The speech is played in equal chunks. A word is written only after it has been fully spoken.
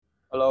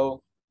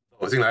Hello，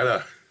我进来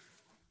了，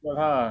我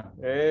看，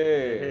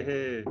嘿哎，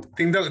嘿，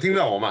听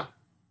到我吗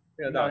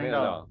听得到，听到听得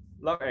到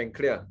，loud and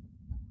clear，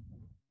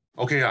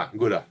 ？OK 啊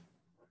，good 啊，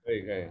可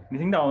以可以。你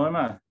听到我们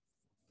吗？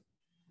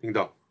听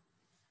到。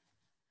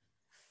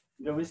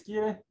你的 whisky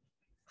呢？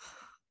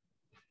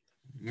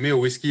没有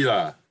whisky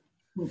啦，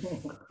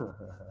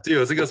只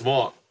有这个什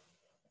么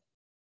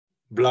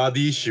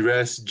Bloody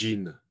Shiraz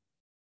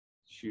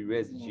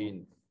Gin。Shree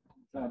gin，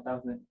这样大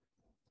声。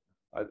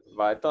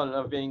but I thought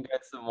那边应该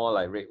是 more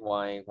like red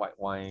wine, white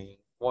wine,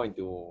 more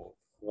into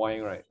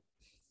wine, right?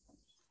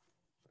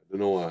 I don't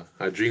know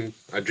I drink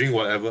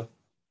whatever.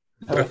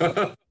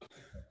 Let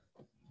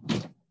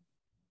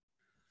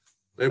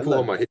me put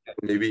on my head.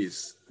 Maybe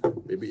it's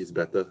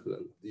better.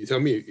 You tell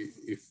me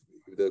if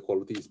the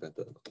quality is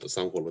better, the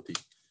sound quality.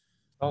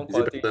 Sound Is it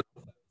quality, better?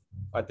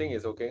 I think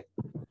it's okay.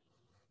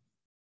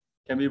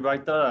 Can be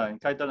brighter 了，你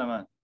开灯了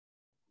吗？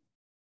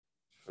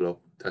 Hello,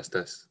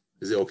 test.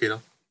 Is it okay now?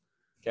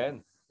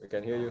 Can, we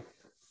can hear you.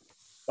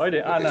 早一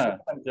点按啊，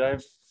看起来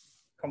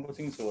看不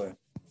清楚哎。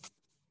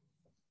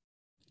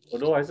我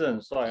都还是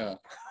很帅啊。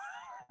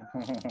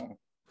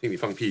听你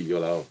放屁，有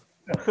了。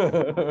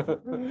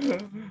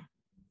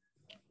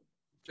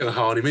这样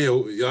好，你们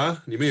有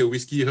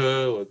whisky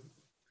喝，我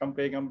干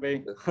杯，干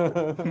杯！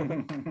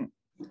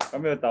还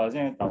没有倒，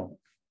现在倒。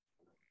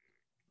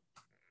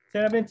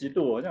现在那边几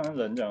度？好像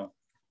人这样。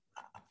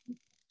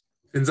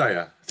现在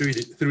啊，3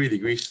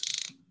 degrees.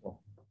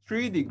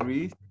 3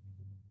 degrees?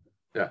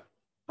 Yeah.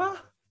 Huh?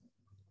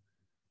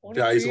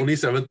 Yeah, it's only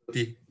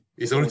 7:30.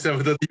 It's only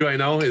 7:30 right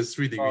now. It's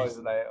 3 Oh, degrees.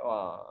 it's like,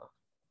 wow.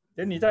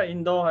 哎，你在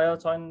印度还要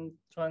穿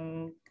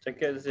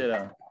jacket 这些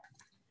的？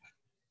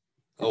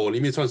哦，我里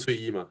面穿睡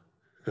衣嘛。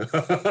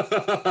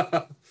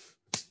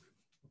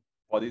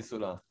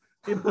Bodysuit 啊。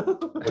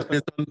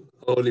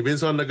我里面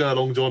穿那个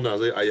long john 啊，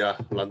所以哎呀，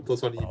懒得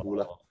穿衣服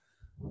了。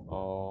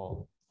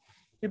哦，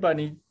一般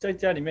你在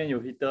家里面有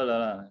heater 了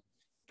啦，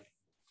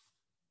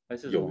还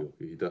是什么？有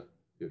heater，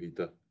 3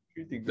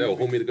 degrees 在我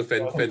后面那个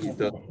fan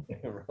heater。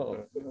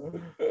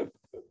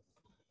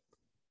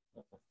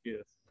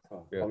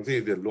房间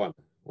有点乱，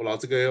我拿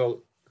这个要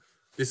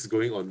 ，this is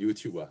going on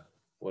YouTube 啊，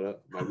我的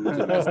my room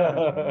是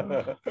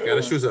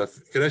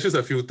can I choose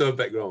a filter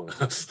background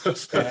啊？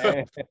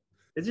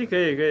其实可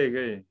以，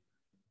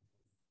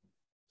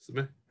是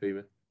咩？可以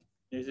咩？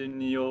其实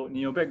你有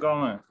background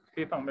啊，可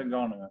以放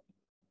background 的。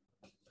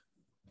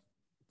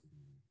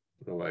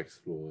让我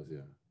explore 一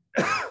下。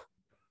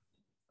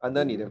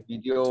Under 你的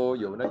video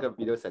有那个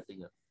video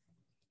setting 啊。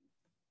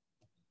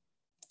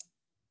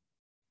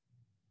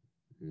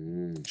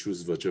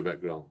choose virtual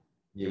background，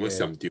 有没有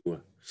想丢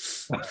啊？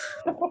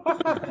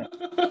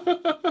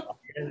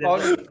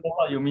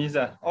有 miss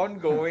啊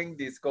 ？Ongoing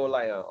disco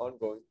light 啊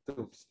 ，ongoing。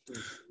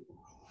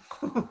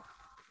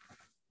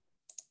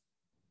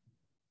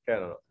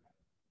看了。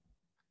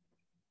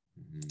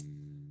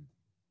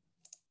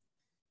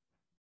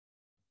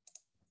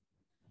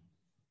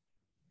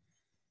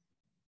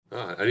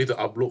I need to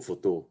upload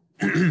photo.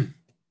 I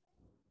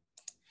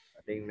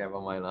think never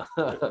mind 啦。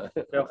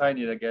不要开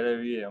你的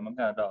gallery， 我们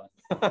看得到。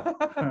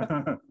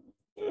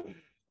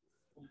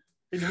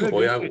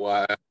我有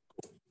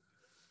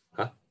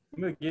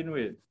没有 gain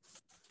weight？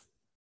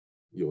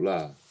 有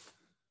啦。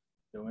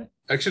有没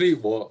 ？Actually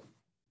我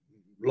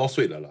lost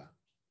weight 了啦。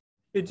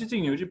最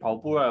近你有去跑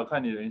步啊？我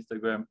看你的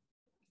Instagram。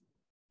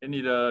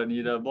你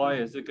的 boy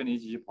也是跟你一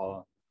起去跑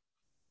啊。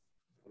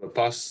The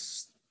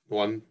past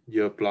 1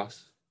 year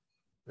plus,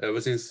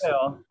 ever since. 对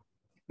啊，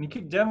你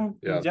这样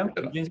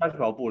推荐下去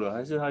跑步了，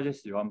还是他就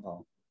喜欢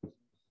跑？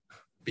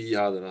逼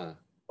他的啦。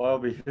我要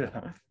逼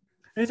的。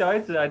因为小孩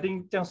子 I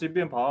think 这样随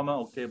便跑他们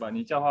OK 吧？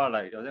你叫他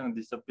来好像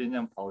discipline 这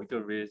样跑一个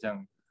race 这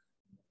样，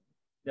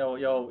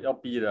要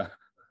逼的。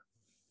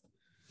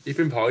一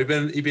边跑一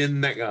边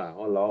neck 啊，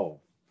我老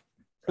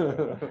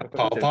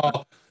跑，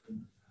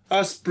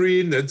他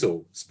sprint 能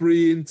走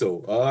 ，sprint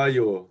走，哎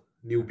呦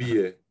牛逼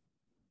耶！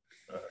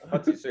他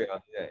几岁啊？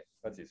现在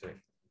他几岁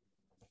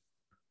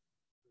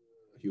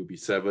 ？He'll be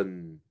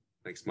 7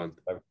 next month。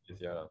一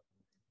下了。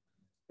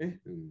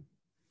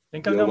你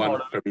刚刚跑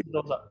的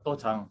多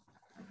长？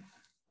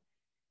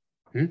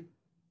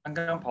刚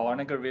刚跑完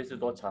那个 race 是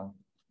多长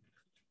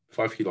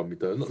？5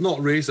 kilometer, not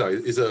race.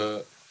 It's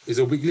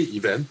a weekly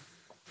event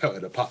held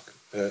at the park,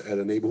 at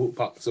a neighborhood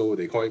park. So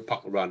they call it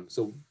park run.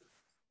 So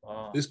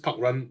this park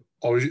run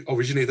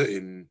originated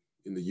in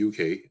the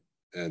UK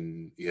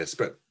and it has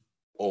spread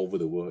all over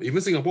the world. Even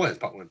Singapore has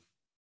park run.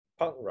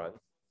 Park run,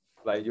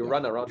 like you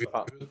run around the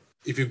park.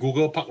 If you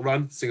Google park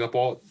run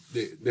Singapore,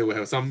 they will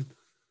have some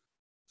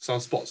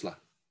spots lah.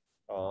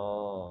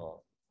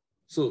 Oh.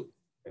 So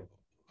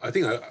I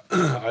think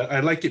I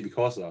like it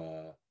because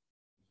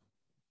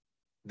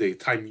they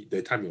time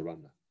your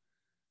run.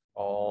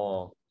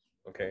 Oh,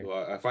 okay. So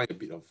I find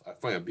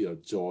a bit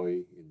of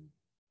joy in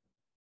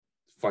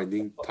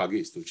finding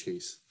targets to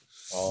chase.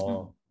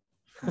 Oh.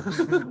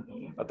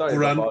 I thought it's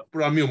about 不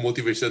然没有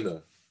motivation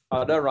的。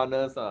Other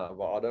runners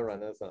about other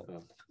runners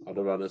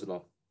other runners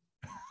咯。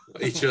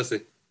cheers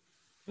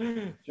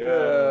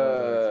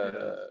Cheers.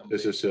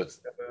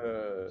 Cheers.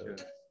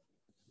 Cheers.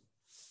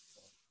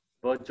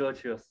 Virtual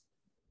cheers.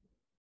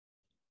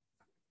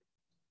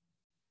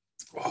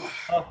 哇，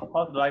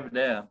 How's life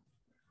there?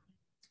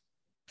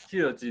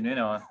 去了几年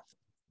了啊？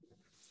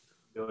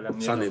有2年了。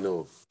3年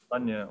了3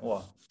年，哇，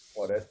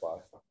哇，that's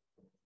fast。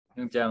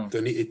像这样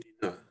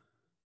2018啊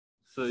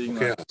适应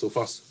，OK 啊，so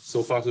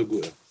far so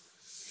good 啊，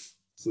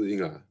适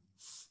应啊。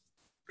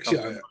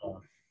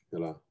对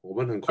啦，我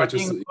们很快就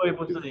适应。会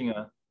不适应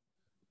啊？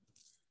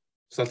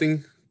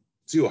 starting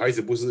只有孩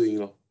子不适应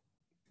咯。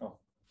哦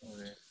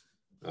 ，OK。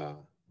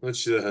啊，那其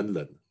实很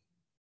冷。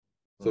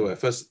So at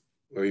first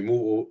when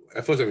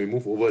we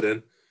move over,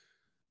 then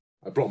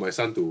I brought my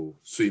son to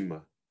swim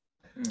嘛。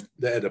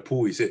Then at the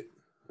pool he said,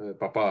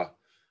 "Papa,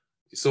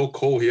 it's so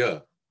cold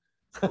here.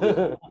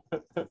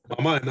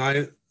 Mama and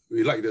I,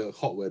 we like the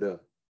hot weather.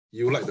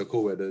 You like the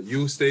cold weather.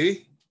 You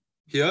stay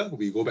here,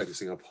 we go back to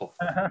Singapore."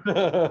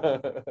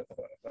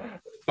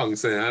 放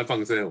生啊，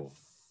放生我。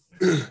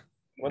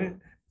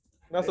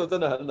那时候真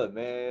的很冷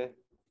咩？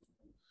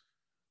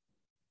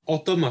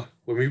 Autumn 啊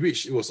，when we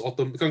reached it was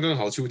autumn，刚刚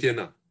好秋天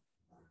呐、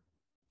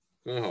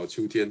刚刚好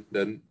秋天，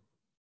人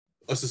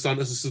23、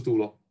24度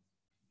咯。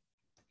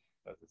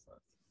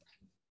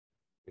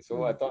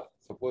So I thought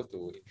supposed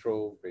to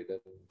intro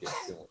Braden 点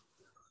心。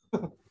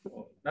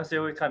那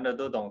些会看的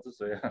都懂是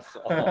谁啊。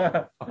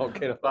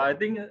OK 了。 But I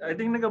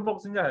think 那个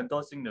box 现在很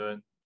多新的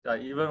人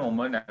，even 我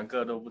们2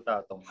个都不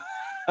大懂。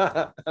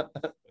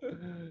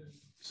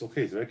It's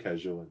okay, it's very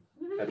casual.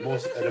 At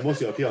the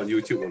most, you appear on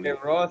YouTube only. Hey,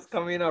 Ross,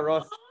 come in,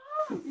 Ross.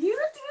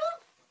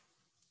 YouTube?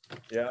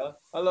 Yeah.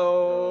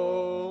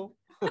 Hello.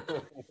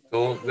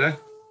 So there,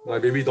 my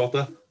baby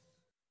daughter,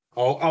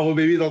 our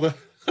baby daughter.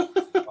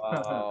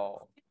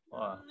 Wow.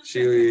 Wow.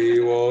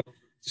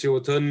 She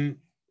will turn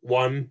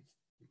 1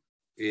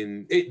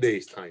 in 8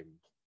 days time.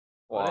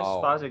 Wow.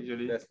 That's fast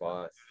actually. That's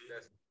fast.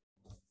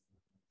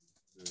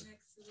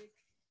 Next week,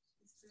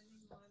 she's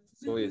turning 1.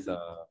 So it's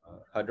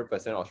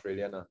 100%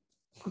 Australian.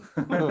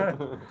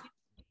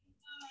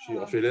 She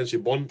Australian. She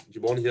born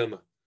here ma.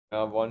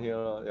 Yeah, born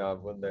here. Yeah,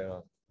 born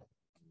there.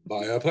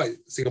 But I applied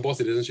Singapore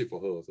citizenship for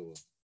her also.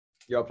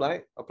 You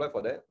apply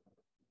for that?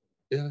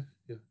 Yeah.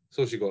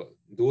 So she got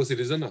dual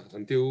citizen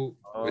until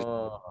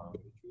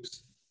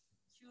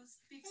She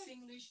speaks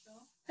English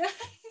though.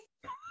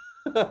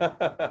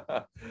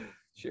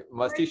 She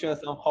must teach her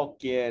some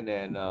Hokkien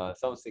and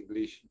some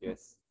Singlish.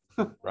 Yes.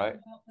 Right?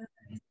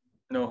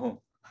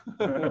 No.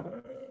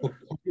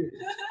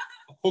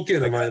 Okay,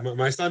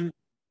 my son,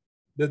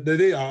 the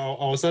day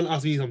our son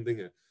asked me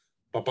something.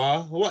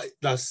 Papa, what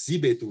does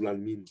Sibei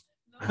Tulan mean?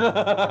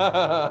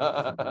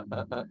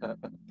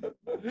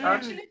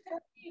 Actually,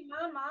 tell me,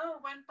 Mama,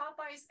 when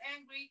Papa is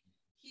angry,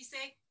 he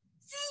say,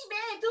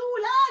 "Sibe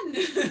Dulan."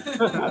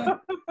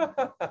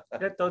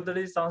 That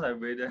totally sounds like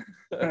Braden.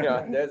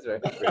 Yeah, that's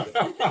right.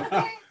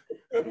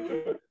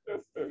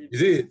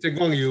 Is it, Zheng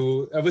Guang,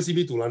 you ever see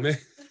me Tulan meh?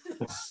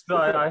 So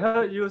I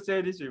heard you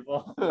say this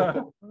before.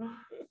 I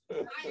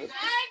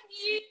had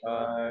you.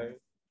 Bye.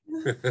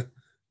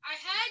 I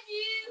had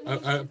you.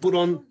 I put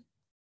on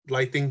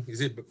lighting.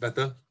 Is it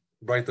better?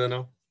 Brighter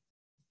now?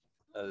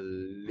 A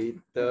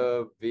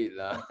little bit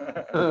lah.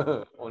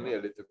 Only a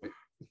little bit.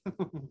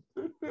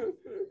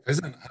 还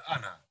是很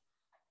暗啊？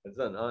 It's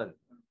on.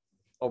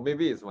 Or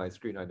maybe it's my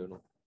screen. I don't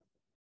know.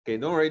 Okay,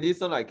 don't worry. This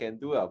one I can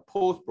do a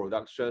post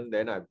production.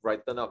 Then I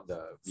brighten up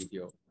the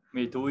video.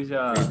 美图一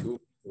下。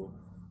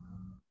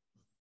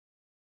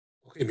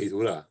 OK，美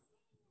图了。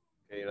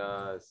可以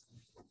啦。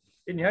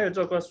诶，你还有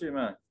做过 stream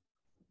吗？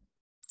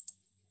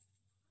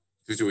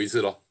久一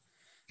次咯。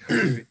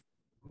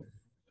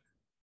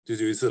久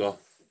一次咯。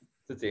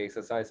自己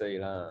exercise 而已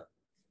啦。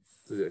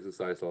自己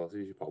exercise 咯，自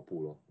己去跑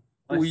步咯。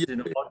不一样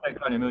的话再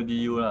看有没有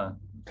DU 啦。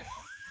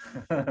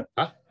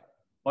啊？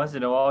完事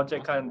的话再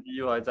看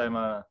DU 还在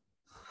吗？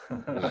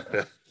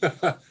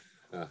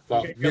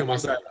没有马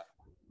上了，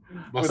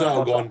马上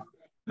要 gone。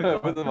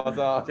不是马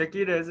上。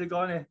Jackie 的也是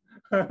gone 呢。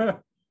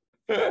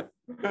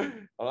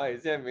好了，你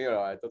现在没有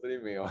了，totally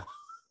没有。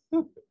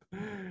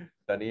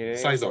等你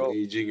Signs of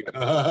aging.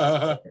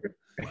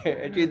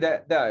 Actually,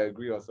 that I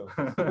agree also.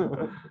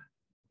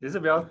 也是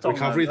比较重。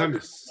Recovery time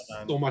is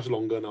so much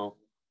longer now.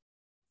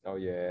 Oh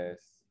yes.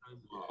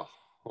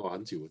 哇，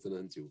很久，真的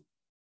很久。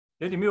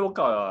诶，你没有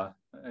搞啊？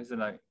还是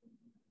like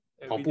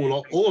跑步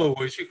咯，偶尔我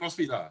会去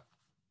CrossFit 啦，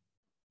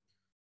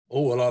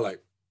偶尔啦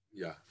 ，like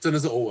真的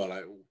是偶尔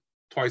来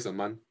twice a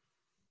month。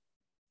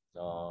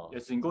哦。也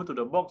是你 go to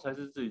the box 还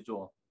是自己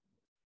做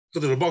Go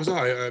to the box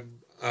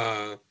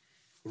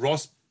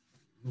 ，Ross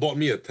bought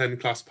me a 10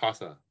 class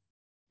pass 啊。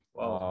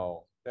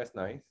Wow, that's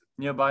nice.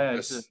 Nearby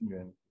还是很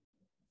远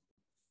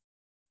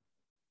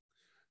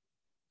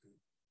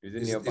Is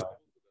it nearby?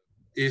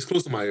 It's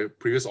close to my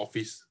previous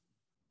office,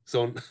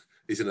 so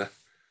it's in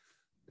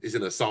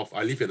the south.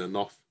 I live in the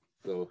north,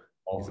 so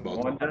it's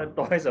about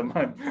twice a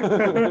month.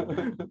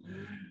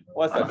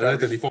 What's the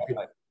 24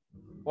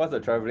 What's the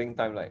traveling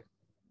time like?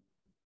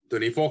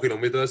 24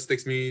 kilometers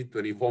takes me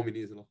 24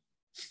 minutes 咯。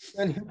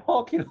24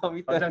 好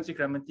kilometers. 像去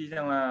Clementi 这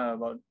样啦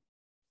，about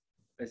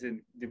as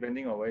in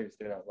depending on where you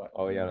stay lah. But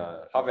Oh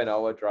yeah, half an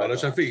hour drive. But the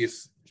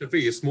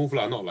traffic is smooth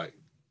lah, not like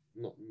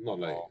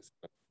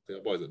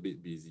Singapore is a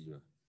bit busy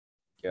lah.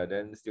 Yeah,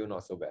 then still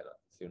not so bad lah.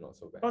 Still not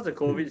so bad. how's the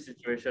COVID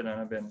situation?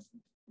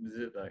 Is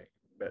it like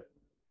bad?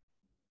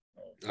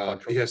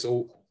 It has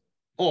all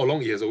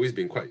along. It has always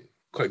been quite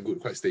good,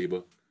 quite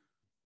stable.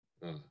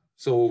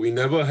 So we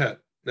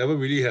never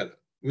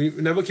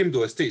came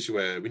to a stage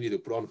where we need to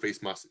put on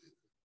face mask.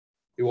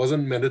 It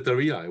wasn't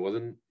mandatory lah. It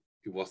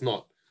was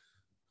not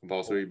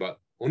compulsory. But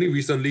only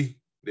recently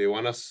they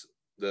want us.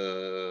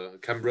 The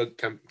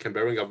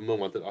Canberran government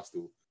wanted us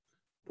to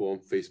put on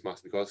face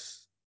mask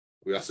because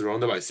we are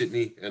surrounded by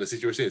Sydney, and the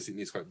situation in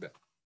Sydney is quite bad.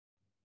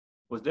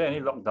 Was there any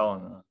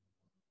lockdown?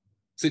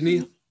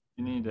 Sydney,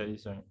 there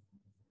is, right?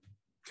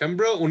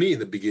 Canberra only in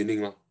the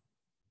beginning lah.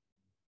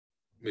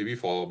 Maybe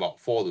for about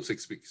 4 to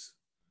 6 weeks.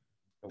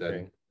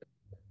 Okay.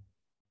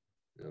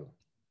 Then,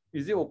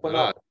 Is it open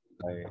up?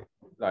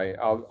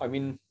 I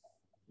mean,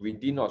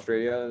 within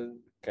Australia,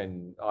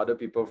 can other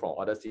people from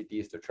other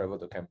cities to travel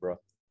to Canberra?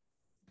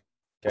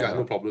 yeah,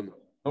 no problem.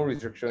 No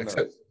restriction.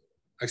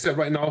 Except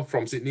right now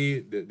from Sydney,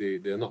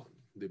 they're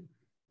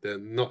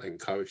not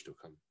encouraged to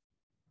come.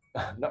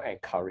 Not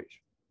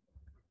encouraged.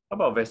 How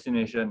about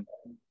vaccination?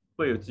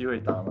 会有机会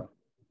打吗？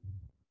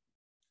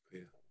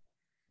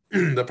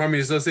 The Prime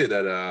Minister said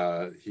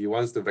that he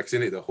wants to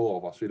vaccinate the whole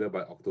of Australia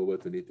by October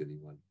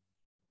 2021.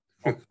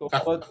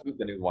 October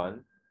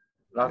 2021.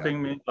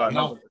 Laughing means But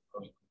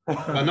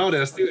now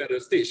they're still at a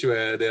stage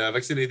where they are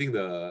vaccinating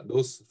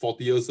those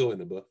 40 years old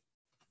and above.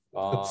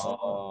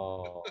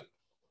 Oh.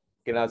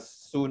 Okay, lah,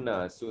 soon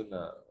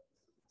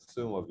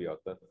will be your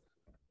turn.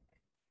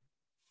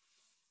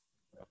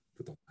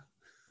 不懂。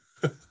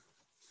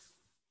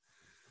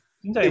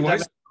现在你在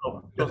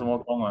做什么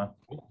工啊？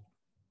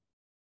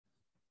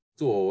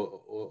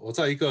我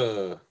在一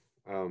个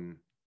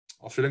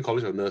Australian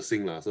College of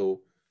Nursing 啦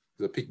so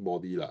it's a peak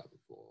body 啦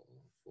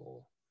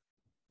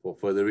for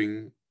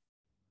furthering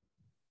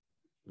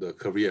the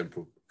career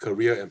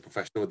and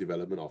professional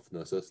development of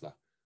nurses 啦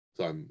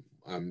so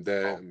I'm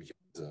there. I'm here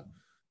as a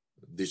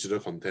digital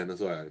content,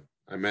 so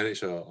I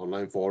manage an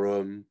online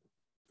forum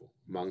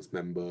amongst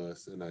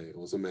members, and I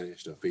also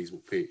manage the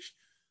Facebook page,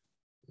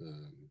 the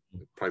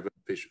private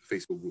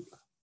Facebook group.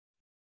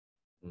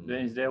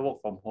 Then is there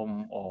work from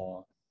home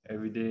or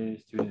everyday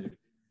student?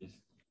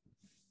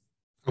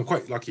 I'm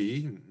quite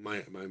lucky.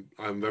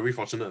 I'm very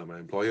fortunate. My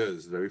employer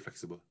is very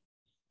flexible,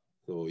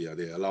 so yeah,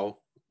 they allow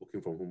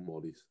working from home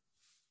all this.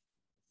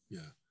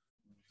 Yeah,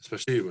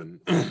 especially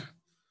when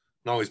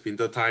now it's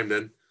winter time.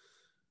 Then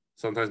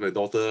sometimes my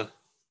daughter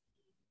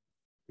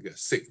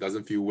gets sick,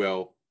 doesn't feel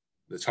well.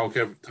 The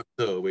childcare turns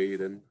her away.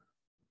 Then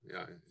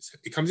yeah,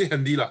 it comes in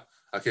handy lah.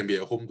 I can be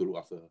at home to look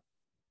after her.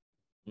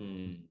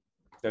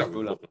 That's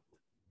good.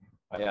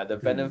 Yeah, the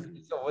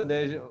benefits over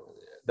there.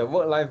 The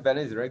work-life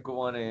balance is very good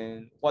one.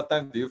 And what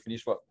time do you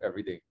finish work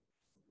every day?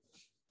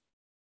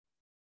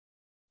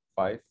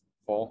 5,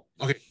 4?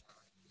 Okay.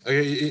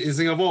 In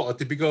Singapore, a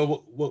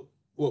typical work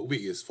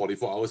week is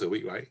 44 hours a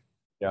week, right?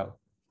 Yeah.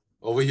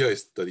 Over here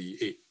is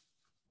 38.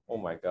 Oh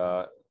my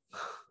god.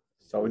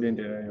 少一点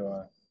点而已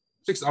嘛。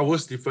 6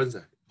 hours difference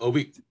a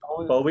week.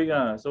 Per week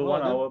so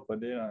 1 hour per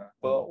day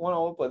But 1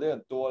 hour per day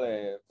很多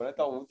嘞，本来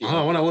到5点。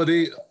1 hour a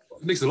day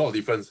makes a lot of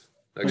difference.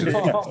 Actually,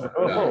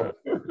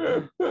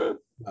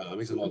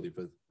 makes a lot of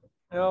difference.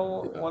 Yeah,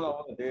 1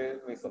 hour a day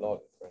makes a lot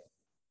of difference.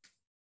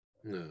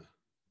 Yeah.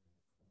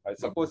 I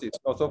suppose it's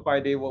also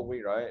 5-day work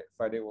week, right?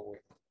 5-day work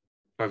week.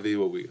 5-day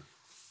work week.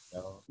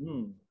 Yeah.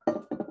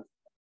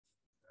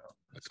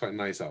 It's quite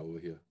nice over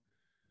here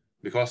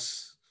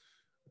because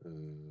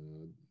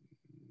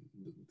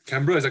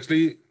Canberra is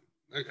actually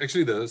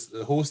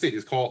the whole state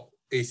is called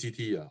ACT,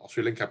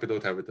 Australian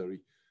Capital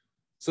Territory.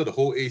 So the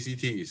whole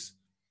ACT is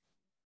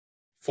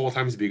 4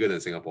 times bigger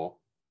than Singapore,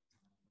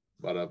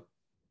 but the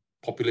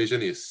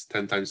population is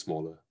 10 times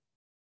smaller.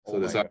 So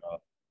that's why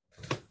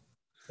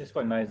it's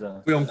quite nice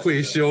不用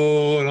退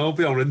休，然后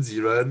不用人挤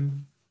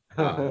人。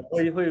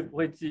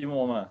会寂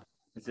寞嘛？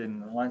以前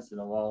once in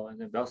a while，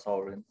 比较少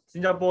人。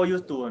新加坡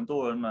used to 很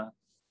多人嘛。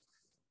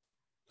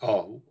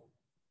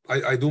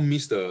I don't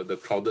miss the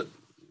crowded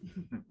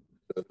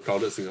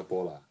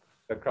Singapore lah.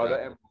 The crowded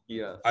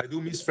empty lah. I do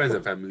miss friends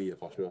and family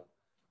for sure.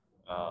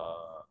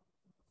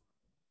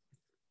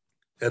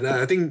 And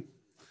I think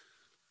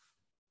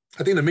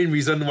the main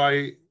reason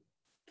why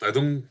I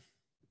don't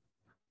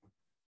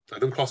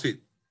CrossFit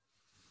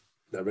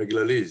that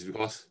regularly is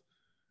because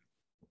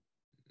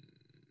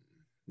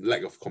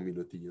lack of the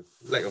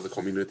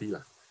community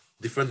lah.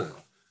 Different lah.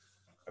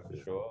 For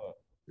sure.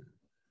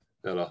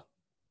 Yeah lah.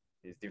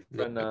 It's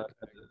different.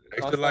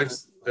 Actual life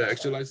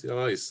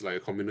is like a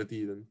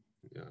community then.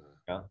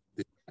 Yeah.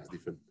 It's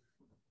different.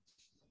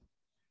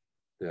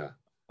 Yeah.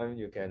 Time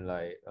you can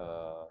like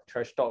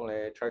trash talk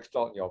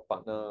your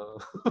partner.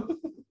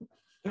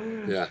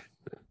 Yeah.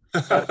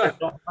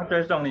 他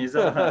trash talk 你是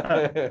吧？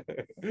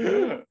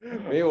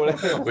没有嘞，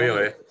没有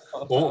嘞，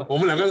我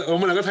们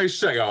两个太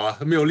shag 啊，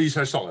没有力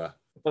trash talk 啊。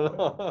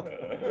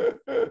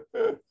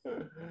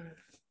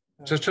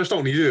trash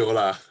talk 你就有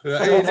啦。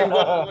哎，金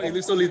光 ，why you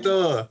live so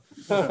little？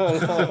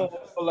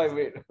 So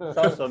lightweight.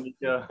 Sounds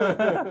familiar.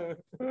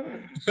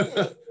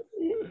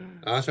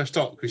 啊，trash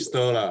talk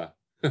Kristal 啦。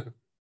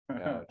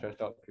Yeah, trash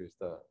talk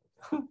Kristal.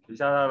 等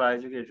下他来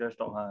就可以 trash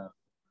talk 他了。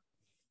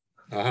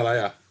啊，他来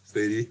呀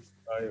，steady。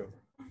哎呦，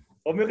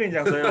我没有跟你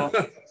讲谁哦。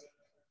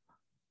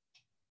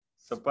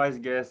Surprise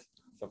guest.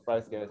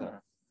 Surprise guest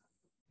啊。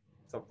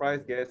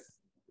Surprise guest.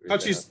 他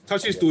去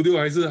studio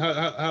还是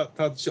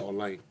他去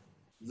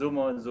online？Zoom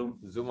哦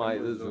Zoom。Zoom 啊，也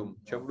是 Zoom，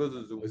全部都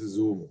是 Zoom。还是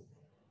Zoom？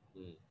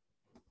 嗯，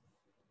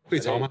会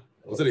潮吗？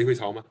我这里会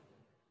潮吗？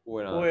不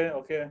会啦。不会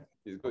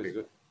 ，OK。It's good, it's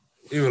good.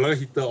 因为那个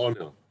heater on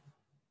了。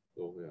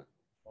对啊。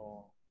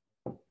哦。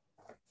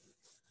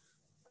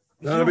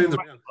那边怎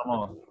么样？什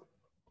么？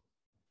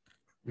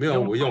没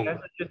有，我用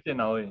电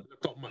脑而已。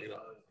top mic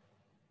了。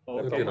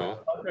哦，电脑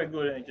啊。太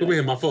贵了。会不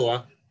会很 muffle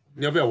啊？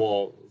你要不要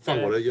我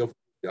放我的 ear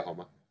比较好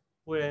吗？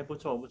会，不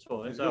错不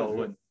错，那时候我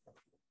问。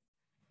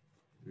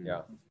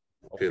Yeah.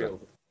 可以了。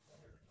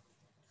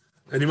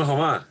哎，你们好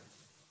吗？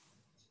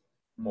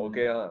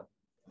 OK 啊。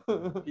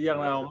一样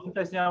啦，我们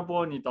在新加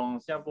坡，你懂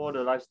新加坡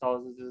的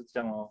lifestyle 就是这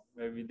样哦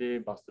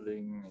 ，everyday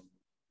bustling。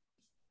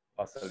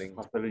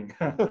bustling。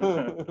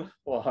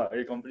哇，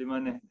有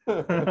compliment 呢。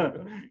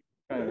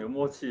看有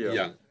默契哦。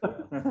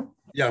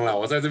一样啦，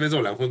我在这边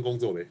做2份工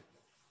作嘞。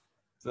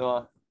是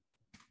吗？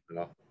是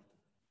咯。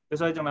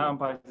所以这样来安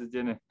排时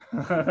间呢。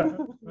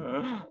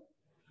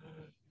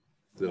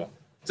是咯，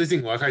最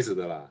近我要开始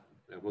的啦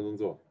，2份工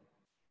作。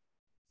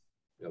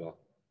对咯。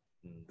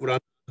不然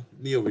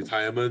你有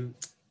retirement，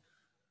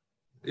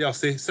 要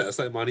set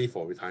aside money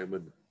for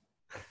retirement。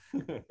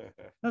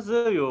那时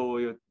候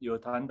有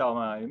谈到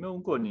吗？有没有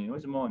问过你为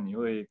什么你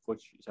会过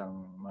去想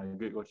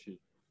migrate过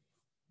去？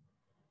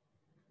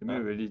有没有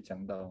really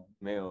讲到？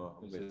没有，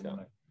没有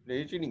讲。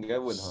雷军你应该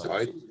问他。小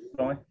孩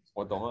懂没？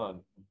我懂啊。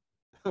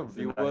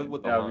viewer 不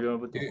懂啊 ，viewer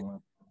不懂啊。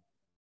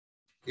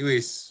因为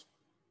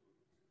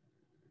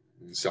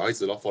小孩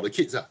子咯 ，for the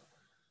kids 啊。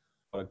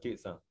For the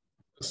kids 啊。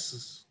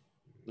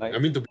Like I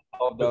mean to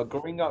of the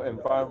growing up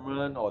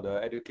environment or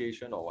the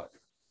education or what?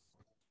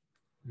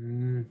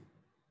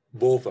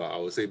 Both I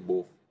would say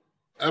both.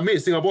 I mean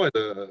Singapore has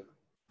a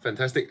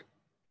fantastic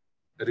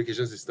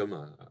education system.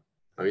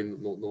 I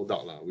mean no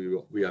doubt lah.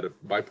 We are the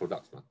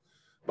byproducts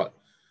but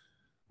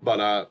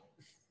I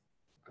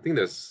think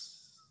there's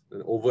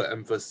an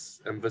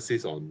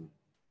emphasis on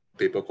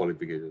paper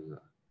qualifications.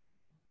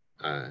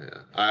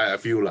 I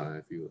feel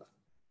lah.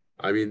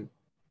 I mean,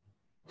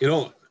 you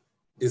know,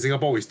 in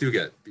Singapore we still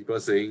get people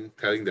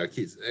telling their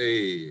kids,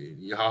 hey,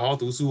 你好好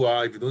读书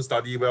啊, if you don't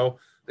study well,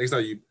 next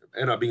time you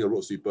end up being a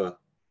road sweeper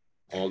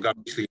or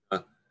garbage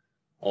cleaner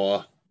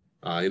or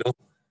you know,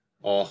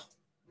 or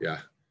yeah.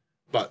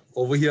 But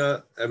over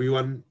here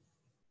everyone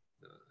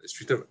is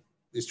treated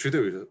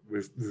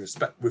with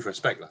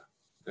respect lah.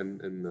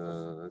 And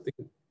I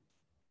think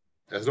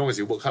as long as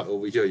you work hard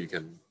over here you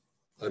can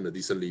earn a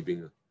decent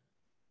living.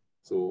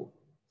 So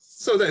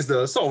that's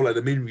the sort of like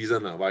the main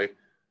reason why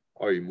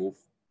we move.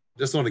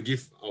 Just want to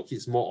give our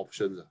kids more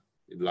options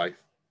in life.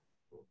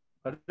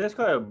 But that's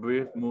quite a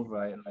brave move,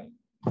 right? Like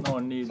not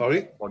only for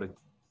the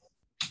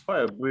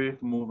quite a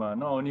brave move,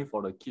 not only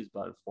for the kids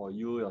but for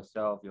you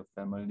yourself, your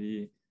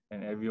family,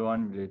 and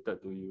everyone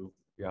related to you.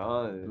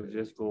 Yeah. To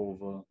just go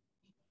over.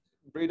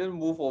 Braden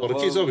move over. For the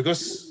kids,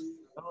 because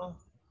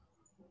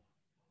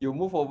you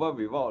move over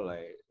without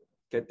like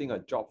getting a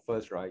job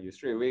first, right? You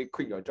straight away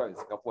quit your job in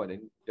Singapore and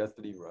then just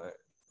leave, right?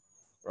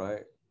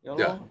 Right?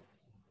 Yeah.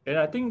 And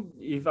I think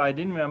if I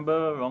didn't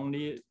remember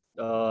wrongly,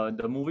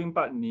 the moving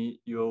part,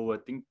 you were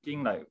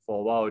thinking like for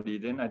a while,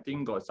 then I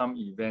think got some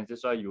events,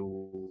 that's why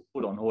you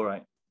put on hold,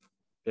 right?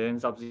 Then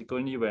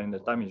subsequently, when the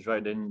time is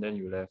right, then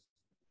you left.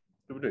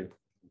 对不对？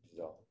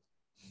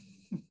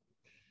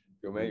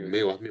有没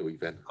有？没有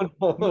event。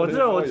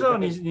我知道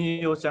你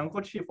有想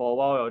过去 for a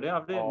while， then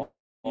after that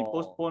你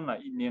postpone 了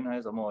1年还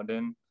是什么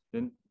then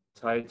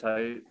才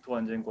突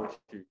然间过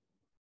去。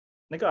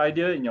那个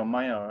idea in your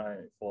mind,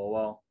 right, for a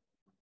while.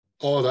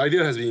 Oh, the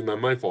idea has been in my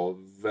mind for a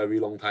very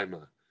long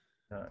time.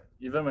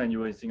 Even when you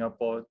were in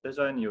Singapore, that's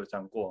why 你有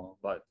想过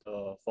but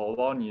for a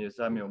while 你也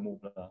是还没有 move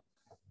的。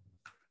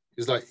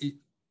It's like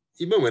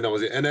even when I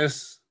was in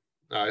NS,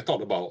 I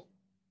thought about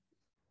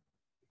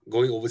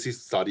going overseas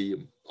to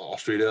study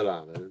Australia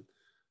lah.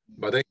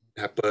 But then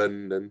it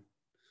happened. Then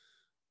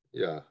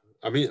yeah,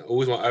 I mean,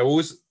 I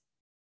always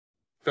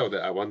felt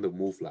that I want to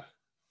move lah.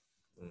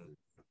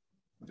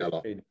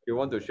 Hey, you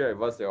want to share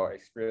with us your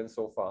experience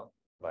so far?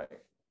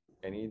 Like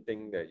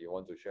anything that you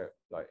want to share,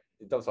 like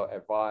in terms of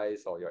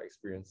advice or your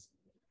experience?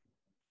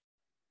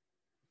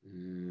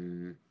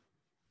 I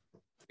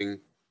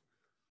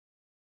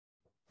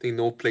think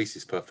no place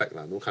is perfect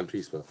lah. No country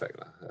is perfect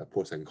lah.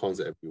 Pros and cons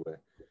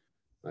everywhere.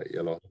 Like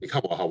yeah, 你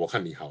看我好，我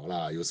看你好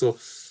啦。有时候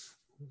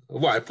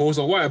what I post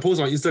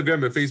on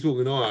Instagram and Facebook,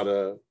 you know, are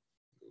the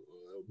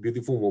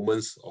beautiful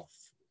moments of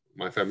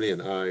my family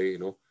and I, you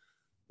know.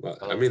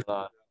 But I mean,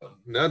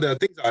 now there are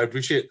things I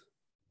appreciate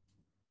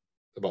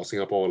about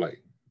Singapore,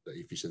 like the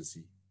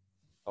efficiency.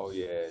 Oh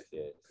yes.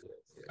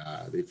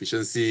 the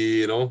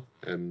efficiency,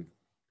 and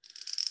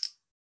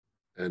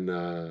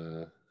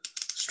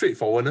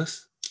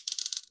straightforwardness.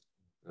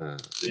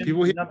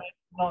 People here,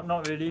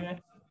 not really,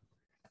 man.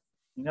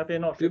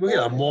 people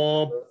here are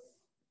more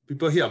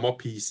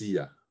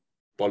PC,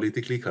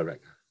 politically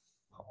correct.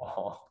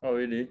 Oh,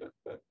 really?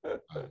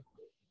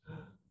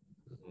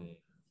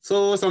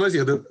 So sometimes you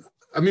have to,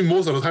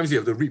 most of the times you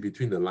have to read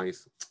between the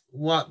lines.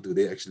 What do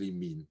they actually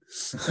mean?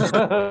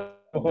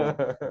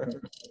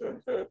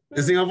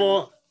 In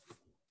Singapore,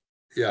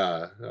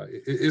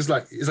 it's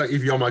like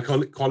if you're my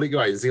colleague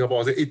right in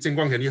Singapore, I say, hey, Jing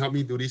Guang, can you help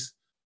me do this?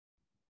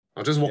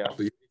 I'll just walk up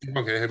to you. Jing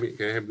Guang, can you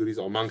help me do this?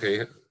 Or Mang,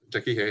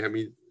 Jackie, can you help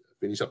me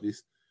finish up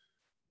this?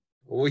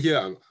 Over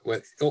here,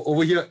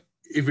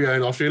 if we are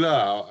in Australia,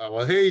 I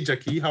will, hey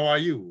Jackie, how are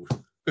you?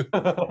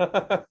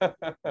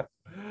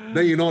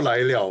 Then you know 来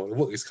了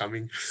work is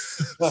coming.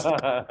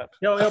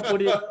 要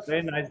put it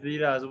very nicely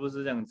啦，是不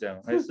是这样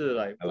讲？还是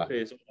like 不可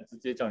以说直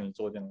接叫你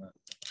做这样的？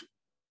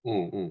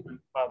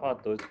怕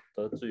得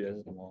罪还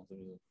是什么？是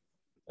不是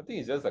I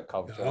think it's just a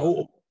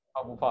culture.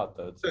 他不怕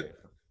得罪。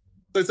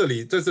在这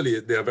里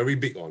they are very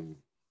big on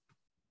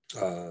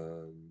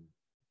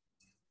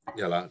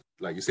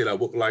like you say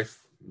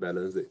work-life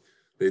balance.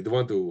 They don't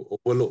want to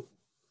overload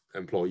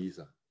employees.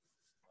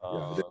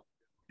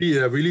 They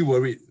are really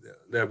worried.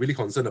 They are really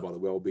concerned about the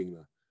well-being.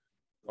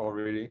 Oh,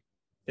 really?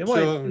 Then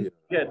why didn't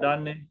get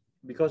done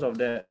because of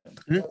that?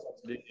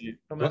 They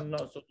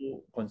not so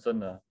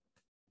concerned.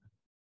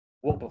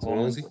 Work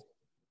performance.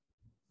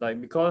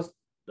 Like because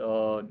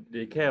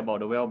they care about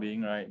the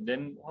well-being, right?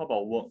 Then how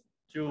about work?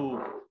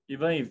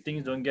 Even if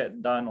things don't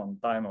get done on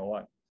time or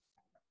what?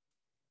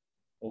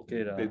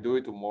 Okay. They do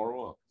it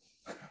tomorrow.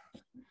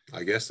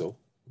 I guess so.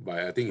 But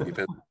I think it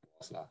depends on the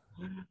boss.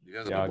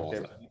 Depends on the boss.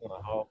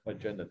 On how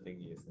urgent the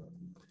thing is.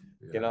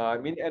 Yeah. I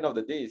mean, end of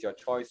the day, it's your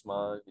choice,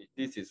 man.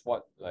 This is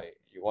what like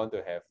you want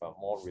to have a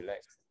more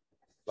relaxed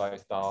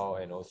lifestyle,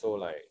 and also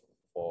like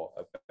for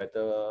a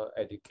better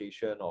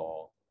education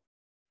or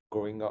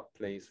growing up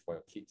place for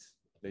your kids.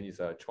 Then it's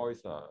a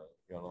choice,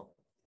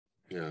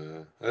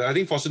 Yeah, I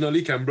think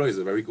fortunately Canberra is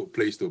a very good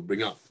place to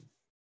bring up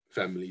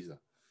families. I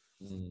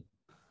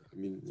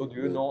mean, so do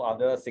you know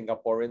other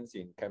Singaporeans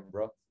in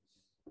Canberra?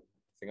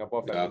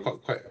 Singapore families?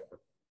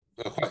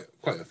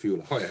 Quite a few,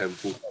 quite a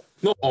handful.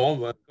 Not all,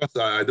 but because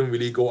I don't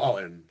really go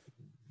out and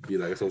be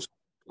like a social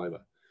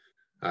life.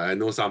 I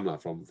know some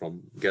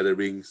from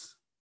gatherings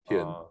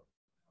here.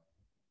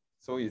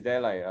 So is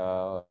there like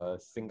a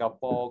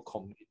Singapore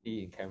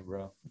community in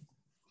Canberra?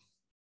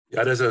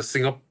 Yeah, there's a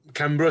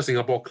Canberra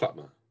Singapore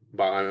club,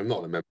 but I'm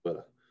not a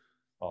member.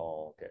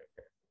 Oh, okay.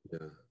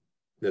 Yeah.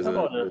 How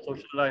about the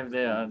social life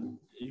there?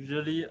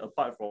 Usually,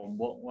 apart from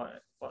work,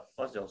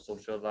 what's your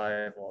social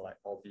life or like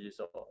hobbies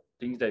or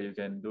things that you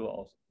can do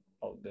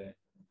out there?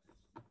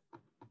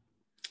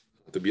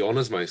 To be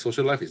honest, my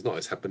social life is not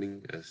as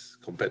happening as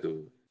compared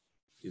to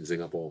in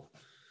Singapore.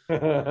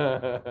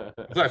 After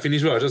I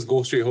finish work, I just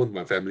go straight home to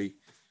my family.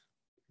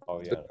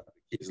 Oh yeah.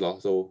 Kids,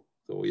 so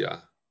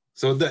yeah.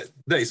 So that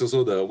is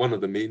also one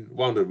of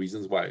the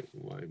reasons why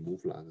I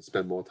moved to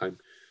spend more time.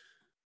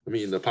 I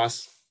mean, in the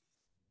past,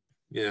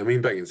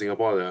 back in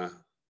Singapore,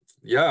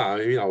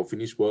 I'll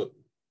finish work,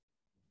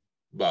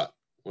 but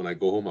when I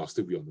go home, I'll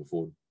still be on the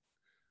phone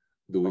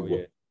doing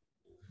work.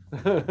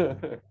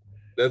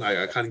 Then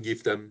I can't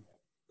give them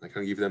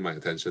my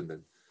attention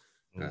then.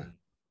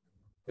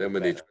 Then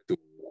when they try to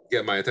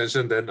get my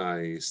attention, then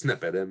I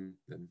snap at them.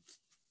 Then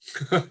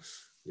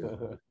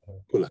good.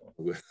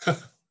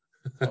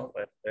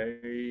 A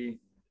very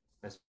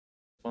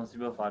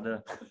responsible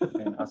father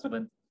and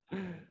husband.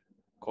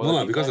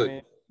 No,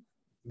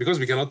 because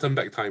we cannot turn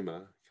back time.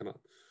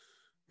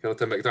 Cannot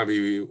turn back time.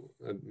 We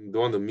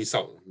don't want to miss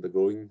out the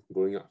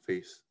growing up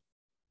phase.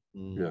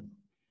 Yeah.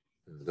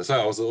 That's why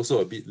I was also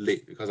a bit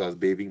late because I was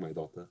bathing my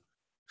daughter.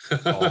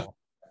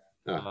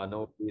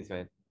 No, please,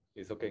 man.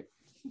 It's okay.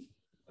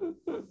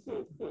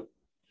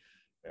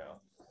 Yeah.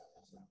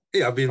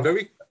 Hey, I've been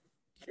very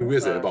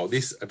curious about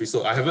this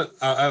episode.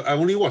 I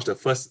only watched the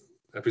first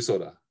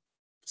episode.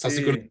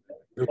 Subsequently,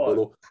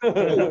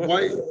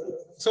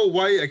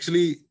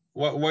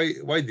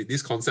 why did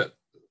this concept?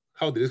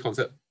 How did this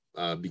concept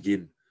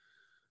begin?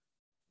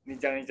 你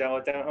讲，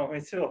我讲，每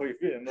次我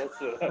repeat 很多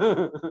次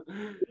了。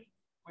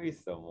为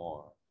什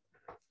么？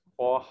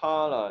我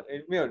哈了，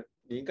没有，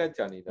你应该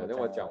讲你的，那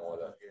我讲我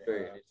的。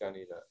对，你讲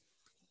你的。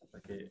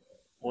OK，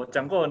 我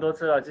讲过很多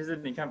次了。其实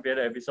你看别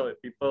的 episode,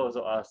 people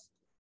also ask,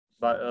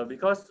 but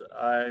because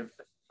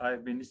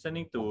I've been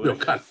listening to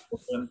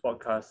different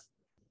podcast，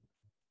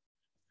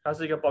 它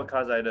是一个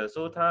podcast 来的，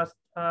所以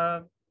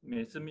他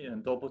每次 meet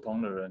很多不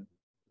同的人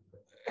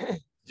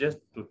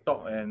 ，just to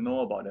talk and know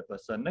about that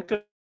person。那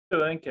个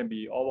人 can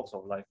be all walks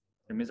of life.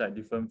 It means like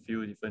different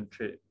field, different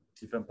trade,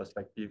 different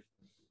perspective.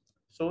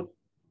 So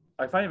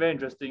I find it very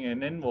interesting.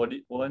 And then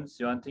我很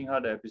喜欢听他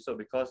的 episode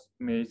because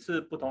每次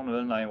不同的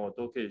人来，我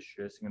都可以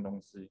学新的东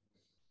西。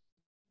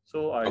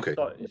So I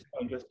thought it's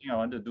quite interesting. I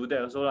want to do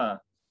that also lah.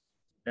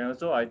 And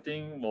also I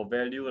think 我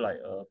value like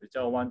比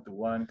较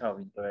one-to-one kind of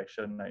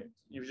interaction. Like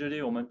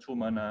usually 我们出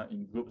门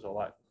in groups or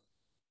what,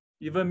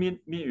 even meet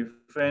with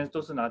friends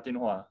都是拿电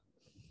话，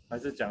还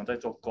是讲在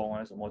做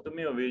工什么都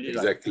没有 really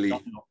like Exactly.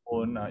 on your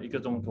phone 1个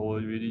钟头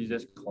really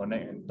just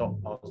connect and talk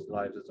how's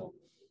life 这种。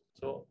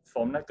So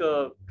from 那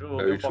个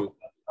Very true.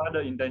 他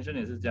的 intention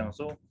也是这样。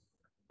So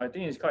I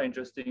think it's quite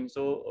interesting.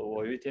 So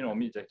我有一天我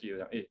meet Jackie 我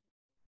讲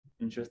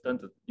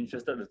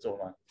interested 的做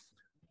吗？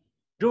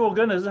如果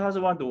跟的是他是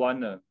one-to-one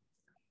的。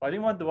I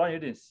think one-to-one 有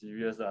点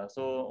serious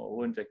so 我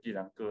问 Jackie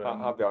 2个。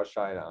他比较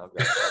shy 啦，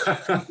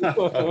他比較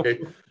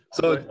Okay.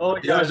 So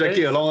you ask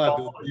Jackie along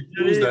to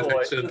boost the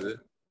attention.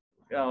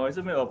 我也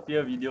是没有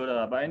appear video 的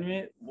啦。But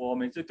anyway 我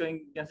每次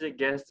跟那些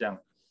guest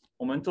讲，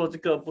我们做这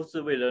个不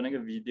是为了那个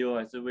video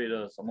还是为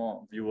了什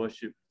么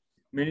viewership.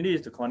 Mainly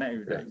is to connect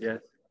with that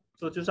guest.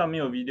 So 就算没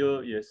有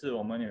video 也是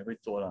我们也会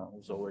做啦，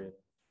无所谓的。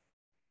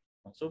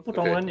So 不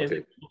同人也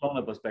是不同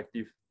的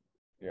perspective.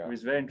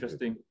 It's very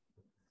interesting.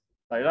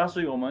 Like last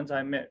week 我们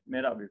才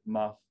met up with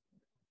Marv，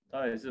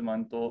 他也是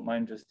蛮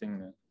interesting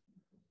的。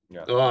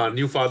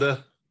New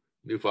father.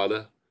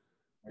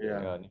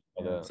 Yeah.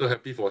 So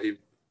happy for him.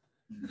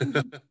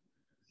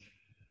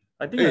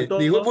 I think 很多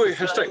你会不会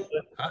hashtag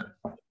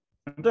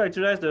很多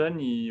actualize 的人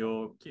你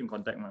有 keep in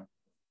contact 吗？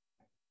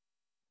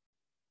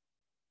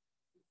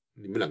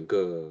你们2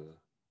个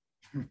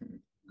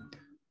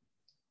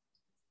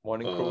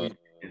morning crew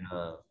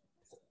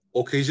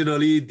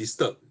occasionally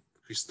disturb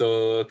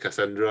Kristal,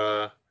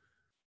 Cassandra.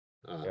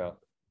 Yeah.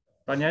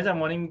 但你还在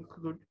morning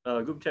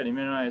group chat 里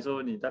面来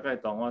说，你大概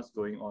懂 what's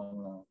going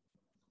on 啦。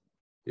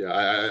Yeah,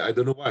 I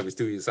don't know why I'm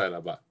still inside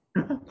but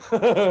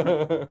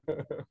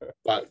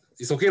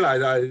it's okay lah.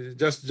 I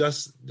just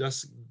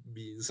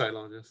be inside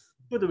lah. Just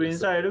不读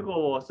inside， 如果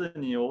我是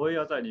你，我会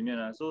要在里面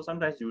啊。So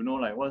sometimes you know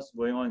like what's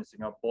going on in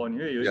Singapore， 你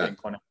会有一点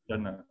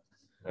connection 啊。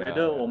觉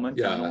得我们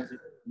讲东西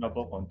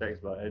Singapore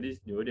context 吧 ，at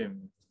least 有一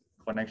点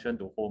connection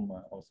to home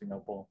or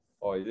Singapore.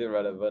 Or is it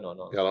relevant or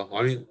not? Yeah,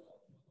 I mean,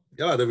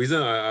 the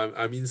reason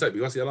I'm inside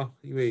because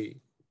因为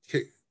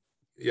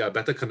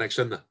better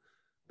connection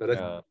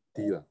better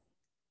tea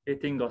可以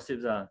听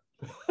gossips 啊。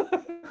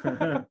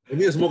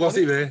没有什么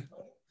gossip 呢？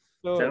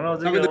讲到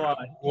这个话，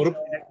我都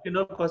听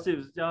到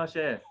gossips 叫他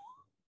share，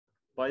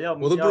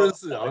 我都不认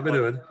识那边的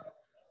人。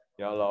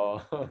呀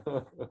咯。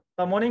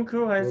但 morning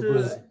crew 还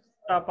是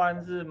大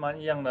班是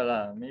蛮一样的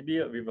啦 ，maybe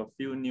with a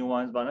few new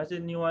ones， but 那些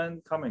new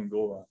one come and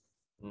go 吧。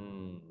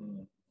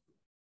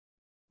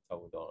差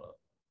不多了。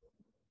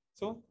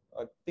So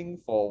I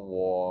think for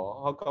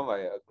我 how come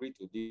I agree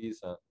to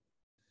this?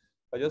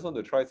 I just want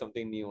to try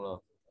something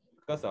new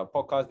because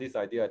podcast this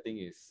idea I think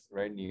is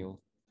very new,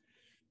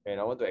 and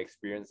I want to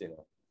experience it.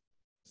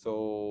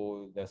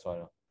 So that's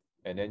why.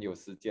 And then 有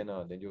时间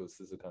then 就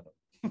试试看。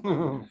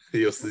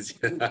有时间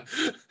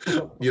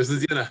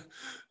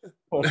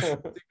我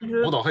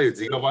懂还有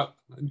几个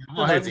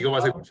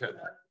WhatsApp chat。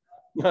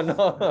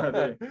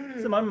对，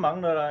是蛮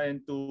忙的啦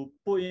 ，and to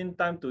put in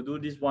time to do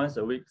this once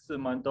a week 是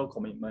蛮多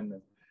commitment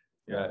的。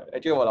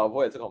actually 我老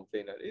婆也是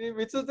complain 的，你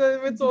每次在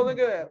那边做那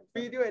个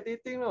video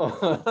editing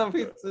浪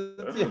费时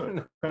间。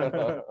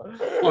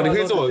你可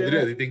以做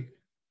video editing？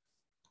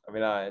 没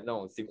啦，那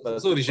种 simple。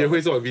所以你学会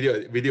做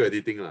video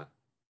editing 啦？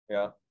对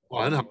啊。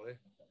哇，很好嘞。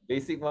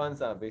Basic ones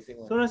basic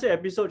ones。所以那些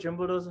episode 全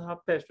部都是他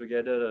patch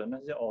together 的，那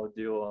些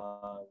audio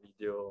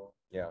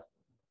video。Yeah.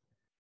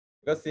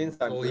 Because since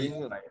I'm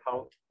doing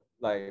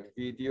like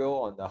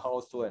video on the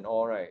household and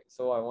all right,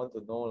 so I want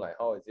to know like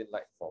how is it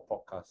like for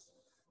podcast.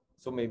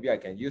 So maybe I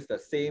can use the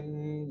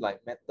same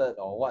like method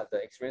or what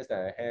the experience that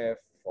I have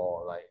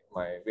for like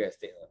my real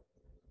estate.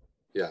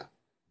 Yeah.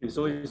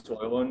 So it's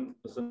for your own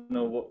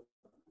personal work.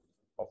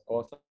 Of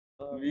course.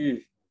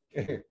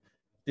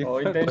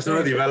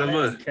 Personal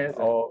development.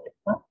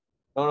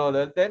 No,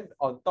 then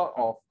on top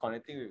of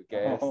connecting with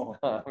guests,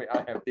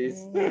 I have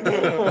this.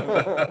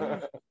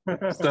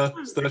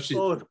 Stir shit.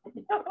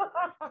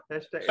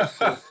 Hashtag.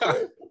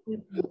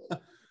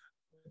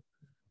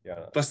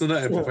 Yeah. Personal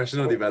and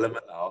professional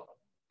development.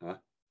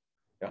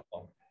 Yeah,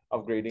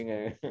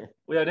 upgrading.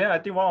 Yeah, then I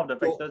think one of the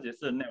factors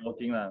is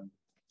networking lah.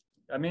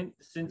 I mean,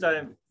 现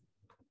在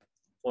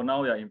for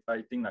now we are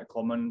inviting like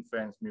common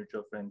friends,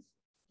 mutual friends,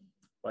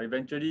 but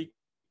eventually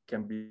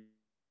can be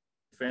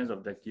friends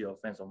of Jackie or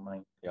friends of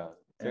mine. Yeah.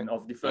 And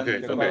of different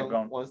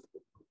background. Wants to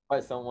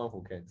find someone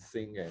who can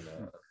sing and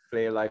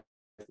play live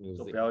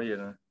music. 表演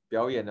了。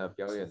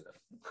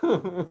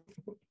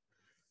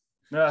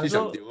Yeah,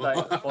 so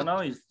like for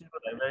now it's still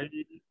like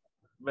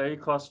very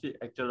CrossFit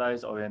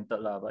actualized oriented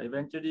lah, but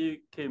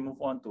eventually can move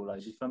on to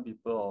like different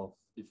people of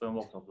different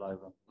walks of life.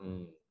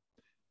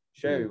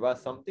 Share with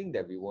us something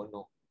that we won't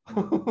know.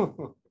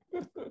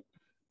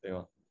 对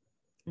吗？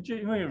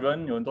因为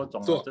人有很多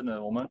种，真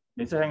的，我们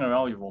每次 hang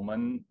around with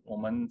我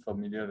们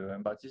familiar 的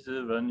人，but 其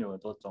实人有很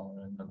多种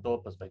人，很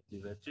多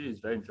perspective. Actually, it's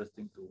very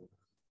interesting to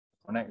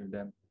connect with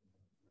them.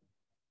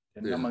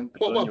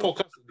 What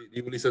podcast did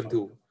you listen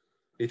to?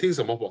 你听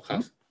什么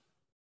podcast?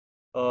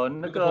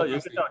 那个有一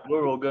个叫 Joe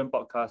Rogan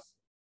podcast.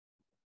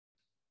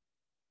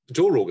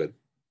 Joe Rogan.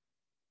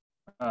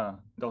 啊，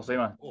你懂谁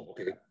吗？哦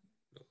，OK，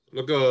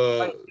那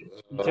个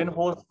以前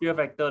host Fear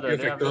Factor 的，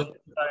 Fear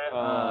那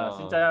Factor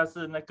现在他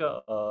是那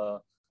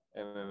个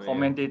MMA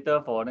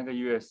commentator for 那个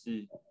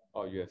UFC。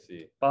哦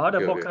UFC，把他的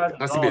OK，OK， podcast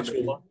他是 one 别 of the 出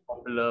most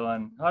popular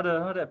one，他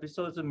的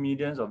episode 是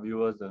millions of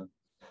viewers 的。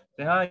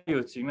等他有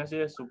请那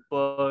些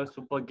super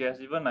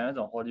guest，even 那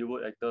种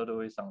Hollywood actor 都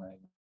会上来。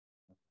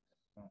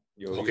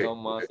有 OK， Elon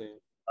Musk，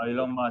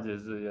 Elon Musk 也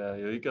是，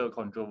有一个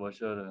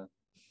controversial 的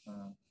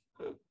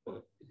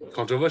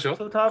，controversial，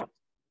 so 他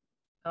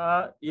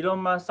Elon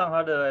Musk 上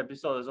他的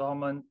episode 的时候，他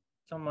们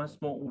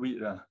smoke weed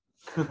了。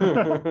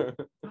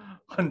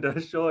很多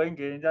show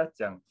给人家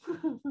讲，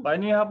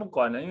反正因为他不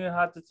管了，因为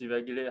他自己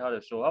regulate 他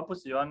的 show，他不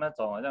喜欢那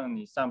种好像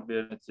你上别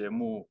人的节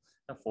目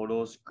要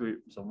follow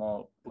script， 什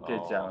么不可以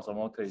讲，什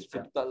么可以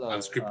讲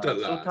，unscripted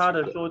啦。所以他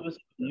的 show 就是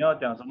你要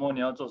讲什么，你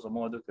要做什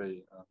么都可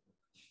以啊。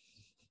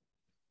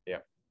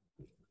Yeah，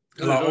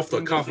 off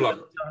the cuff 啦。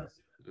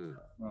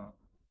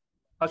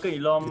他跟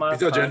Elon Musk 比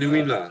较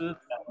genuine 啦，就是讲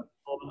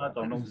那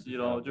种东西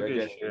咯，就可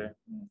以学。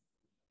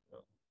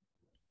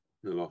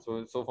是咯。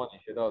So far 你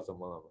学到什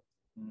么了吗？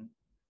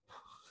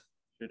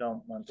学到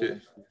蛮多东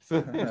西。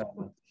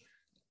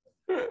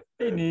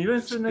哎，你认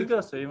识那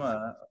个谁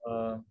吗？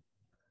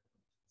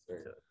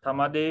他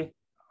妈的。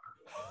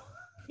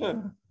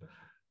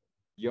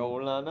有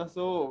啦，那时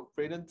候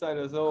Braden 在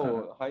的时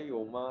候还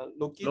有吗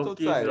 ？Loki 都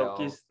在了。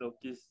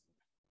Loki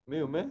没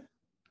有咩？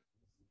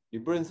你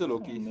不认识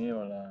Loki？ 没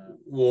有啦。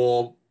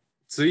我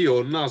只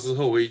有那时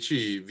候回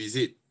去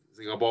visit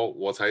新加坡，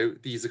我才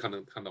第一次看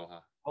到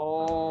他。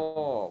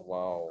哦，哇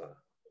哦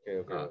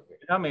 ，OK。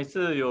他每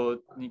次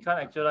有你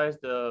看 Actualize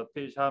的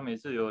page， 他每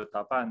次有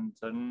打扮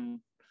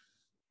成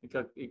一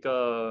个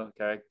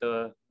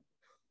character，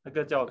 那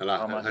个叫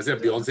还是像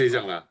Beyonce 这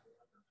样啦。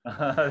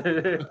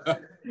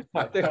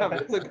对他每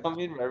次 come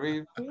in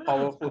very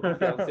powerful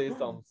Beyonce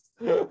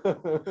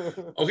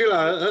songs。OK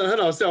啦，很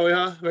好笑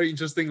呀，very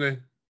interesting 嘞。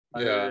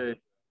Yeah。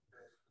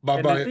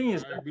But I believe，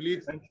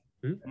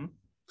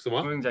 什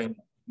么？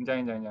你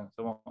讲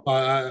什么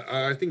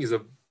 ？I think it's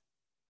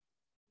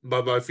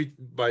by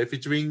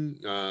featuring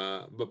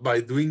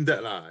by doing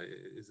that lah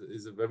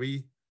is a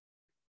very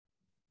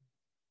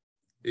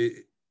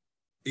it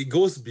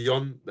goes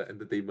beyond the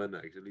entertainment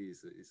actually.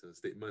 It's a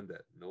statement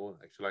that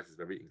Actualize is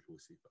very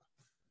inclusive.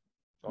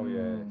 Oh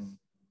yes,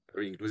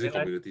 very inclusive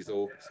community.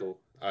 So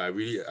I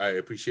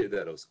appreciate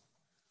that also.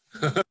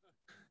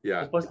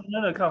 Yeah. 我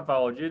personal 的看法，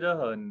我觉得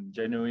很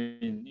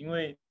genuine， 因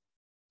为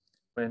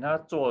本他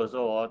做的时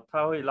候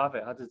他会 laugh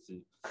at 他自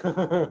己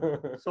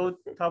，so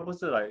他不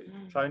是 like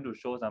trying to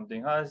show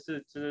something， 他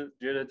是就是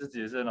觉得自己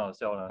也是很好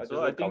笑的，所以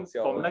I think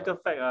from 那个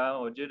fact 啊，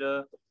我觉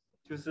得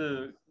就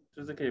是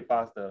可以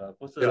pass 的了，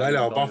不是来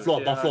了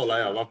buffalo 来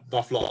了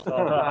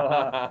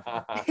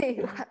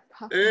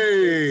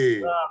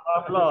buffalo。Hey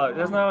buffalo,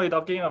 just now we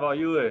talking about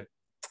you It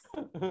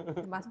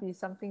must be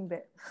something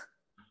bad.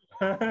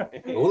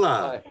 No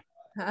lah.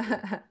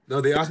 No,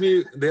 they asked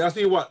me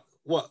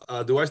what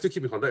do I still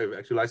keep in contact with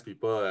Actualized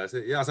people? I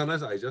said, yeah,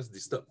 sometimes I just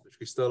disturb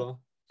Kristal lor.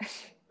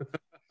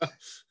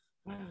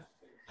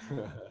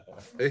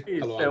 Hey,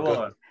 hello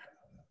uncle.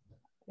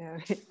 Yeah.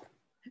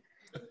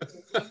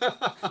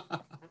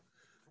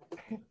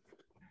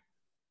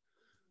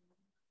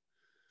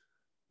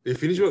 They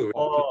finish work.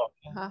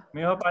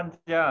 没有搬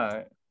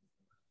家。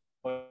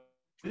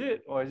Is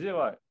it what?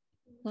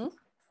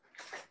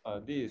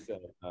 This this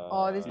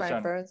is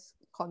my parents'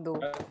 condo.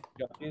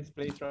 Your parents'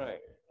 place, right?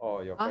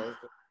 Oh, your parents.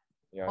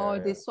 Yeah.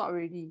 They swap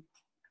already.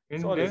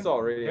 So they swap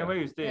already. Then where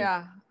you stay?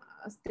 Yeah,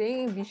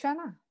 staying in Bishan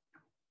lah.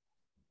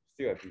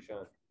 Still at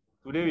Bishan.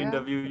 Today we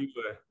interview you.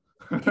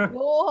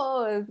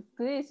 No,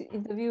 today's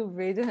interview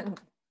Braden.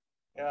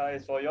 Yeah,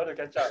 it's for you all to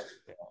catch up.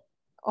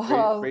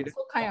 Oh,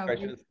 so kind of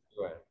you.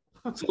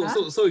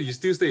 So you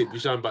still stay in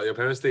Bishan, but your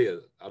parents stay at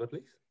other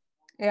place?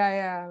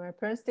 Yeah. My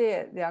parents stay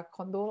at their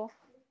condo.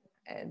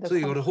 So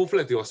you got the whole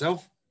flat to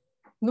yourself?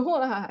 No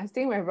lah, I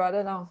stay with my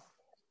brother now.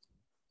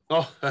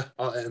 Oh,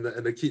 and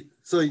the kid.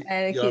 So and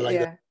the you're kid, like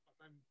yeah.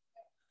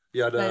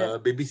 You're the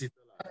babysitter.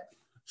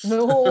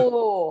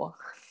 No,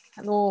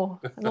 no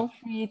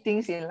free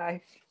things in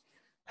life.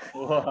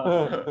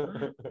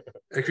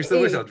 Hey,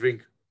 Kristal, where's your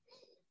drink?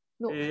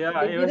 No,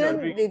 Yeah,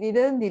 they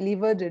didn't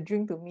deliver the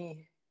drink to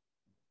me.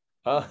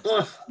 Huh?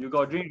 You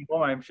got drink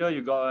before, I'm sure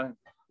you got one.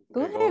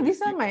 Don't have this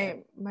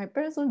one. My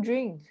parents don't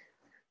drink.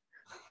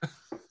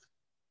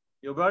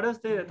 Your brother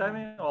stay that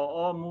time or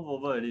all move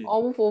over already?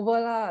 All move over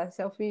lah.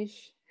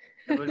 Selfish.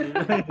 Never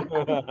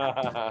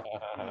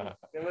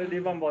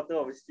leave one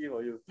bottle of whiskey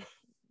for you.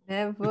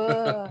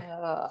 Never.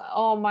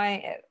 All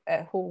mine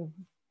at home.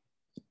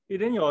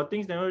 Then your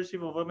things never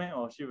shift over man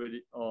or shift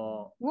already?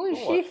 Or No,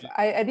 shift.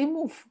 I didn't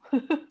move.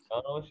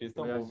 No, she's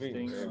not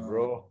moving, staying,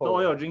 bro. So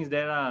all your drinks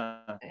there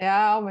lah.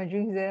 Yeah, all my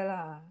drinks there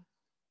lah.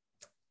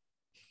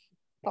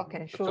 Talk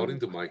and show. According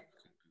to my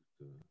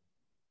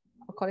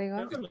According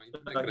to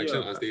my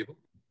connection unstable.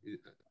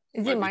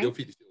 Is it mine?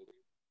 Feed is still okay.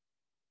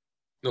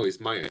 No, it's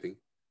mine, I think.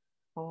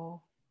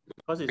 Oh.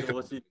 Because it's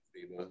overseas.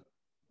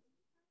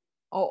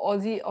 Oh,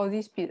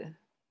 Aussie speed.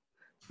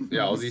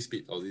 Yeah, Aussie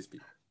speed.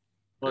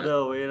 Further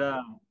away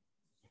lah.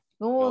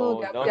 No, No,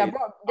 now their it's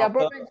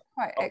broadband is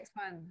quite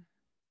X1.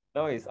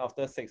 Now it's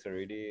after 6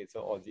 already,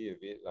 so Aussie a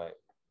bit like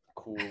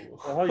cool. So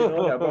how you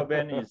know their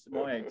broadband is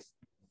more X?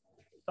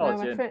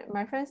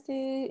 My friend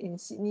stay in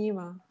Sydney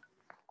嘛。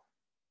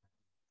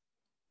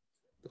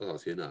多少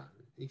钱啊？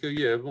一个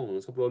月忘了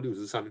差不多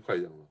63块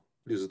这样了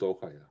，60多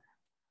块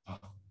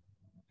啊。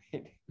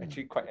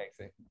Actually quite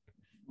X.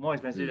 More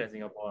expensive than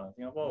Singapore.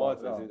 Singapore More 我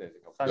知道expensive than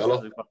Singapore.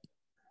 30-40块。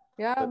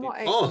Yeah, more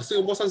X. 哦，新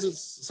加坡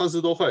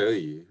30多块而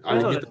已。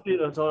Depends on the speed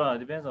的时候啦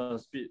 ，depends on the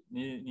speed。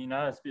你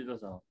拿的 speed 多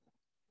少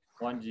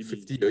？1 GB。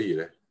50而已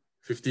嘞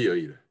，50而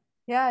已嘞。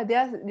Yeah,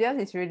 theirs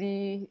is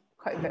really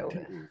quite bad.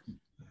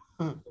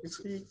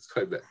 It's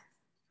quite bad.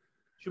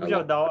 需不需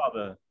要 dial up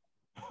的？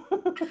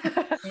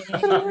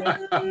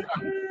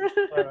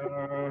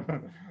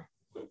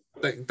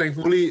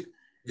 Thankfully,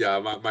 yeah,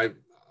 my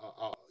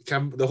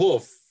the whole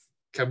of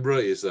Canberra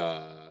is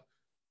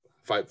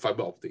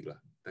fiber optic lah.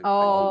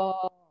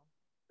 Oh,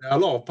 There are a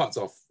lot of parts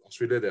of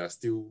Australia that are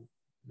still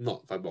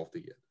not fiber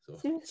optic yet. So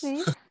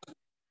seriously?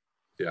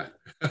 yeah,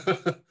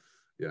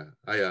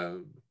 yeah.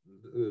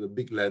 The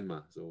big land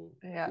ma, so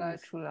Yeah,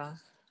 true lah.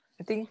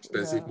 I think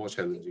expensive, more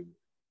challenging.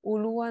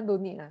 Ulu one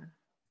don't need lah.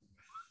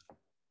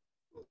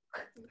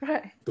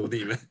 Right. Don't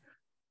need man.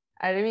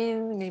 I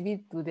mean,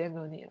 maybe to them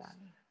don't need lah.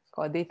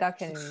 Got data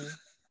can.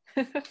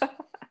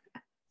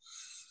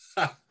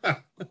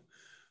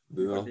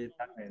 Don't know.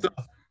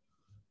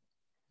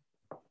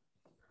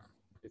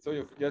 So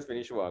you just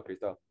finished work,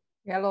 Kristal?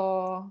 Yeah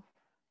lor.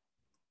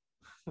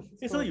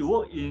 So you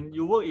work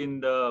in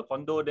the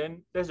condo,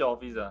 then that's your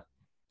office ah?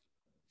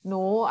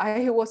 No,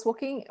 I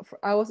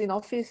was in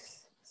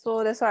office,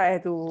 so that's why I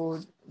had to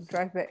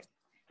drive back.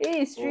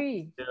 Hey,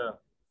 Shree. Yeah.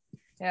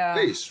 Yeah.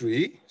 Hey,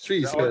 Shree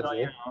is here.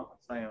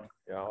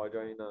 Yeah, I'll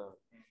join now.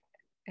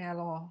 Yeah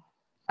lor.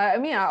 I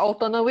mean, I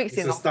alternate weeks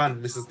in Mrs.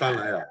 Tan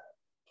来了。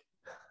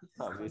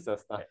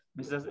Mrs. Tan.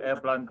 Mrs.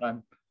 Airplant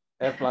Tan.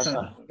 Airplant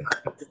Tan.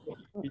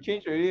 He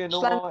changed already,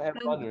 no more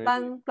Airplant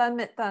already.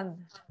 Planet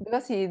Tan.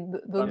 Because he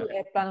don't do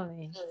airplant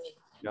only.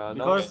 Yeah,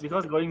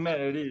 Because going mad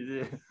already, is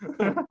it?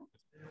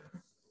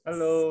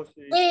 Hello,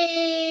 Shree.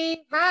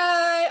 Hey,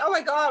 hi. Oh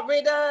my God,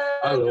 Braden.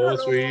 Hello,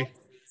 Shree.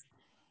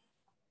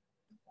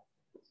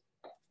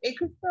 Hey,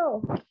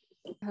 Kristal.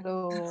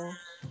 Hello.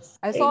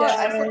 I saw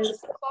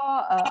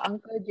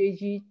Uncle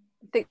JG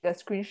take a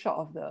screenshot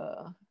of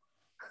the.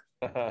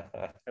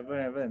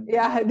 Haven't.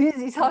 Yeah, this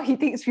is how he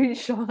takes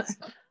screenshot.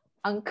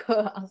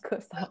 Uncle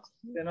stuff.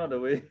 They're not the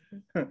way.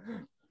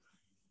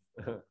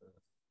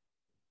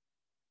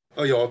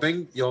 Oh,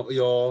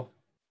 your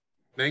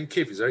man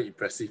cave is very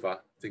impressive,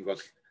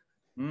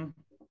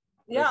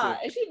 Yeah,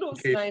 actually looks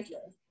Okay. nice.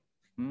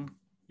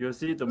 You'll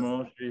see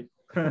tomorrow, Shree.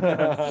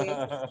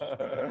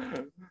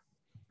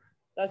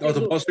 Oh,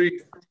 the boss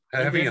Shree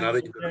having another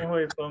interview.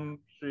 会from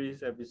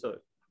Shree's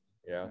episode.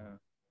 Yeah.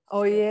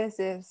 Oh yes.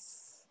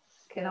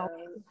 Cannot.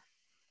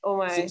 Oh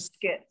my, So-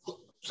 scared.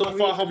 So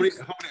far, how many?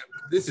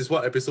 This is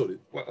what episode?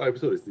 What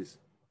episode is this?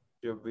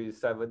 You'll be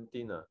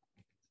 17.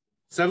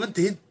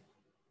 17.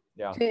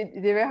 Yeah. They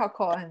very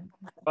hardcore one.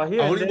 But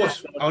here I and only there,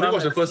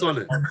 watched the first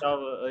one.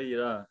 而已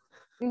啦。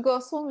 We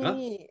got so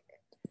many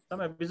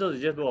Some episodes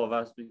is just two of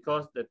us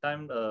because the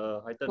time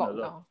heightened alert.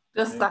 lockdown.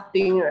 Just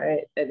starting,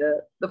 right? At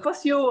the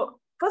first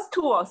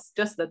two was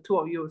just the two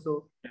of you,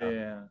 so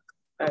Yeah.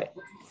 right.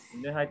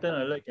 And then heightened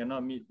alert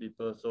cannot meet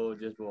people, so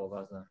just two of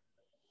us.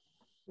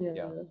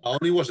 Yeah. I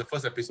only watched the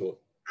first episode.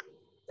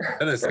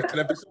 Then the second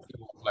episode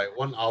was like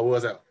 1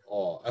 hour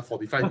or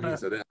 45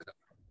 minutes. And then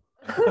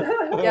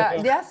Yeah,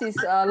 theirs is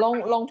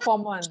long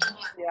form one.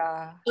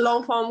 Yeah.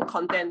 Long form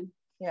content.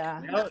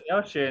 Yeah. 你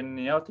要选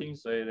你要听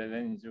谁的，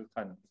 then 你就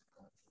看。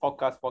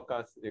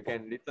 Podcast. You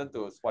can listen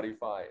to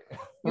Spotify.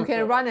 You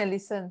can run and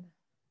listen.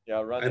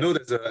 Yeah, run. I know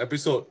there's an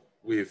episode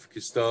with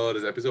Kristal,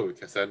 there's an episode with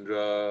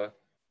Cassandra.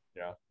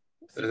 Yeah.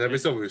 There's an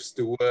episode with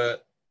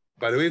Stuart.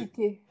 By the way,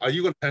 Okay. are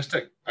you gonna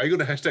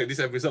hashtag this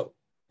episode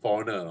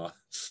foreigner or not?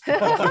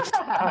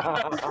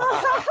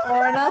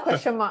 Or another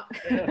question mark.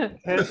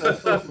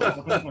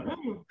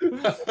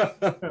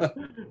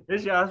 Then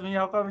she asked me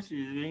how come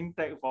she's being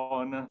tagged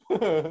foreigner.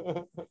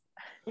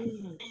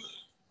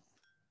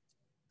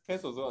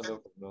 Cass also under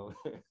no.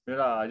 Yeah,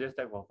 lah, I just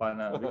tag for fun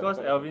lah. Because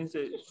Alvin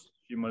said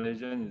she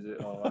Malaysian, is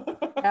it? Or what?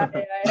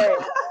 Yeah.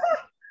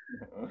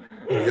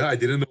 Oh, yeah, I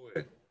didn't know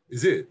it.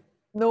 Is it?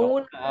 No.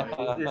 It's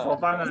for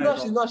fun.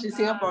 She's not. She's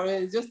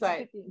Singaporean. It's just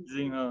like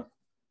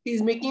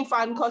he's making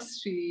fun because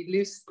he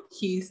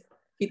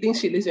thinks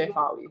she lives very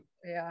far away.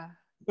 Yeah.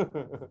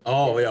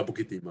 Oh, yeah,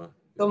 Bukit Timah.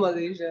 So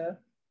Malaysia.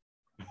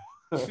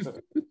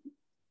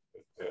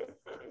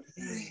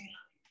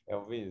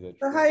 Alvin is a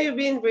So how you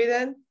been,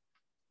 Braden?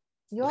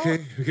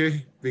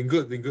 Okay. Been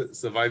good.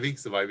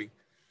 Surviving.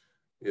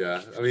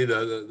 Yeah, I mean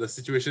the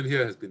situation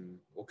here has been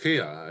okay.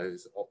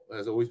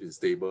 Has always been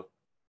stable.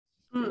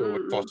 So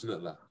we're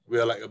fortunate lah. We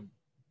are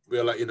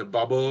like in a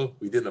bubble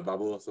within a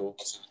bubble. So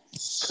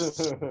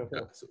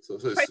yeah, so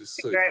it's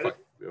quite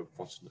we're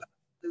fortunate.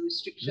 The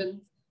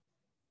restrictions.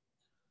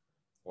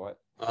 What?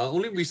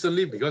 Only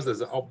recently because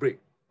there's an outbreak.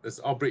 There's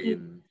an outbreak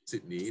in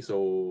Sydney,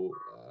 so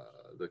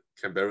the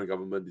Canberra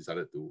government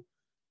decided to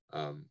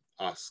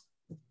ask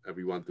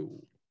everyone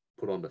to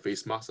put on the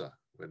face mask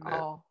when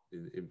they're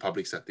in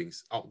public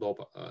settings,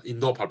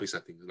 indoor public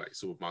settings like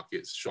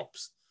supermarkets,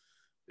 shops.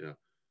 Yeah,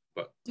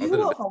 but do you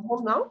work from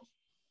home now?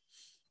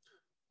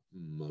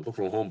 I work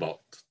from home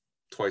about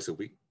twice a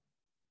week.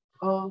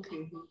 Oh,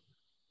 okay.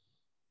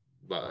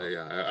 But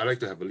yeah, I like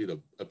to have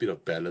a bit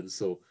of balance.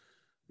 So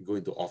go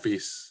into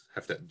office,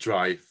 have that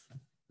drive,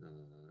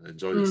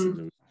 enjoy the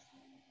scenery.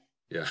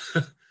 Yeah,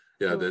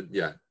 yeah. Then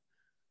yeah,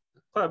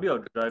 quite a bit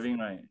of driving,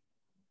 right?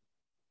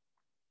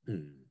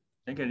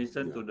 Then can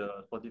listen to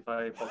the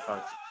Spotify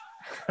podcast.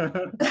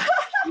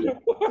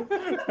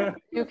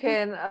 You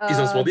can. It's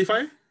on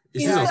Spotify.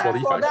 Is this on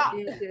Spotify?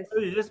 Yes. So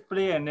you just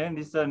play and then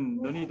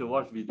listen. Don't need to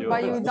watch video.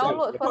 But you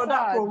download first.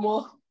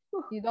 Promo.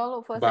 You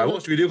download first. But I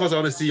watch video because I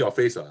want to see your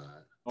face. I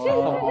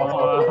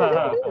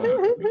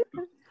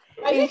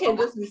think you can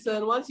just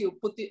listen once you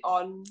put it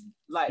on.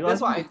 Like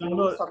that's what I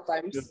do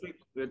sometimes.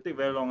 Will take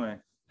very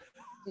long.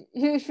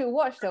 You should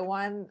watch the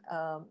ones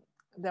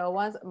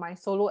my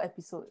solo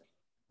episode.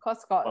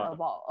 Cause got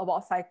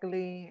about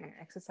cycling and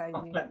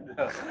exercising.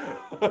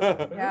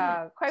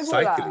 Yeah, quite good.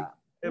 Cycling.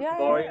 Yeah.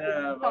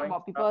 Talk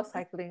about people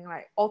cycling,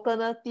 like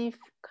alternative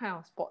kind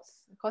of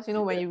sports. Because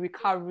when you're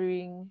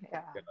recovering,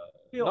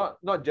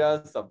 not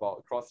just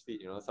about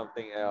CrossFit,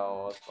 something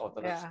else,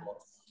 alternate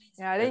sports.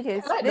 Yeah, then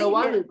you can like the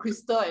one with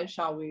Kristal and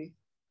Shree.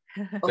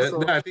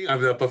 Then I think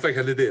I'm the perfect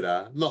candidate.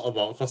 Not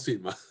about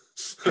CrossFit.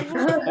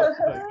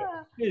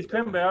 Is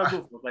Canberra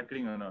good for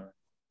cycling or not?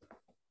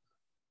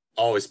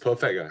 Oh, it's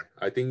perfect.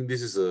 I think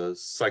this is a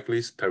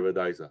cyclist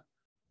paradise.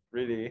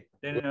 Really?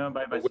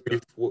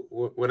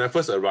 When I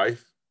first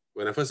arrived,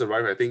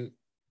 I think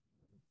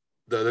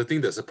the thing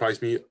that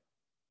surprised me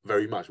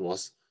very much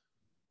was,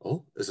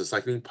 there's a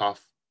cycling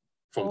path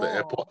from the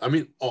airport. I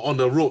mean, on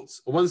the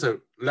roads. Once I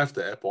left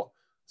the airport,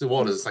 so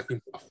there's a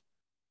cycling path.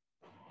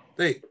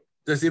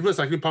 There's even a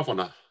cycling path on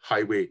a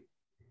highway.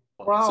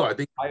 Wow. So I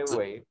think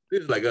highway.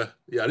 This is like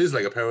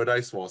a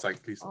paradise for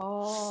cyclists.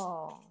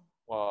 Oh.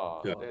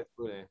 Wow, that's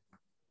good.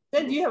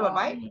 Then do you have a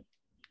bike?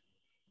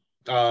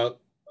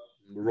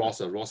 Ross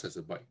has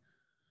a bike.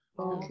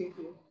 Okay.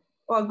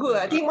 Well, good.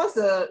 I think once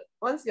the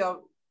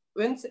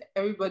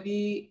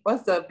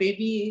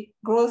baby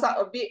grows up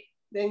a bit,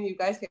 then you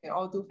guys can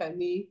all do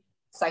family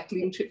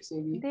cycling trips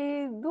maybe.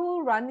 They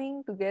do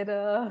running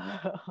together.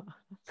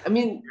 I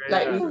mean,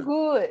 like so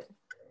good.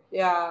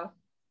 Yeah.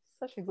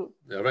 Such a good.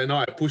 Yeah. Right now,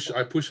 I push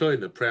her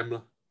in the pram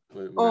lah.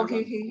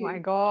 Okay. Oh my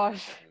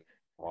gosh.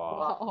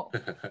 Wow.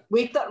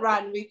 Weighted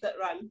run.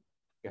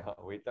 Yeah,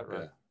 weighted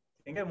run.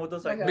 Can get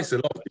motorcycle. Makes a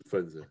lot of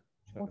difference.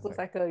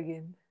 Motorcycle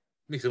again.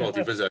 Makes a lot of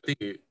difference. I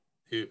think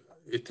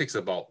it takes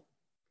about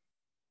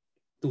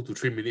 2 to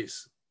 3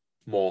 minutes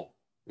more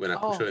when I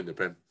push her in the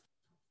pram.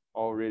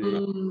 Oh,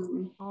 really?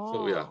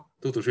 So yeah,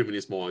 2 to 3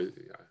 minutes more.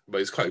 But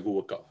it's quite a good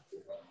workout.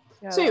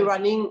 Yeah, so you're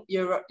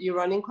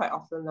running quite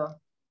often now.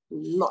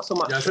 Not so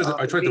much. Yeah,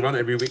 I try to run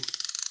every week.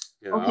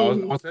 Yeah, okay.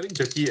 I was telling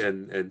Jackie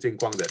and Jian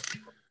Guang that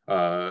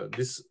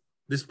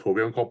this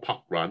program called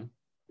Park Run,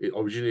 it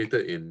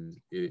originated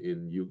in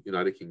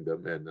United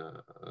Kingdom and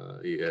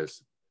it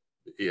has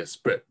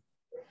spread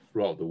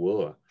throughout the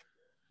world.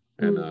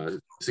 And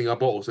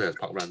Singapore also has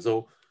Park Run.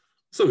 So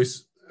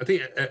it's, I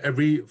think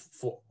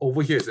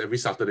over here it's every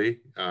Saturday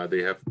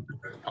they have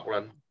Park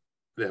Run.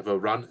 They have a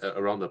run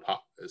around the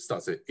park. It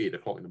starts at 8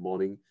 o'clock in the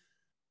morning.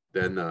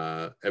 Then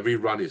every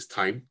run is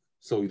timed,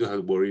 so you don't have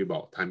to worry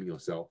about timing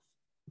yourself.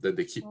 Then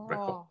they keep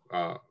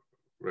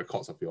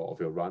records of your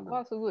run.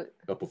 Wow, so good.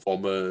 Your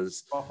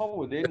performance. Well, how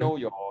would they know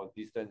your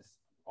distance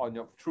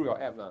through your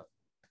app now?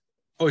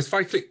 Oh, it's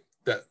 5 click.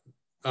 That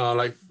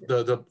like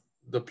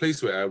the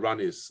place where I run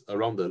is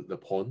around the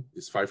pond.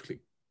 It's 5 click.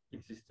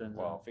 Fixed distance.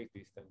 Wow, fixed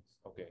distance.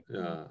 Okay.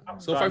 Yeah.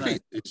 So 5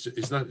 click. It's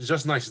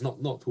just nice. It's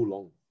not too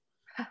long.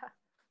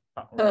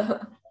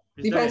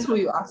 Depends who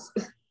you ask.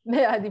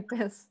 Yeah,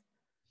 depends.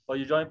 Or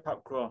you join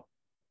Park Crawl.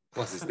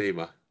 What's his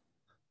name?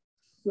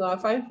 No, I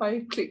find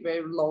 5 click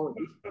very long.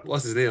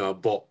 What's his name?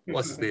 Bob.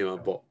 What's his name?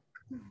 Bob.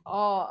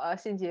 Oh,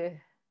 Xinjie.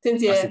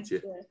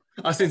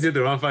 Xinjie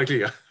to run 5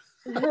 click.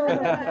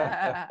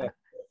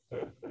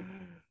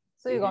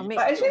 So you got make.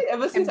 But actually,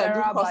 ever since I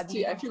do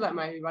CrossFit, I feel like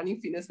my running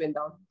fitness went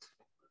down.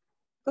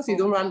 Because you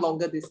don't run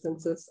longer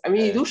distances. I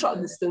mean, you do short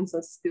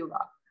distances still,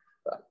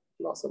 but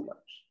not so much.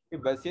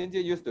 But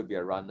Xinjie used to be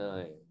a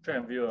runner. Track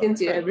and field.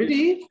 Xinjie,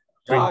 really?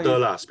 Sprinter.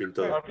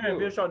 Track and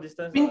field short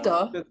distance.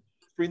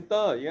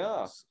 Sprinter,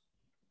 yeah.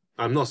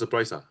 I'm not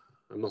surprised.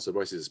 I'm not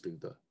surprised he's a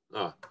sprinter.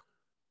 Yeah,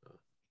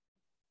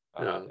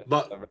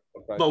 but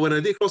when I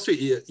did CrossFit,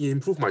 it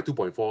improved my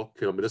 2.4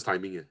 kilometers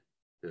timing. Yeah.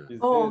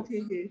 Oh,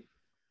 okay.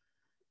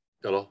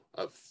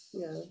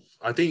 Yeah,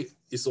 I think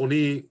it's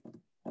only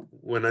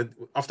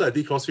after I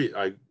did CrossFit,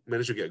 I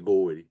managed to get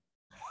gold already.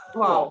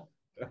 Wow.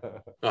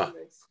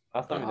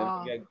 Last time you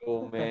didn't get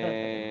gold,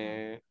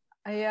 man.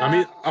 Yeah. I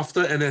mean,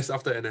 after NS.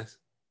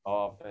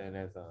 Oh, after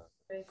NS.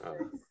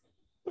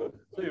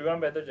 So So you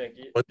run better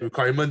jacket. But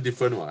requirement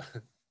different one.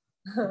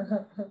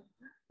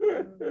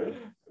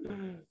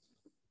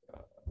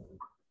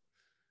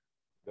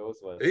 Those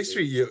ones. Hey,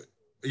 Shree,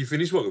 you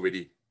finished work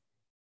already?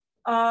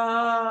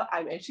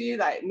 I'm actually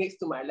like next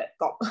to my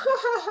laptop.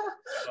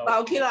 But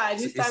okay lah, at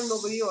this time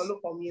nobody will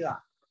look for me lah.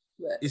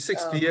 It's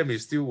 6 p.m. You're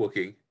still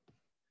working?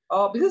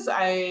 Oh, because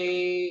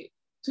today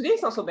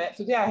is not so bad.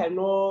 Today I have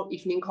no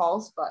evening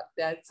calls, but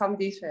there are some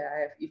days where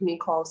I have evening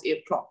calls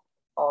 8 o'clock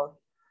or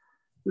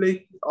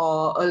late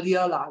or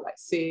earlier lah, like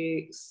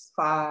 6,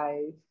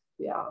 5,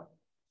 yeah.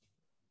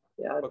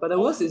 Yeah, but the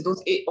worst is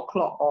those 8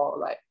 o'clock or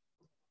like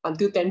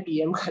until 10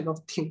 p.m. kind of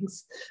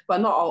things,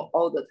 but not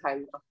all the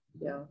time.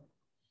 Yeah.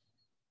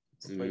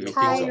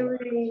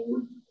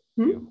 Tiring.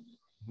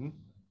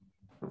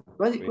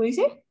 What you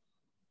say?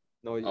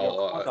 No,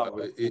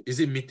 is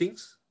it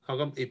meetings? How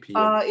come 8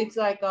 p.m.? It's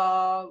like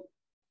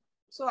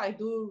so I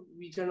do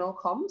regional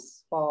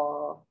comms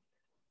for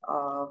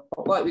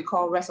what we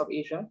call rest of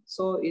Asia.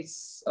 So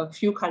it's a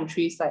few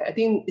countries, like I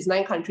think it's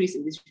 9 countries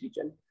in this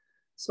region.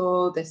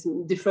 So there's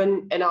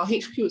different, and our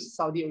HQ is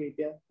Saudi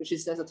Arabia,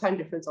 there's a time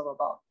difference of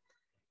about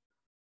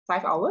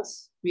 5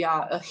 hours. We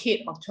are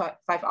ahead of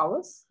 5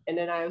 hours. And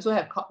then I also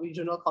have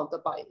regional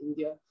counterpart in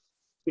India,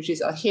 which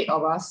is ahead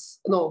of us.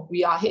 No,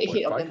 we are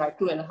ahead of them by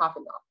 2.5 hours.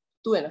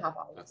 2.5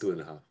 hours.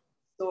 2.5.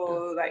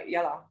 So like,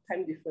 yeah,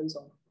 time difference.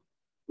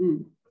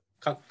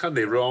 Can't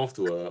they roll off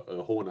to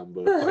a whole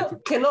number?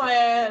 Cannot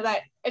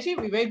like actually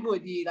we very good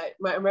already. Like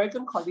my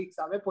American colleagues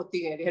are very poor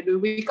thing, they had to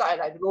wake up at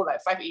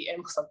like 5 a.m.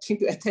 or something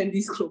to attend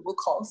these global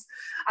calls.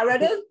 I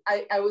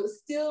would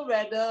still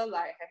rather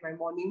like have my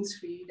mornings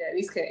free, that at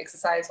least can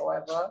exercise or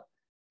whatever.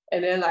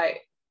 And then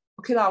like,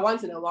 okay lah,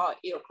 once in a while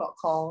 8 o'clock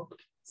call,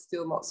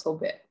 still not so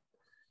bad.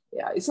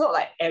 Yeah, it's not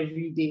like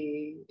every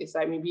day. It's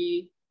like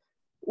maybe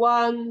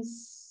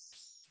once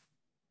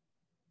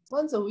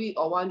a week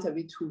or once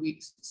every 2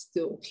 weeks,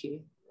 still okay.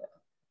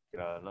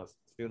 Yeah,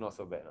 still not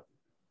so bad.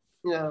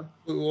 Yeah.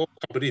 What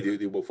company do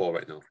you work for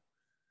right now?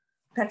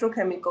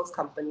 Petrochemicals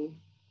company.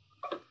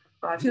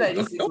 I feel like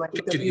this is my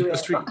interview.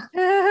 Industry.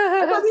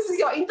 I thought this is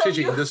your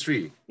interview. Change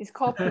industry. It's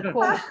called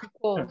prequel.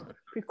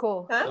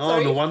 Huh? Oh,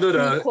 Sorry? no wonder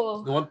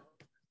Prequel. no one.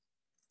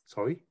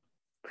 Sorry.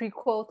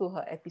 Prequel to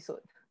her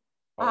episode.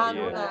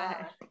 No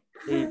lah.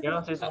 Hey, you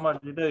cannot say so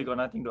much later, you got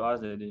nothing to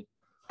ask already.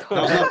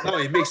 Now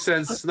it makes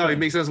sense. Now it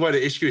makes sense why the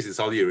HQ is in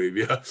Saudi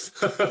Arabia.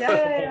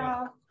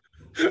 Yeah.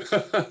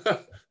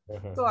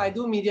 So I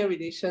do media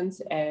relations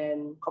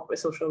and corporate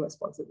social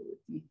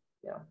responsibility.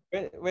 Yeah.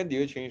 When do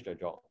you change the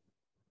job?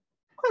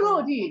 Quite long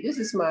already. This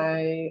is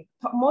my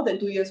more than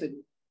 2 years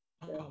already.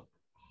 Yeah.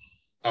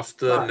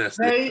 After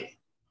Nestle.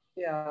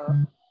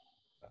 Yeah.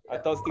 I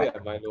thought still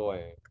at Milo.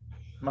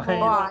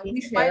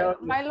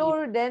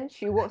 Milo, then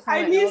she works.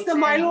 I miss the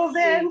Milo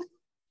then.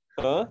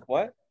 Huh?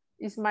 What?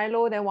 It's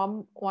Milo, then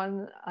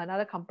one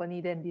another company,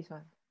 then this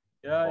one.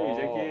 Yeah, it's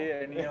okay.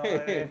 Anyhow.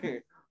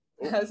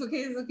 It's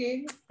okay. It's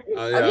okay.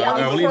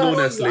 I only know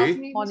Nestle.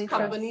 Which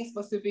company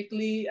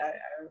specifically?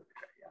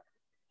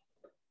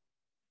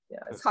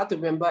 Yeah, it's hard to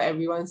remember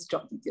everyone's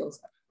job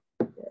details.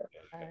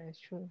 Yeah. It's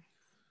true.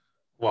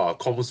 Wow,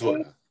 comms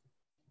work.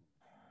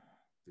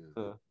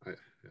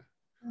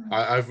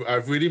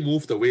 I've really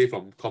moved away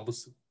from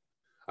comms.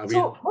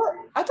 So what?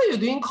 I thought you were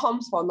doing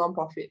comms for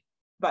non-profit,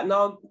 but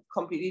now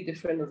completely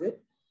different, is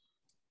it?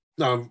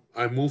 No,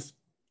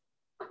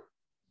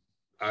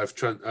 I've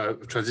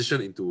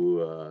transitioned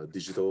into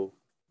digital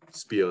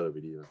sphere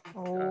already.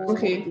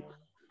 Okay.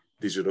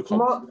 Digital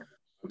comms.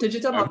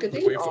 Digital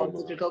marketing or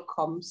digital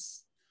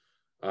comms?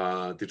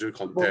 Digital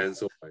content.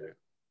 So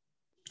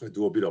I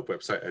do a bit of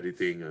website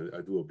editing.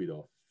 I do a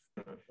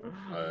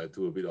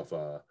bit of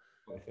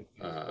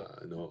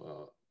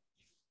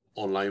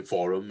online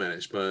forum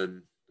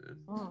management.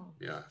 And,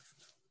 yeah.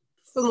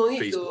 So no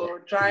need Facebook,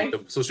 to drive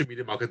social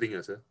media marketing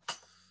as well.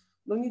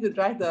 No need to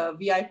drive the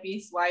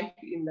VIP's wife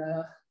in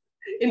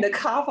the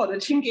car for the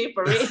Chingay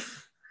parade.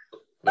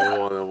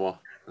 No more.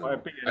 I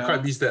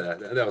quite missed that.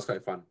 That was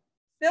quite fun.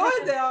 That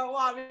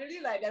one, really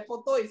like that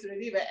photo is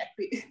really very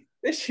epic.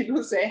 Then she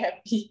looks very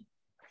happy.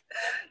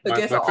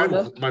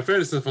 My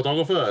friend is a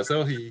photographer,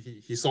 so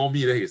he saw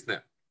me, then he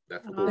snapped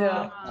that photo.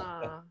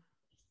 Yeah.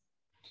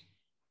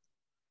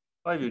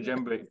 Why you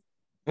jam break?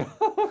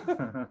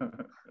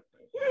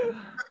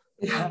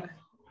 Yeah.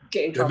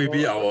 Get in Then trouble.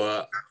 maybe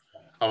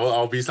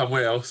I'll be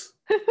somewhere else.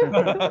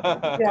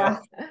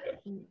 Yeah.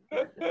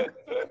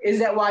 Is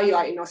that why you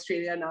are in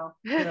Australia now?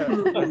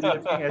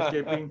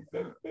 Escaping.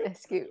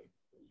 Escape.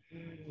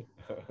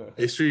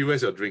 Hey Shree,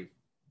 where's your drink?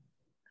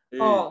 Hey,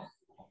 Oh,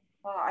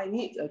 I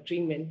need a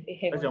drink, man.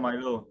 where's your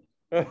Milo?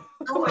 Oh,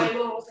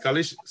 Milo.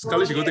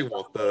 Scarlett, you go take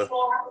water.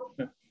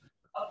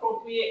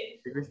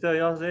 Appropriate. Hey, Kristal,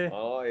 yours eh?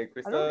 Oh, hey,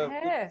 I don't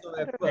Kristal.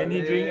 have.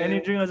 Any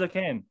drink also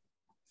can.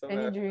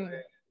 Any drink.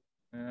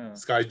 Yeah.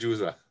 Sky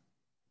juice.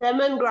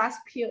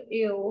 Lemongrass pale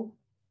ale.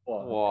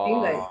 Wow. I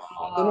think like,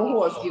 I don't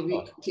know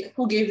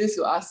who gave this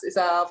to us. It's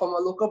from a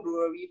local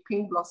brewery,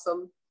 Pink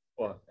Blossom.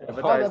 Wow.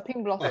 Oh, the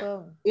pink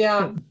blossom.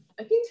 Yeah,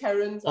 I think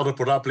Terrence. All the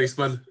product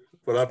placement.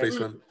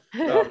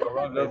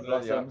 Love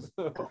blossoms.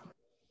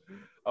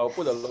 I'll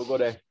put the logo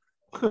there.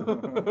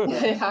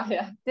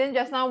 Yeah. Then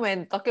just now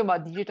when talking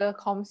about digital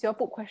comms, you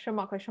put question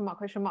mark on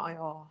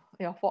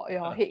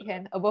your head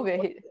hand above your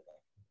head.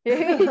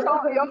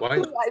 Your Why?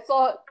 two, I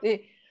saw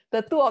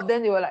the two of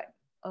them, they were like,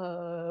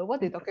 what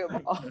they talking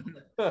about?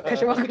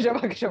 Question mark.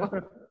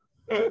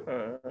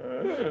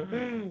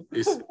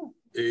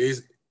 It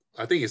is.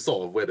 I think it's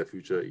sort of where the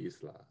future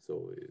is, lah.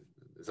 So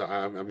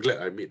I'm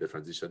glad I made the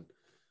transition.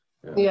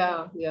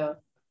 Yeah.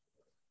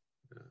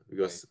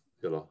 Because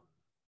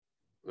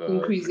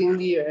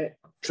Increasingly, right?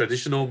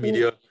 traditional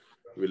media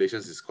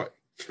relations is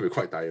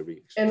quite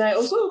tiring. And I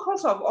also,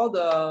 because of all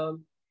the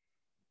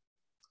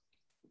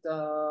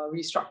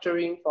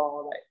restructuring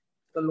for like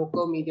the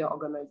local media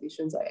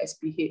organizations like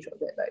SPH or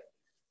that, like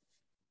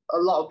a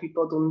lot of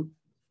people don't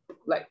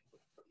like,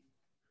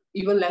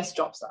 even less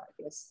jobs, I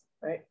guess,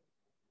 right?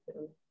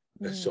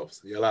 Less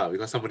jobs, yeah lah,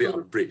 because somebody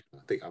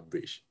take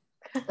umbrage.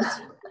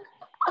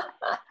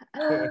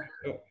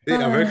 Hey,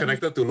 I'm very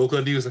connected to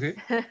local news, okay?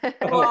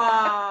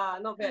 Wow,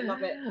 not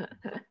bad.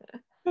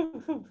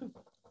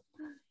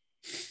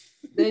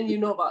 Then you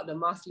know about the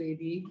masked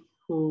lady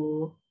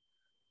who...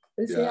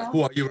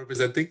 Who are you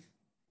representing?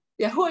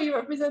 Yeah, who are you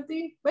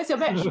representing? Where's your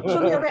badge? Show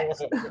me your badge.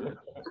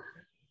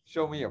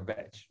 Show me your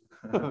badge.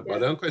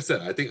 But I'm quite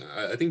sad. I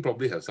think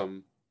probably have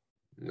some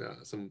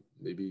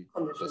maybe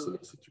personal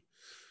situation.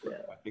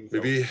 Yeah, I think so.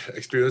 Maybe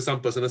experience some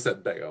personal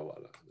setback or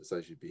what. That's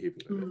why she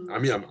behaving like that. I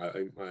mean,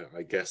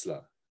 I guess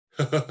lah.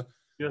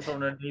 You're from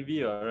the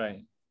Navy,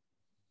 right?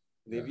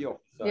 Navy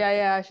officer.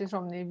 Yeah, she's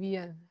from Navy.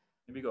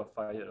 Maybe got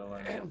fired or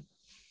what.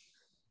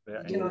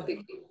 Very Cannot angry.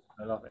 take it.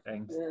 A lot of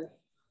angst. Yeah.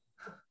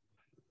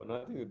 But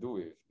nothing to do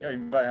with. Yeah,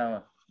 invite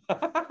her.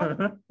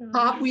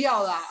 不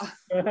要啦.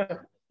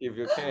 If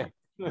you can.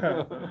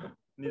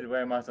 Need to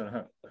wear mask or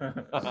not?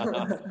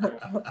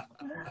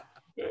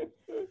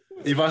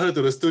 Invite her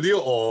to the studio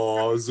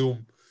or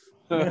Zoom?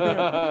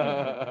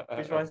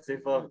 Which one's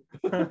safer?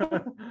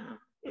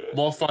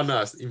 More fun,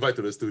 invite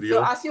to the They'll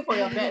studio. ask you for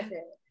your badge.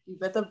 You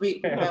better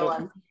prepare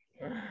one.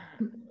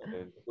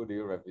 And who do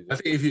you represent? I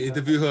think if you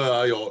interview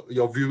her,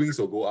 your viewings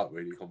will go up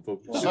already, confirm.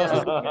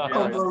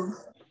 Confirm.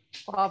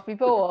 Wow,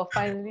 people will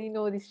finally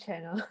know this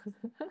channel.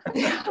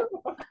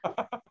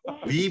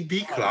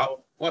 BB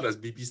Club? What does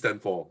BB stand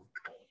for?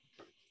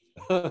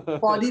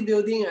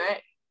 Bodybuilding,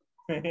 right?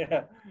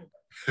 Yeah.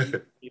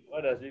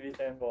 What does BB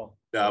stand for?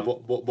 Yeah,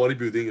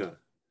 bodybuilding.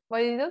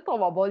 But you don't talk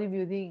about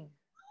bodybuilding.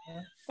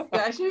 Yeah,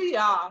 actually,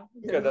 yeah.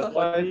 We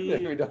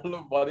don't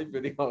look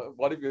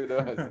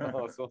bodybuilder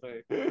also.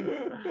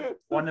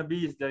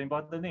 Wannabes. The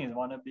important thing is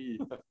wannabe.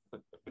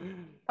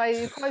 But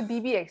you call it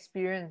BB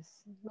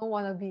experience, no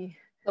wannabe.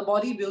 The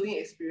bodybuilding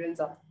experience.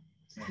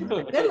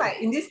 Then,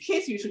 like, in this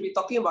case, you should be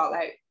talking about,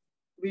 like,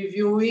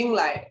 reviewing,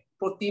 like,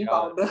 protein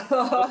powder.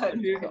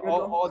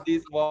 all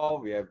this while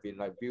we have been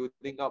like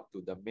building up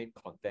to the main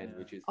content,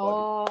 which is We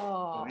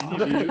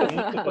need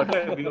to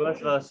protect viewers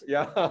first.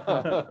 Yeah.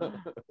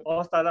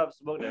 All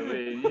startups work that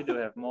way. You need to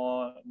have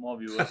more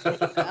viewers.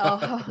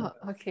 Oh,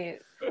 okay.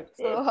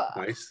 So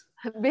Nice.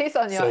 based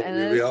on your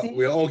analysis,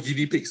 we are all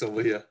guinea pigs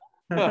over here.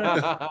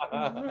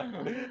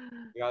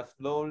 We are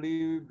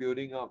slowly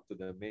building up to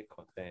the main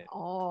content.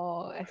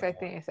 oh,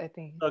 exciting.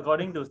 So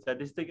according to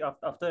statistics,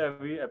 after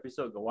every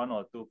episode, got 1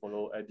 or 2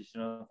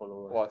 additional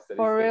followers. Wow,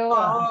 For real.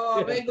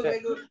 Oh, very good, very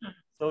good.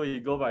 So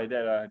you go by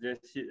that,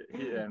 just hit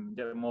and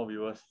get more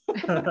viewers.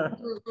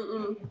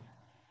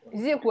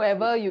 Is it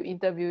whoever you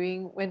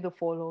interviewing went to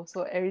follow?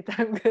 So every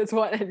time there's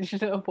 1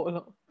 additional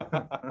follow.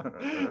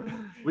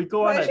 We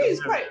go on Actually,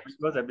 it's quite...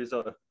 first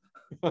episode.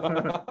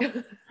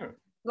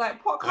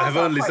 Like, podcasts I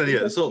haven't are listened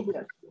quite yet, so...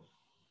 interesting.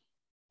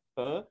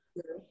 Huh?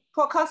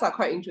 Podcasts are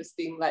quite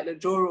interesting, like the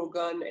Joe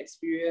Rogan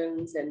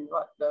experience and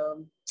what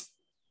the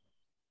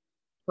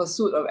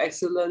Pursuit of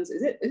Excellence.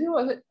 Is it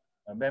what is it?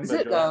 Ben Is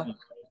it Bergeron.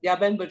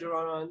 Ben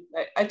Bergeron one?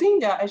 Like, I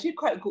think they're actually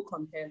quite good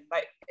content.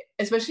 Like,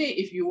 especially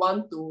if you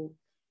want to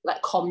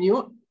like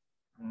commute,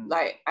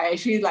 like I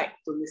actually like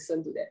to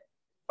listen to that.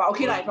 But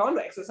okay, like if I want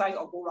to exercise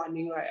or go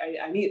running, right,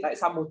 I need like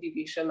some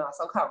motivation,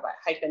 some kind of like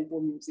high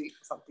tempo music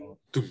or something.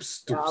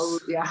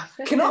 Yeah.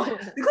 Cannot,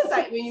 because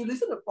like when you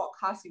listen to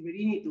podcasts, you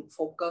really need to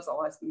focus on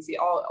what's being said.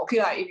 Or okay,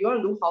 like if you want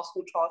to do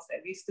household chores,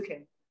 at least you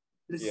can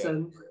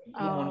listen.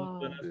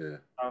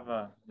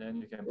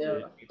 Then you can Yeah.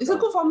 play. It's a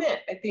good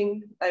format, I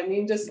think. I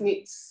mean, just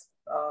needs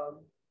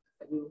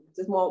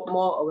just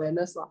more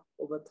awareness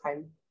over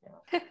time.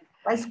 Yeah.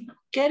 But it's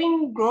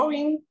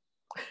growing.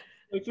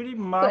 Actually,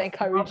 Mark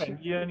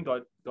and Ian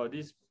got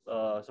this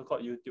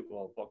so-called YouTube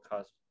or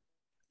podcast.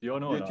 Do you all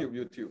know?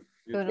 YouTube.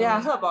 Yeah, I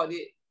heard about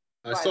it.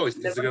 I saw his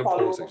Instagram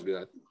post actually.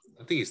 I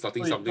think he's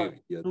starting something.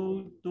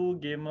 Two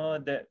gamer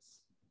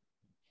dads.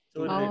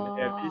 So they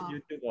have this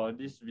YouTube or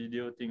this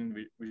video thing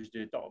which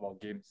they talk about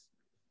games.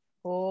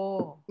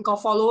 Oh. You got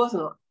followers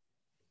or not?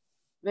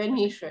 Very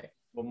niche, right?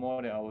 For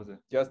more than ours.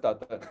 Just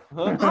started.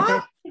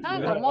 Huh?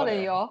 Got more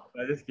than y'all.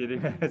 I'm just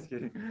kidding.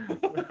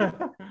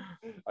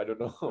 I don't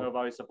know.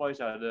 But we support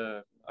each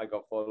other. I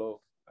got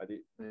follow. I did.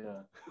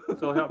 Yeah.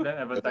 So help them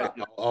advertise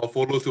it. I'll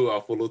follow too.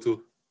 I'll follow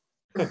too.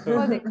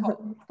 What they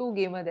call? Two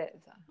gamer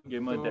dads.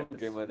 Gamer Two dads.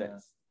 gamer Yeah.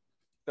 dads.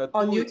 The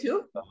On two is,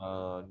 YouTube?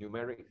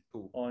 numeric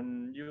two.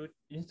 On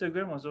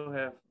Instagram also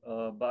have,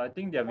 but I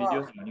think their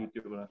videos on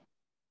YouTube.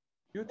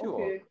 YouTube.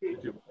 Okay, okay.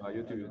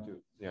 YouTube.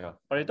 Yeah.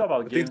 But they talk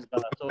about I think games.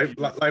 So if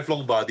you-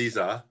 lifelong buddies,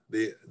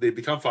 they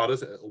become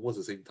fathers at almost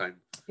the same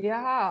time.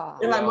 Yeah.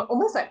 It's like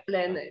almost like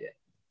plan like that.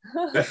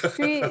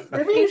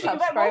 Maybe you should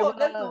invite more of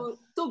them to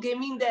two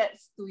gaming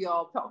dads to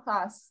your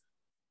podcast.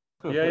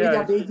 yeah, With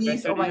their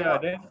babies. Oh my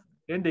eventually, god.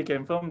 then they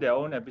can film their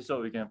own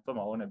episode. We can film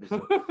our own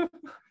episode.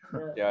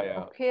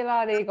 Yeah. Okay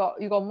lah, you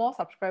got more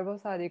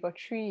subscribers lah. They got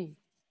 3.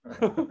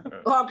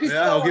 Oh,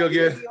 Kristal,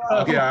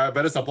 Okay. I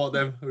better support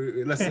them.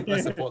 Let's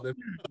support them.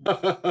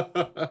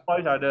 For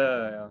each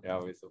other.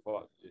 Yeah, we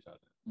support each other.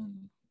 Yeah.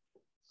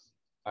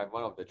 I'm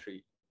one of the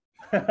 3.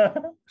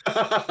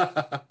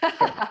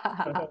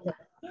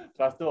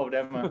 Plus 2 of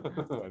them.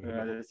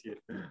 Yeah, that's it.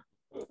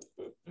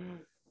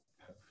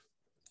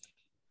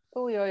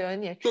 Oh, you're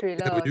in your They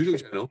have a trailer.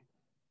 YouTube channel.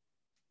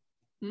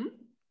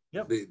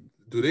 Yep.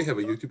 Do they have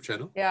a YouTube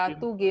channel? Yeah,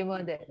 two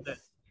gamer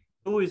dads.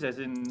 2 is as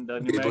in the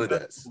Gamer numerical.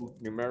 dads.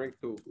 Numeric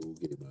 2.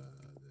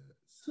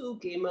 Two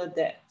gamer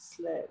dads.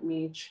 Let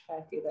me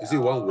check it out. Is it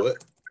one word?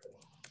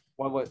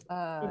 One word.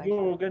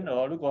 Joe Rogan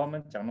如果他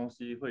们讲东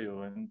西，会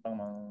有人帮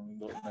忙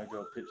load 那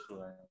个 page 出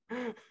来。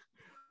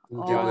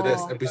 Gamer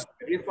dads episode.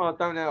 At this point of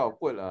time, then I'll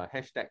put a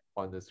hashtag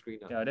on the screen.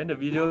 Yeah, then the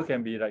video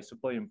can be like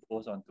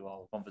superimposed onto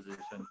our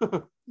conversation.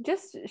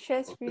 Just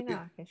share screen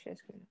lah. Can share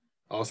screen.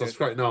 I'll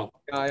subscribe now.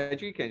 I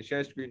actually can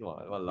share screen.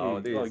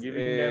 Walao, Hey, this.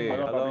 giving them a lot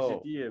of hello.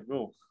 publicity,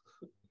 bro.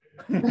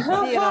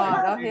 See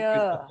down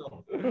here.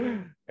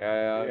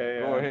 Yeah.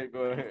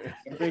 Go ahead.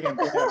 Can play.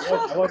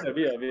 I watch a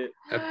bit.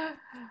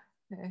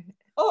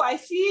 Oh, I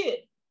see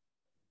it.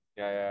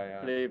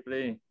 Yeah.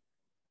 Play.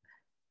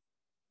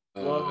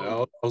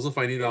 I'll also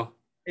find it now.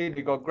 Hey,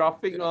 they got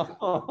graphic now.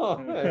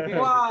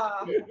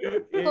 Wow.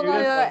 So now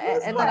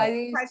you're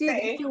analyzing. Quite See, sad,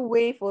 it's still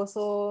wave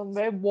also.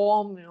 Very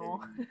warm, you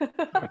know.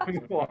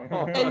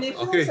 And they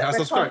Okay, I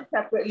subscribe.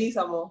 separately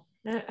some more.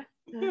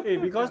 Hey,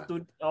 because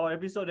to our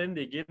episode, then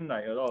they gain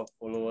like a lot of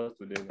followers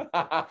today.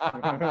 I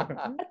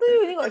thought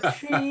you only got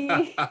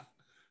 3.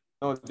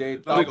 No, they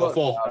Now we got doubled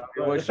 4.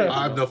 their viewership.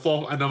 I'm the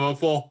 4th. I'm number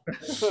 4.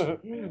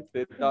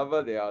 They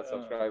double their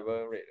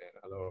subscriber rate.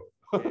 Hello.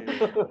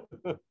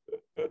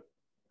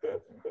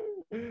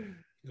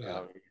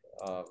 Yeah.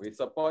 We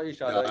support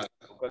each other in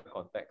local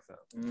context.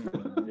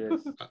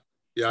 Yes.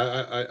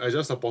 Yeah, I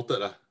just supported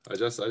lah. I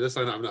just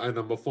signed up. I'm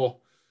number 4.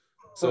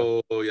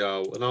 So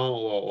yeah,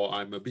 now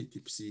I'm a bit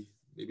tipsy.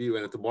 Maybe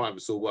when tomorrow I'm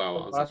sober,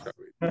 I'll subscribe.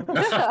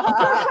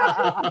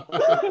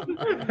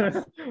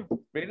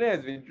 Braden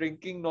has been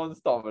drinking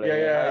non-stop.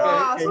 Yeah.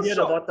 Wow, I can so hear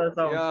the shocked. water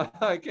sound. Yeah,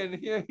 I can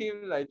hear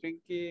him like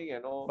drinking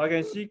and all. But I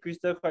can see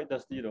Kristal quite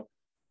thirsty though.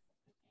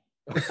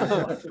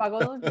 But I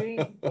got no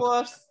drink.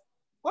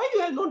 Why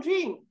you have no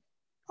drink?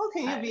 How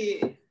can you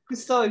be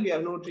Kristal if you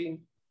have no drink?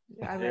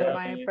 I'm at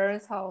my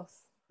parents'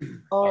 house.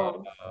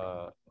 Oh,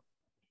 Uh,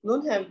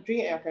 don't have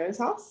drink at your parents'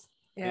 house?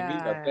 maybe Yeah.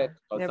 your dad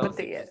got Never some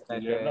take secret it.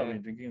 stash You have not there.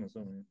 been drinking also,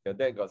 man. Your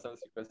dad got some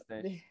secret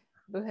stash.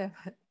 Don't have.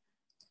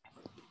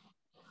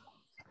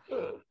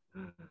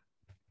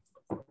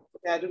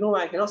 Yeah, I don't know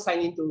why I cannot sign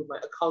into my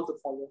account to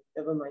follow.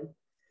 Never mind.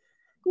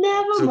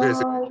 It's okay,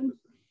 it's Mind.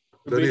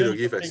 Don't need to Braden,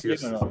 give take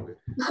excuse. game or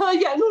not?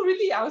 Yeah, no,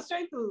 really. I was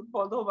trying to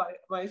follow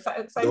my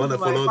sign. The one to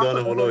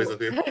follow, is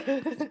okay.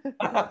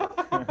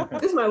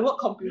 This is my work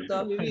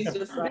computer. Maybe it's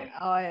just like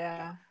Oh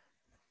yeah.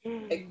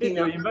 acting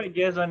You up. invite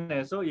guests on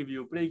there. So if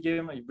you play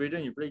game, if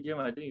Braden you play game,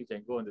 I think you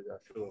can go on the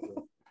show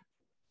also.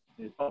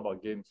 You talk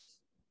about games.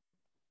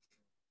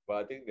 But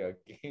I think their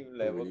game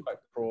level Really? quite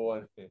pro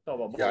one. Talk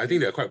about Yeah, I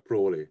think they're quite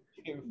pro.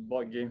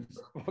 board games.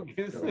 I'm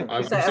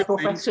It's like a still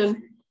playing, profession.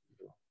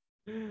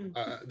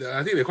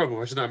 I think they're quite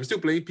professional. I'm still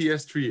playing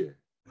PS3.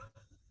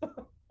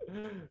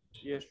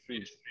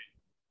 PS3.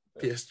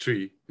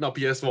 PS3, not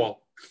PS4.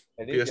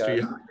 And this PS3.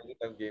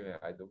 anytime game,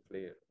 I don't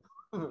play it.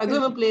 I don't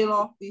even play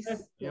law. This.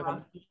 Yeah.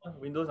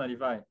 Windows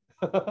 95.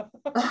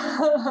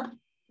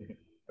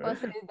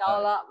 First say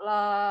dial up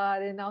lah,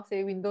 then now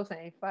say Windows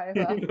 95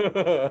 lah.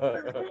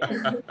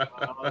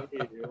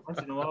 Okay. Once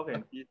in a while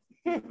can teach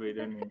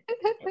Braden.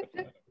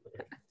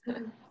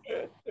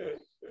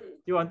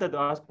 You wanted to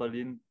ask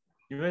Berlin.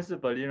 You 认识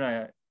Berlin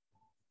right?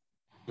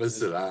 认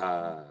识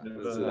啦，认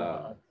识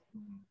啦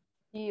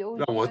，You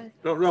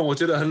让我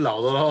觉得很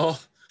老的咯，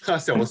他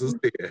小我10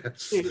岁耶。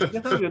 Hey,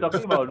 just now we were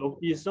talking about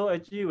Loki. So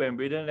actually, when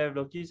Braden left,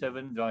 Loki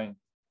 7 joined.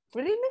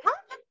 Really?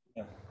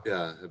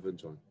 Yeah, haven't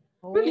joined.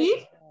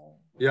 Really?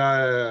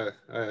 Yeah.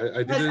 I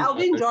Has didn't.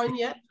 Alvin joined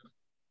yet?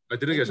 I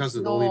didn't get a chance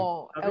to know him.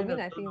 No, Alvin,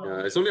 I think Yeah,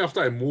 no. it's only after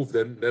I moved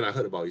then I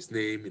heard about his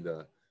name in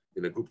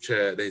the group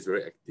chat. Then he's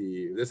very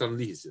active. Then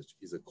suddenly he's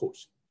a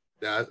coach.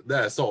 Then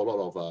I saw a lot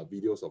of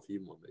videos of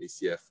him on the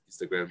ACF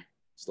Instagram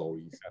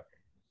stories.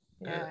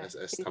 Yeah. As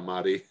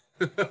Tamari.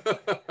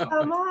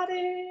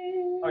 Amare.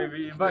 Oh, if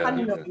we invite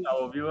Yeah.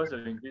 our viewers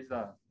will increase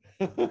lah.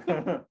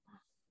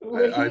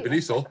 I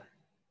believe so.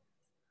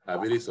 I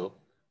believe so.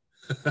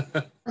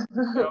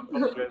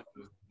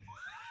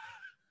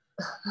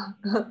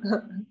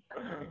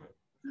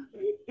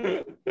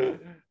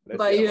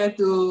 But you have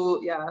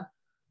to,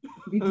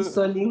 be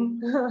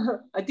discerning.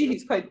 I think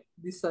he's quite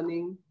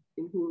discerning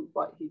in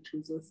what he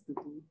chooses to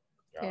do.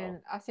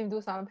 Can ask him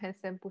do some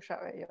handstand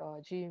push-up at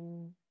your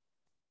gym.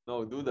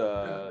 No, do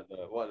the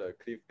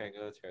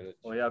cliffhanger challenge.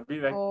 Oh yeah,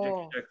 big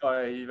Oh.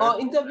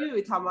 Interview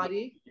with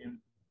Tamari.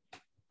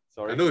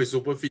 Sorry. I know he's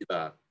super fit.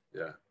 Yeah.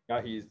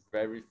 Yeah, he's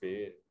very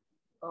fit.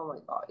 Oh my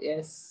god,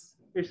 yes.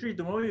 Hey, Shree,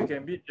 tomorrow you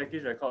can beat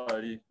Jackie's record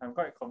already. I'm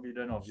quite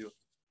confident of you.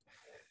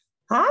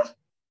 Huh?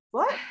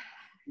 What?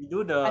 You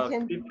do the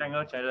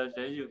cliffhanger challenge,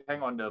 then you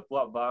hang on the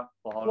pull-up bar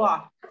for how long?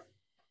 Wow.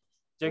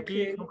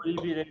 Jackie, nobody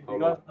beat it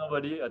because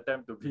nobody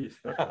attempt to beat.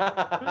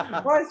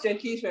 What is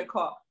Jackie's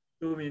record?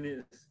 2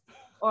 minutes.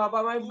 Oh,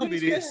 but my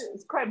breathing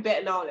is quite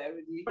bad now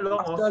already.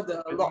 After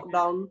the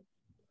lockdown.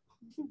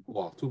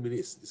 Wow, 2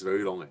 minutes is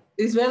very long.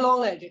 It's very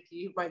long,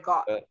 Jackie. My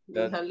god.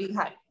 你很厉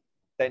害.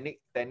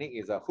 Technique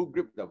is who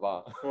grip the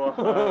bar.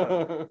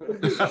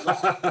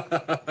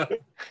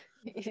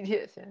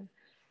 Idiots.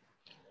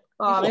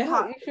 Oh,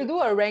 you should do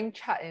a rank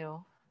chart,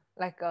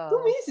 like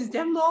 2 minutes is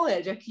damn long,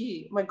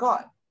 Jackie. My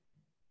god.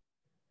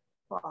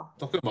 Wow.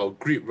 Talking about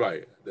grip,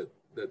 right?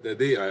 That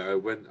day I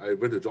went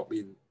to drop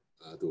in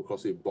to a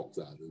CrossFit box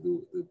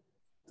to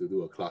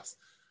do a class.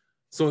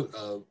 So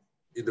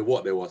in the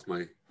ward there was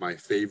my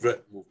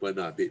favorite movement,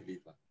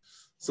 deadlift.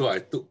 So I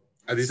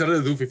decided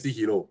to do 50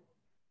 kilo.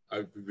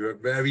 I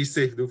very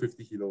safe do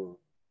 50 kilo.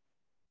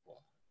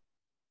 Wow.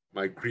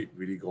 My grip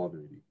really gone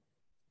already.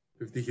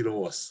 50 kilo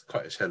was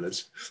quite a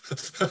challenge.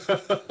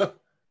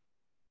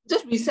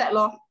 Just reset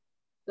lor.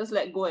 Just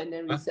let go and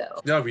then reset.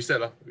 Yeah,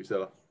 reset lah.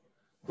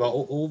 But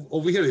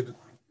over here,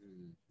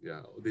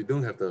 they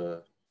don't have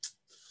the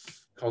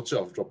culture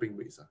of dropping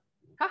weights.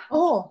 Huh?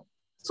 Oh,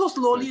 so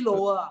slowly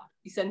lower,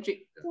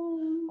 eccentric.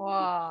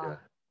 Wow. Yeah.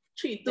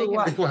 3, 2,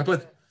 1. What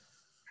happened?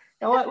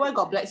 Why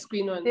got black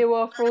screen one? They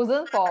were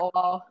frozen for a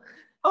while.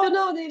 Oh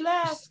no, they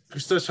left.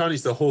 Kristal Chan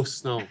is the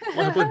host now. What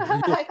happened?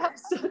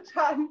 Kristal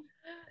Chan.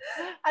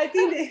 I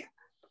think they.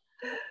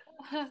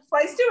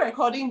 But it's still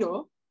recording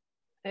though.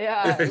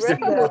 Yeah, it's still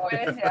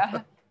recording.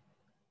 Yeah.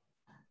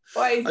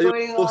 What is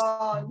going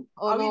on?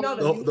 Are we not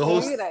the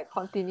host? Can we like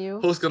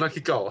continue? Host gonna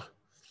kick out.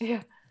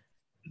 Yeah.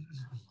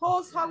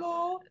 Host,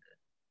 hello.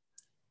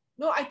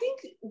 No, I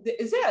think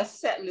is there a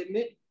set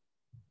limit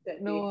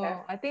that they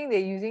have? I think they're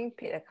using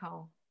paid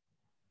account.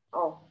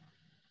 Oh.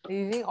 They're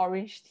using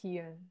orange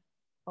tea.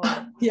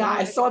 Oh, yeah,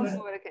 I saw that.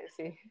 What I can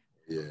say.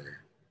 Yeah.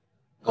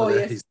 Oh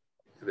yes.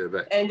 They're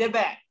back. And they're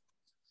back.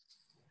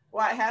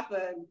 What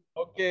happened?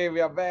 Okay,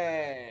 we are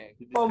back.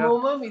 For a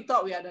moment, we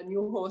thought we are the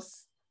new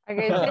hosts. I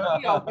can see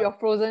your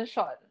frozen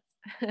shot.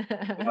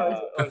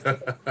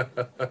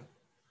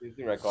 Is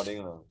it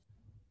recording?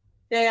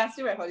 Yeah,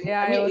 still recording.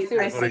 Yeah, I mean, still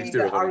I see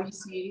the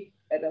REC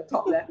at the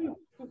top left.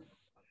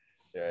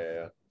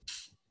 Yeah.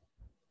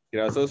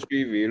 So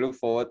Shree, we look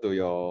forward to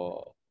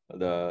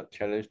the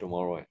challenge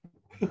tomorrow.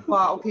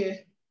 Wow,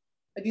 okay.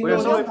 I didn't Do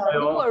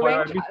know a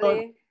rank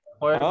chart.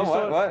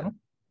 What?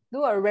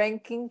 Do a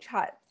ranking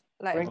chart.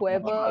 Like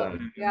whoever,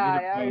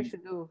 you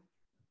should do.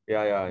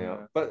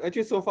 Yeah. But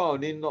actually, so far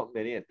only not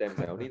many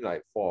attempts. Only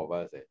like 4 of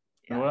us.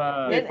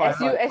 Yeah. Then as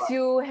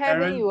you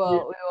have it, we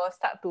will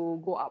start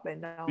to go up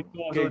and down.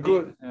 Okay,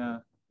 good. Yeah.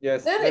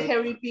 Yes. Then it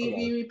can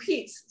be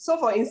repeats. So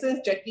for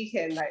instance, Jackie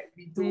can like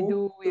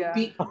redo to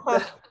beat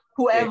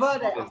whoever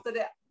that after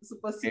that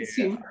supersedes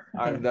him.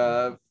 I'm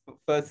the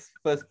first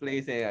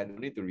place, I don't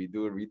need to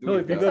redo.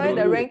 No, so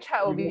the rank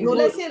chart will be. No,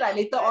 let's say like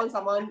later on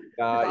someone.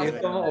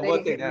 If someone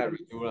overtake, then I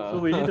redo. So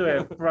we need to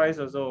have prize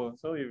also.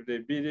 So if they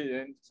beat it,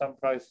 then some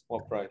prize.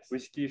 What prize?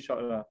 Whiskey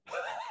shot.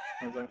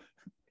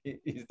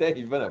 Is there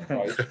even a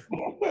prize?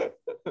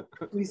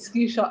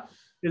 Whiskey shot.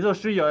 It's a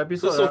 3 your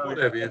episode. So far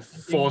there have been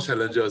 4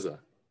 challenges.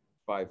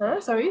 5.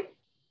 Sorry?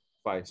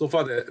 5. So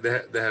far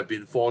there have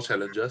been 4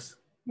 challenges.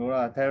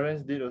 No,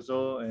 Terrence did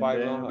also. And 5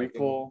 then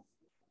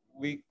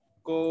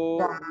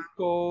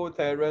Rico,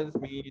 Terrence,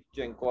 me,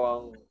 Jian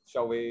Guang,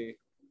 Xiaowei,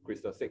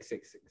 Kristal, 6.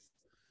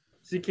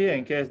 CK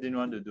and KS didn't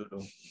want to do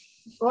though.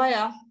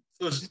 Why?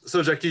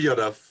 So Jackie, you're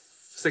the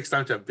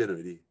 6-time champion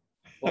already.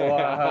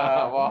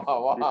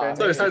 Wow.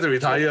 So it's time to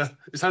retire.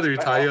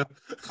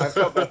 I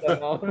felt better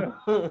now.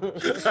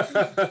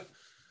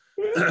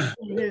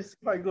 2 minutes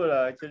quite good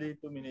actually.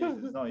 2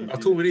 minutes is not easy.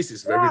 2 minutes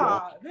is very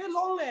long. Very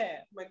long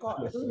My god,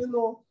 I don't even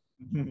know.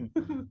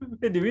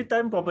 Hey, did we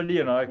time properly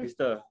or not,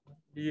 Kristal?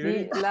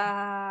 Did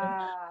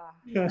lah.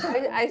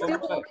 I still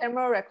go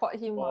camera record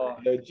him.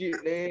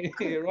 Legit,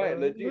 right?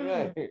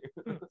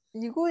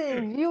 You go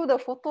and view the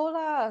photo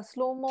lah,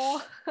 slow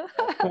mo.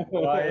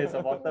 Why is a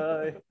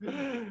water?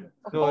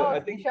 No, I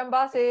think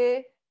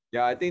say.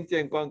 Yeah, I think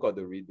Jian Guang got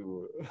to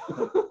redo.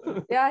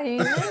 Yeah, he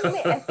never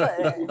made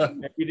effort.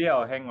 Every day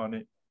I'll hang on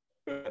it.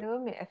 Never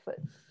made effort.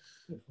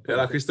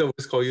 Yeah, Kristal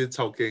always call you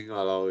Chao Keng.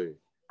 Now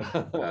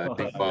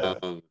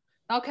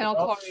cannot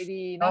call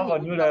already. Now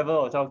got new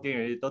level of Chao Keng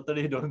already.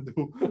 Totally don't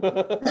do.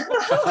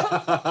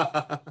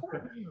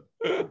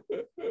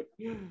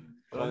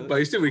 But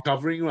you're still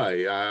recovering,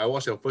 right? I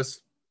watched your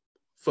first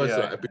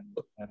Yeah.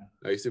 episode. Yeah.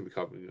 You're still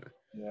recovering, right?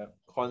 Yeah.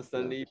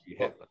 Constantly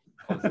rehab.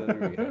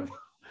 Constantly rehab.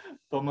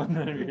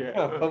 Permanent rehab.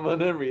 Yeah,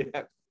 permanent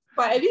rehab.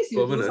 But at least you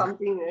do Permanent.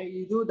 something, right?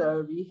 You do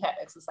the rehab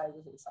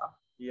exercises and stuff.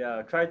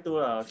 Yeah, try to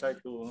lah. Try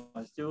to.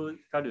 I still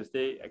try to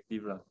stay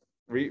active lah.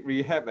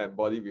 Rehab and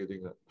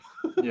bodybuilding.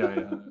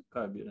 Yeah,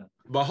 quite a bit lah.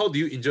 But how do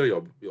you enjoy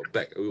your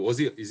back? Is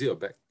it your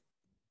back?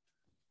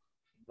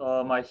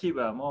 My hip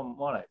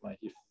more like my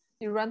hip.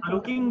 You run to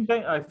Looking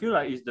back, I feel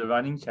like it's the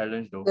running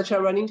challenge though. The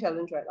running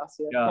challenge, right, last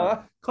year.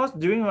 Yeah, cause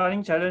during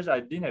running challenge I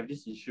didn't have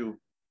this issue.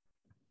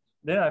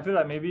 Then I feel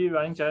like maybe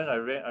running challenge I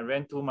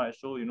ran too much,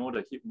 so you know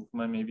the hip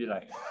movement maybe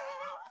like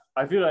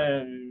I feel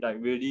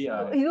like really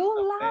You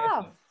don't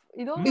laugh.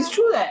 You don't It's laugh.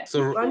 true that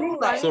So running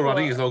like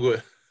running is not good.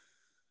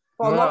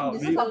 for Yeah, long we-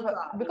 distance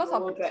lah, because the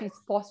of lower back. his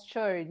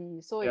posture already.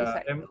 So Yeah, it's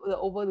like and- the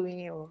overdoing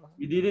it.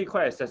 we did it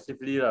quite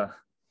excessively lah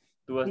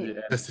towards the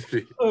end. That's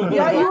the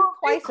Yeah, you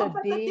Twice a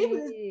competitive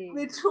day.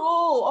 with true.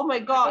 Oh my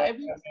god,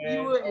 every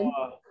you and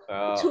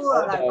two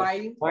are like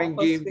buying for Mind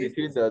first game place.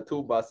 between the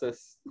two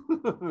buses.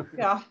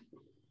 Yeah.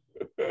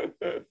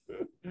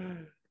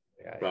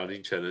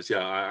 running challenge.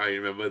 Yeah, I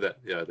remember that.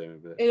 Yeah, I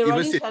remember that. In the Even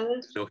running sit-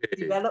 challenge, okay.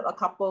 develop a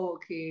couple,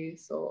 okay.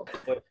 So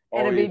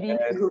And a baby.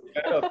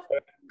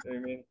 I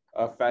mean,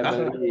 A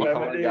family. Come on,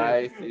 Family.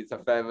 guys. It's a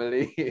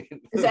family.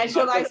 it's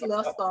actualized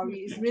love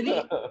story. It's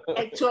really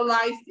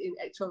actualized in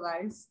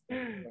actualized.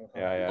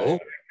 Yeah. Oh,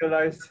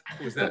 realize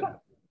who's that?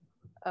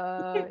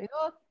 You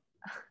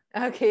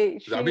know, okay.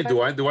 I mean,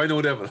 do I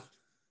know them?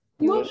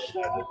 No,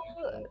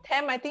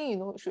 Tam, I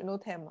think should know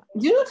Tam.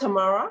 Do you know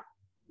Tamara?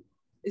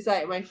 It's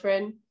like my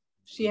friend.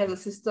 She has a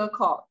sister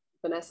called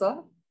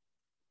Vanessa.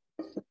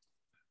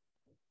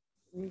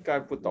 应该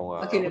不懂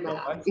啊。 Okay, never mind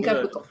啦，应该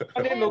不懂。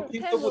他连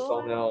Loki 都不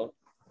懂了。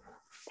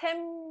 Tam,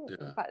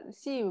 Yeah. but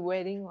see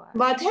wedding what?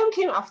 But Tam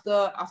came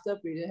after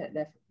Braden had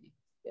left.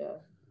 Yeah.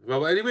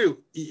 Well, anyway,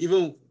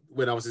 even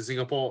when I was in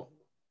Singapore,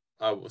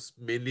 I was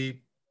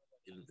mainly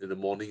in the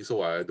morning,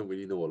 so I don't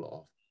really know a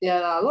lot.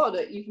 Yeah, a lot of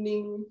the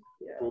evening.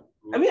 Yeah.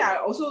 I mean, I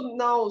also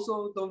now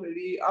don't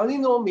really. I only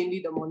know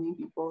mainly the morning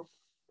people,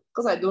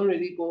 because I don't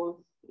really go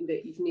in the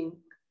evening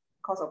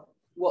because of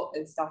work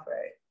and stuff,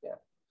 right? Yeah.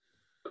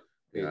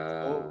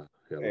 Yeah.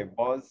 Hey,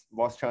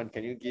 boss Chan,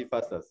 can you give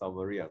us a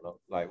summary or not?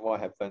 Like what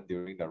happened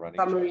during the running?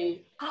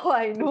 Summary. How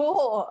I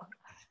know?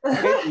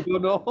 Hey, you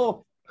don't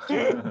know. I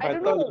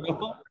don't thought know. you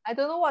know. I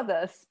don't know what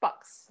the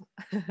sparks.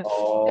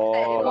 Oh.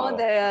 You know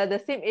the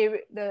same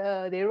area.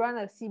 They run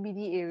a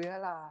CBD area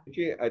lah.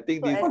 Actually, I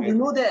think So this. Oh, you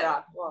know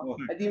that? Wow,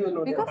 I didn't even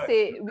know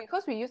that.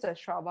 Because we use the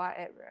Strava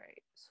app, right?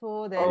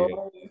 So then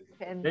Oh, you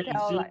can then you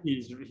tell see like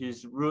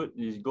his route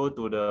is go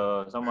to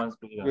the someone's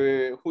place.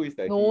 Wait, who is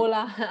that? no he?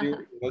 lah.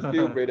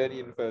 Still Braden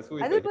in first. Who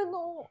is I that? don't even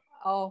know.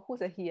 Oh, who's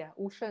the he?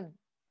 Ushen.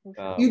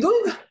 you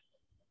don't even.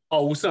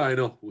 Oh, Wusa, I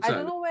know. Wusa, I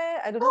don't know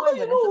where. I don't know How where. do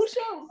you know Vanessa-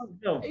 Ushang?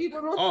 No. You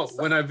don't know. Oh,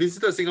 when I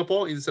visited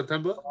Singapore in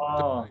September.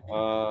 Oh.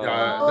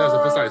 Yeah, that's the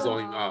first time I saw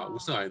him.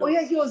 Wusa, I know. Oh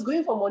yeah, he was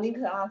going for morning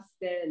class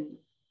then.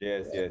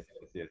 Yes.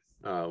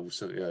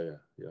 Wusa,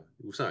 yeah.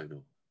 Wusa, I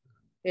know.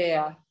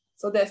 Yeah.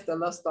 So that's the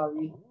love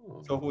story.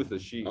 Oh. So who's the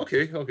she?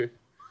 Okay.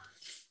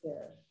 Yeah.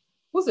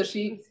 Who's the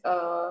she?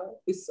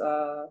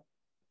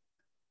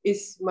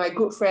 Is my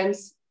good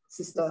friend's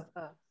sister.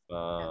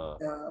 Yeah.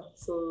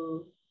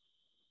 So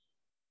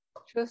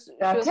She was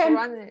Yeah, Tam-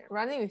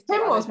 running with two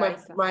Tam other was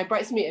guys lah. my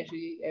bridesmaid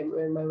actually, and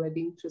when my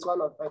wedding, she was one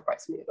of my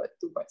bridesmaids, but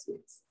two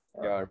bridesmaids.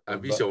 Yeah. I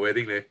miss your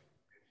wedding, leh.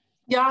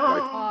 Yeah,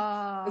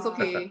 Wow. it's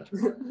okay.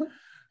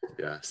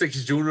 Yeah,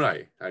 6th June,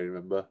 right? I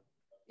remember.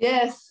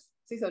 Yes,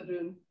 6th of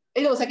June.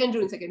 No, 2nd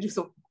June.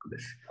 So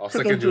Or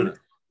 2nd 2nd June.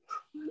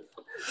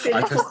 say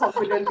that so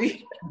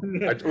confidently.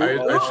 I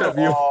trapped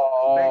you.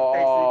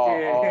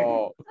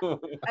 Oh.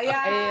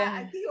 Yeah,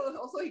 I think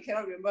also he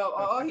cannot remember.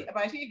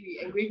 But actually we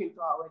engraved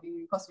into our wedding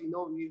because we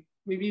know we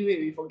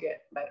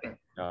forget. Like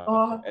At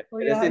yeah,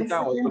 the same it's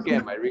time, I was okay. looking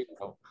at my ring.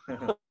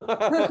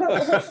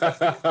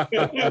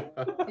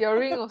 Your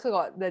ring also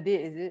got the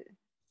date, is it?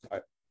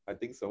 I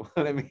think so.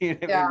 Let me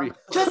Yeah, read.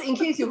 just in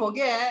case you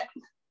forget.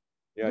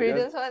 Yeah,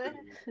 Braden's one.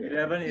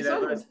 11. This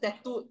one is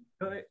tattooed.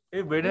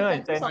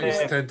 Braden is 10.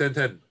 It's 10.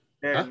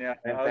 Huh? Yeah,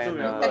 I 10, also 10,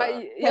 remember. But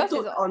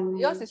Tattooed on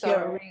yours is here.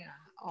 a ring.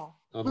 Oh.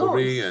 On No, the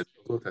ring and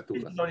also tattoo.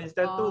 It's on his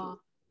tattoo. Oh.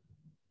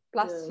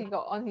 Plus Yeah. he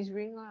got on his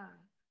ring lah.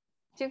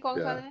 Jian Guang's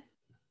Yeah. one, eh?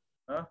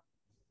 Huh?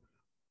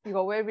 You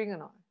got wear ring or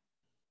not?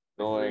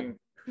 No, Ring.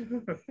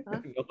 no,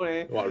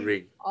 What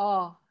ring?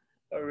 Oh,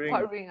 A ring.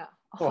 what ring?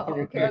 What Oh,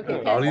 ring?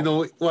 okay. I only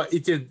know what 一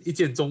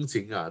见钟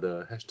情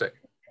the hashtag.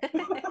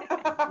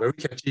 Very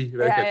catchy,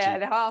 very Yeah, catchy.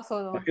 that one I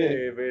also know.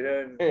 Hey,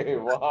 Braden. Hey,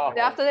 wow.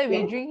 Then after that, we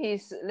Yeah. drink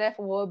his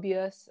leftover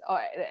beers or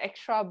the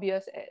extra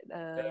beers at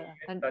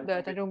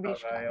the Tanjong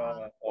Beach Club.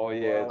 Ah. Oh,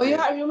 yes. Oh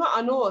yeah, I remember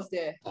Arno was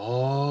there.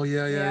 Oh,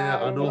 yeah.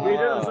 Yeah, I know. yeah.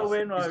 Braden also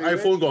went. His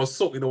iPhone got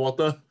soaked in the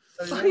water.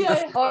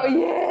 Yeah. Oh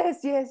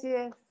yes.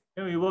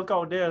 Then we work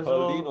out there as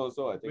Berlin well.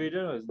 also, I think.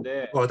 Braden was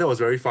there. Oh, that was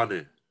very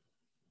fun.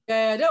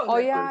 Yeah, that was Oh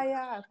very yeah, fun.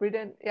 yeah.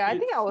 Braden. Yeah, I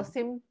think I was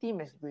same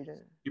team as Braden.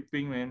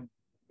 Keeping, man.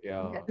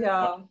 Yeah.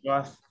 Yeah.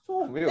 Yes.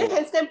 So Then weird.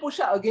 handstand push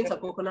up against a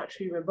coconut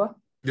tree, remember?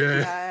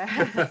 Yeah.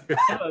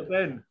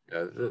 Then,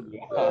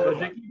 Yeah.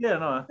 Jackie there or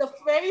not? The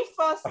very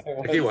first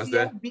He was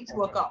there. CF beach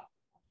workout.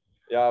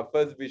 Yeah,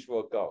 first beach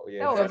workout.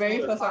 Yeah. That The was very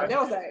so first one. fun.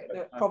 That was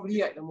like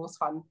probably like the most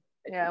fun.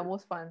 Yeah,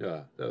 most fun.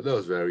 Yeah, that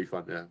was very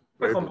fun. Yeah,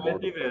 Quite very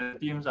competitive memorable. at the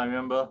teams, I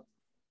remember.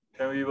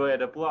 When we were at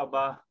the pull-up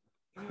bar.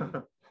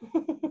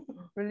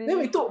 Really. Then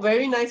we took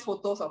very nice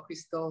photos of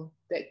Kristal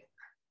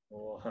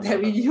Oh, that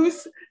we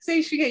use.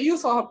 Say she can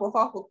use for her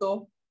profile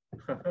photo.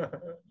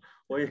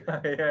 oh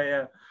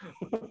yeah.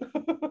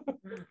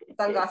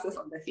 Sunglasses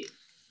on the head.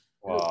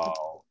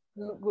 Wow.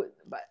 Look good,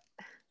 but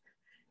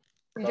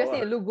you just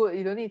need to look good.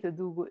 You don't need to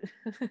do good.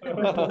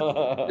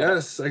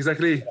 Yes,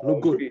 exactly.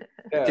 Look good.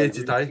 Okay,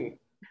 Jitai.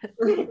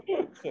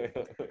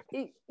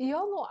 You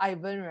all know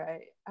Ivan,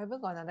 right? Ivan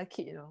got another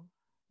kid, you know.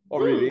 Oh,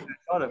 really?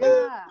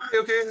 Yeah.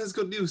 Okay, that's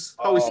good news.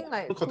 I How is think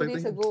like he 2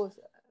 days contacting? ago,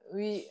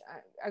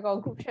 I got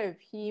a group chat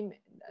with him,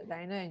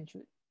 Diana and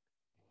Jude.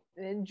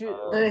 Then Jude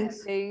was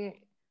Nice. saying,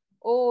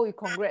 "Oh,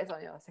 congrats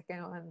on your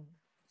second one."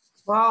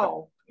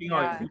 Wow.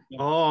 Yeah.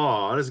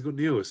 Oh, that's good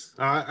news.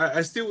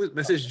 I still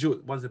message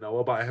Jude once in a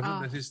while, but I haven't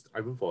Ah. messaged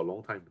Ivan for a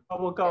long time.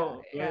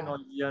 Workout Yeah. very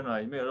noisy one,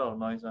 right? He made a lot of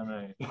noise one,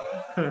 right?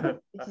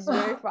 He's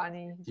very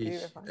funny. He's He, very,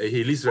 very funny.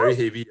 he lifts very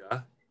heavy.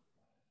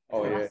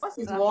 Oh, yeah. What's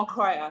his war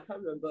cry? I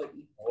can't remember.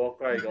 Walk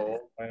right, go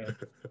walk right.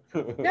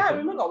 Yeah, I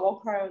remember got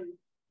war cry.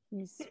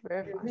 He's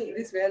very He funny. made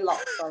this very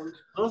loud sound.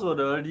 Those were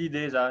the early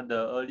days,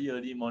 the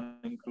early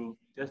morning crew.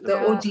 Just The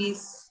Yeah.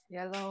 OGs.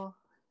 Yeah, lor.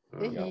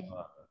 Then Yeah. he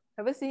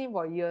haven't seen him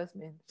for years,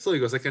 man. So you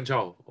got second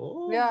child.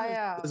 Oh,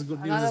 Yeah. That's good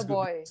news. Another That's good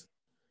boy. news.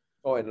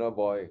 Oh, another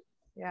boy.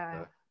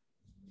 Yeah.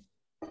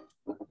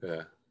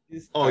 Yeah.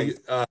 This Oh,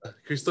 guy-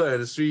 Kristal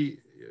and Shree,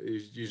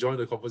 you joined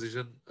the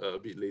conversation a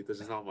bit later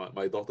just now.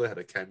 My daughter had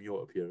a cameo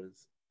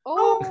appearance.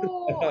 Oh,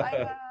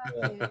 I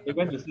They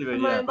went to sleep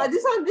already. Man, but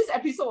this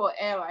episode will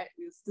air, right?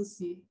 We'll still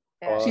see.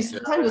 yeah. She's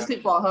time to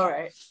sleep for her,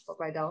 right? For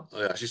right now. Oh,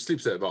 yeah, she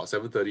sleeps at about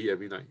 7:30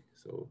 every night.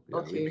 So yeah,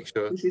 we Okay. make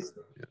sure Which is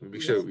we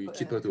make sure we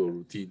keep her to a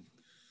routine.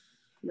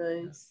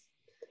 nice.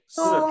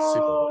 So,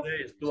 So,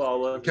 There is 2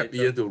 hours kept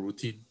later. Ian to a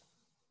routine.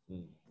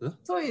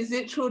 so is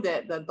it true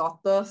that the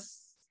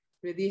daughters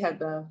really have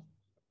the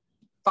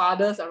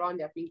fathers around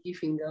their pinky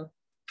finger?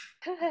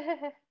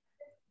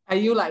 Are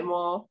you like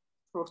more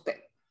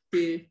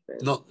protective?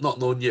 Not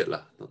known yet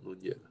lah. Not known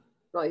yet.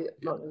 Not yet.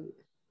 Not yet.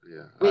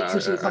 Yeah. Wait till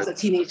she becomes a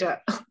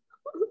teenager.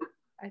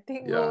 I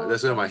think. Yeah,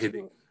 that's where my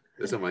headache.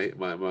 That's where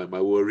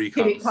my worry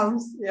Here it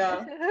comes. comes.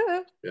 Yeah.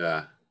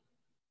 Yeah.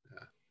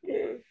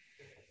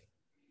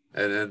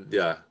 And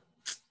then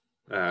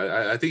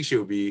I think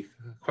she'll be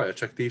quite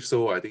attractive.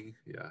 So I think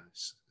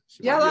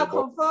she Yeah, might be lah, a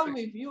boy, confirm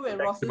with you and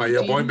Ross. she might be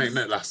a boy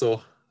magnet lah.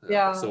 So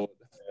Yeah. So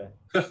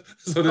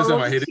so that's where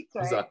my rosy headache cheeks,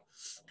 comes. right?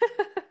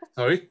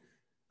 Sorry.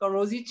 Got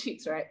rosy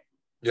cheeks, right?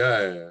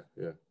 Yeah.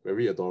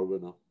 Very adorable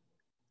now.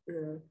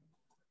 Yeah.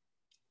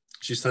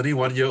 She's turning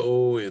 1 year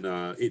old in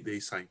 8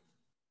 days time.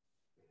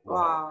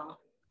 Wow.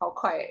 How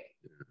quiet.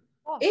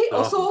 Oh.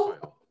 Also,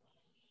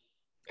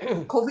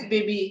 COVID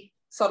baby,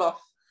 sort of.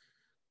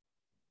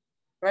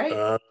 Right?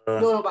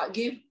 No, but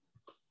Give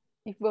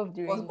birth was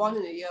during. born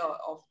in the year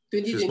of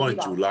she was born 2020. in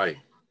lah. July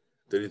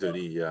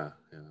 2020. Yeah.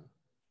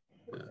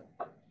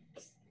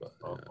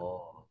 But,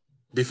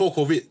 before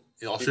COVID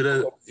in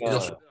Australia,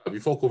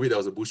 before COVID there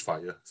was a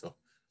bushfire, so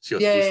she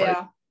was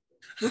bushfire.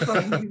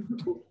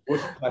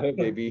 Bushfire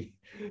baby.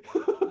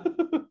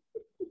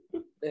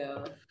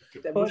 Yeah.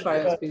 That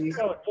bushfire was pretty Is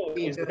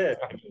major. that?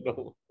 I don't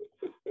know.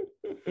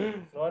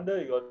 No wonder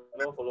you got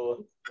no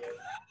followers.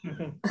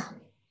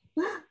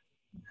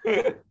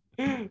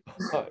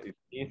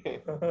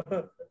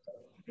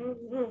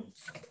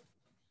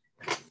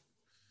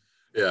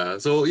 Yeah.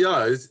 So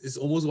yeah, it's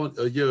almost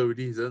a year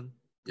already, isn't?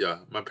 Yeah.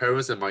 My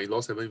parents and my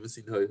in-laws haven't even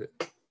seen her in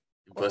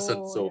person.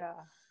 Oh, So yeah.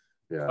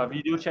 yeah. But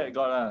video chat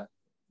got lah.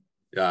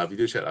 Yeah,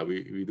 video chat.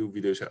 We do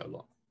video chat a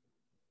lot.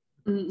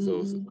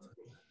 So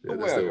yeah,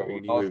 that's Where are the your only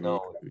in-laws way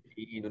now?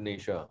 In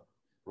Indonesia.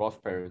 Ross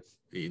parents.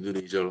 in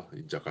Indonesia, lor,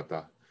 in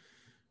Jakarta.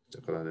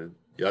 Then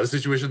the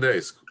situation there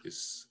is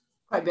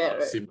Quite bad,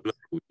 right?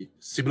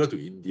 similar to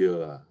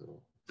India.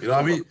 So, you know what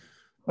I mean?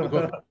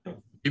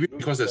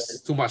 Because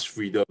there's too much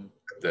freedom,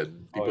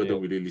 then people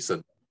don't really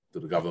listen to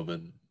the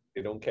government.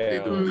 They don't They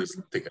care. don't really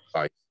take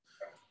advice.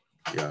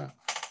 Yeah.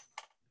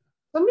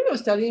 Somebody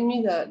was telling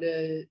me that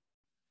the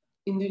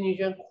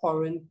Indonesian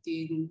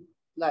quarantine,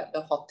 like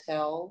the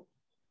hotel,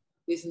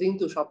 is linked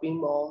to shopping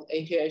mall,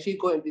 and you can actually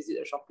go and visit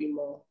a shopping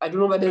mall. I don't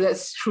know whether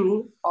that's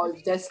true or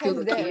if that's still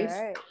the Casdet, case.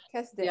 right?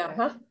 Casdet, Yeah, right?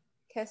 huh?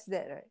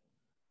 Casdet, right?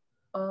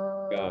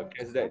 Yeah,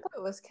 guess I that. thought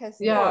it was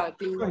Casdet. Yeah, I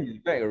think He's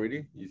back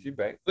already. Is he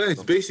back? Well,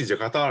 it's based in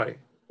Jakarta, right?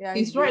 Yeah,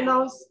 he's right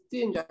now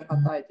still in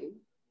Jakarta, I think.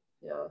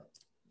 Yeah.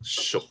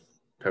 Shock.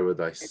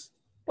 Paradise.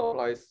 Thought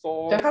I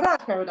saw Jakarta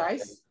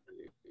Paradise.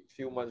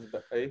 few months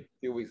back,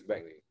 few weeks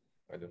back.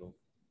 I don't know.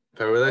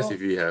 Paradise Oh.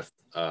 if you have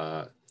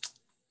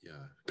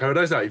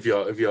Paradise if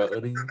you're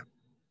earning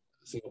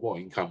Singapore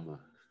income.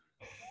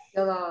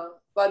 Yeah, lah.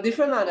 But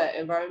different lah, the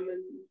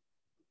environment.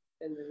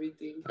 and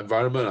everything.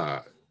 Environment,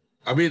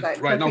 I mean,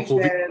 Like right now, traffic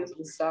COVID, jams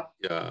and stuff.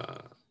 yeah.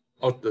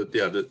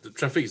 The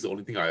traffic is the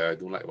only thing I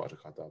don't like about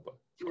Jakarta. But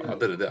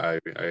other than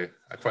that,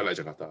 I quite like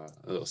Jakarta.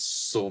 There's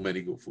so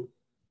many good food.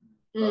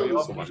 We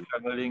all So much.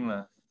 traveling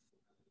lah.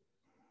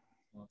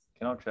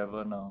 Cannot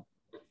travel now.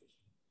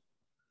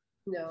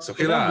 Yeah. It's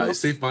okay lah. It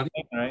save money.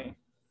 Right?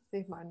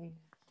 Save money.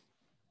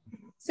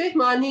 Save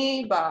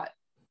money, but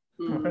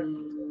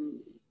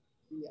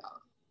yeah,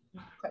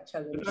 quite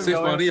challenging.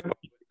 Save money.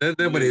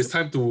 Then when it's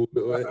time to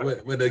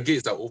when the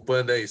gates are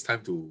open, then it's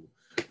time to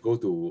go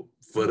to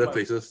further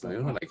places,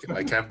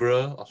 like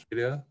Canberra,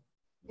 Australia.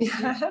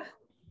 Yeah.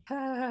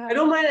 I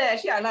don't mind.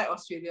 Actually, I like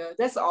Australia.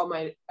 That's all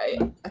my. I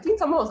think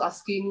someone was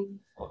asking.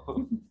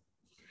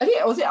 I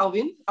think was it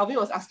Alvin? Alvin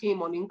was asking in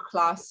morning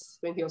class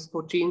when he was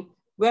coaching,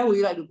 where would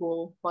you like to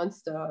go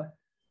once the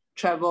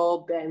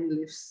travel ban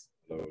lifts?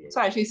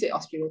 So I actually said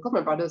Australia because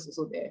my brother is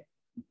also there.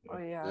 Oh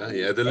yeah.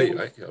 Yeah, Adelaide,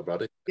 right? Your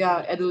brother.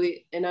 Yeah,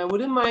 Adelaide, and I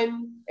wouldn't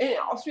mind. And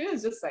Australia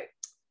is just like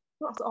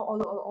not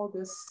all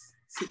this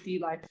city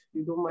life.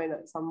 You don't mind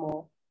like some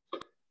more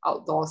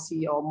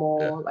outdoorsy or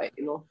more like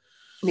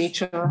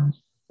nature.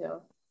 Yeah.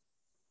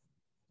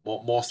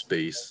 More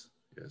space.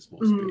 Yes,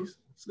 more space.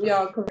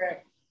 Yeah,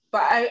 correct.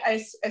 But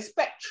I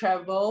expect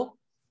travel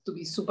to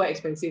be super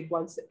expensive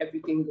once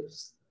everything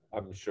lifts.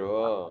 I'm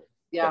sure.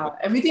 Yeah,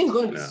 everything's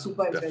going to be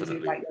super definitely.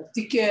 expensive. Like your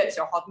tickets,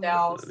 your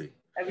hotels, Definitely.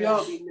 everyone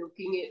will be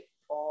milking it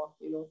for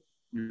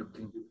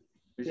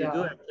We should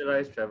do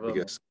actualized travel.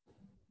 Yes.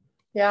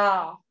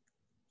 Yeah.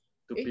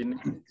 To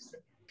Penang.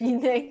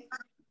 Penang.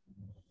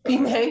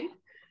 Penang.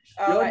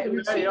 Like Yeah,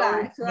 retreat yeah, lah.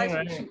 yeah. Exercise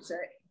Right. retreats,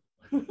 right?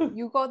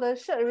 You got the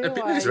shirt already.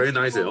 Penang is very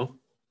nice, Penang,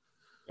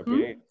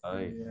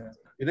 nice. Yeah.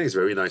 Penang is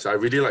very nice. I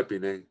really like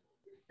Penang.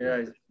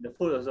 Yeah, the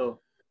food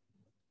also.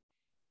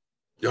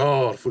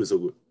 Yeah, the food is so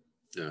good.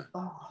 Yeah.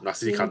 Oh,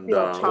 Nasi same thing,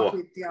 kandar. char Oh.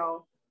 kway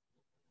teow.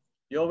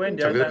 You all went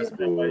the other Chocolate time,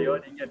 food. but you all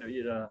didn't get to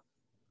eat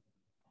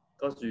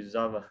because you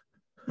Zava.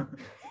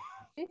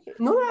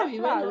 No lah, we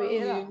Yeah, went. we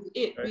ate We lah.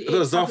 ate. I We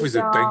thought ate Zaf char is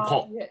in kway teow,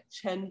 Bangkok. we had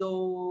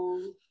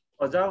chendol.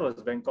 Oh, Zava was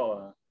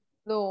Bangkok.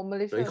 No,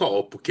 Malaysia. Bangkok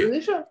or Phuket?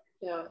 Malaysia.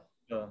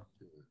 Yeah.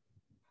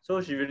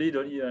 So she really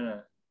don't eat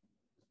one.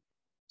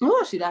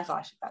 No, she does.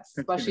 She does.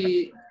 But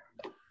she,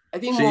 I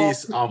think She more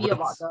eats picky almonds.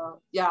 about the.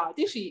 Yeah, I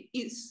think she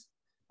eats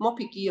more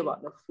picky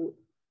about the food.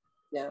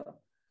 Yeah.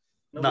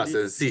 Nuts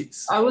and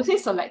seeds. I would say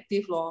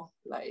selective lor.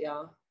 Like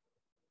yeah.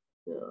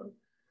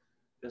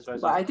 That's why.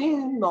 But I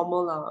think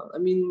normal lah. I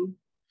mean,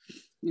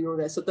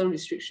 there's certain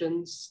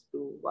restrictions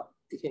to what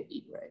they can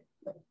eat, right?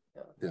 Like,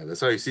 Yeah,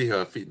 that's why you see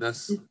her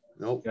fitness.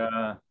 No,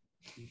 Yeah.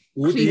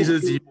 无敌是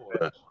寂寞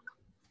的。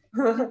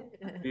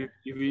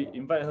 If we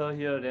invite her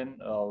here, then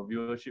our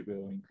viewership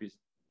will increase.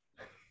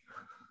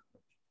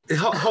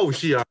 How is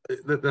she?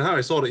 The time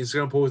I saw the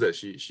Instagram post that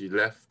she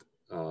left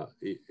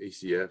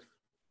ACF.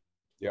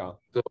 Yeah.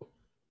 So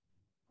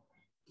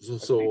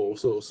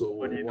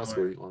What do you what's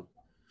know, going on?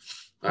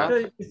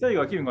 You still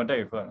got keep in contact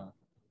with her.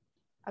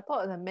 I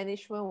thought the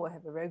management will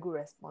have a very good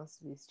response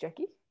to this.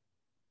 Jackie?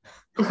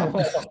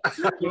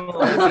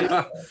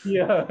 Yeah.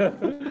 Yeah.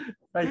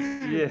 I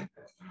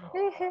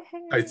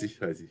see.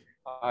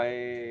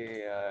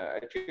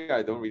 Actually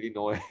I don't really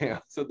know. I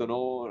also don't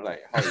know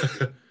like how it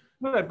is.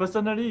 No, like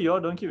personally, you all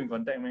don't keep in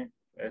contact, man,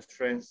 as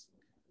friends.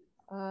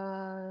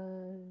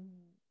 I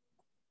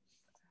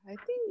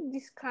think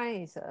this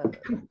kind is a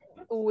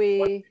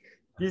two-way.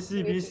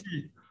 PC.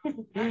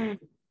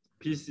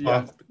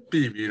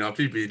避免了。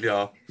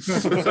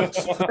 It's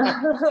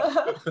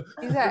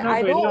like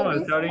I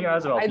telling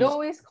us about don't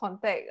always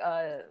contact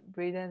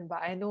Braden,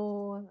 but I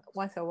know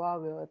once a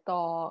while we'll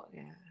talk.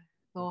 Yeah,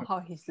 know how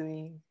he's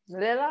doing.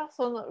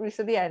 So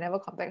recently I never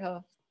contact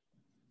her.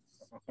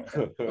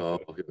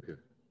 Okay.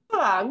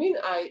 I mean,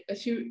 I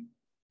actually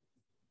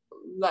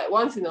like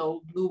once in a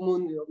blue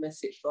moon we'll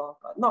message her,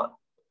 but not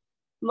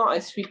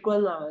as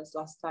frequent as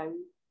last time.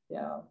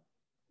 Yeah.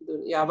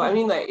 Yeah, but I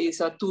mean like it's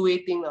a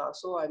two-way thing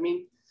so I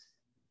mean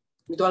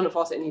we don't want to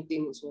force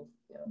anything so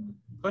yeah.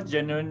 Because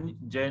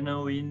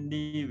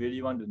genuinely really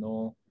want to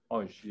know how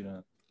is she.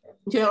 You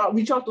can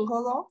reach out to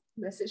her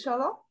message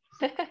her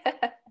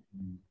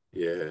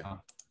Yeah.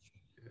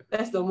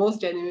 That's the most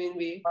genuine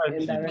way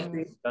and direct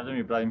way. Doesn't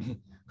reply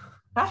me.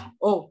 Huh?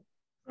 Oh,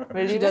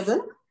 Really? she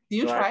doesn't? Do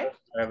you No, try?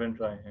 I haven't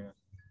tried. Yeah.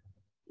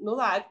 No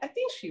lah, I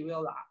think she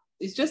will lah.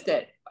 It's just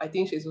that I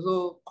think she's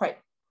also quite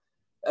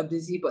a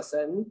busy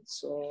person,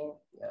 so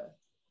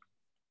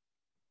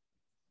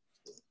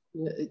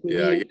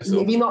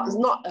maybe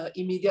not an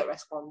immediate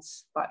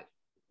response, but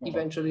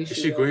eventually Is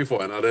she will. going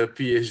for another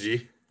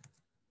PhD?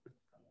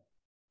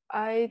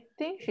 I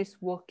think she's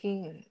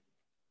working.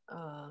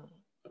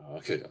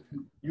 Okay.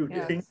 You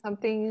Yeah, think?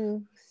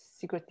 something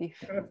secretive.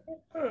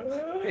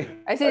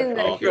 I think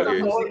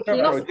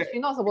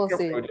she's not supposed to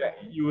say.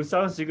 You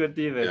sound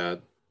secretive. Yeah.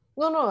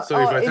 No. So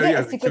if I Is tell you, it I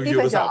as have to kill secretive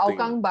you as your or something.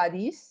 Hougang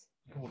buddies?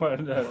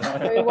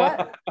 Wait,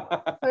 what?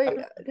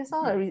 Sorry, that's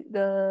not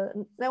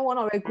that one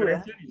not very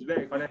good.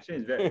 Connection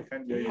is bad.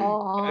 Can't hear you.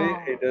 Oh.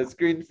 The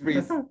screen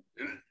freeze.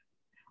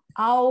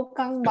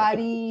 Hougang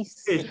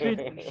buddies. Hey,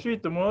 Shree,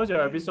 tomorrow's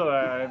your episode.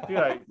 I feel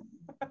like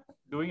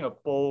doing a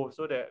poll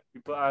so that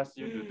people ask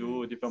you to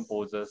do different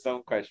poses.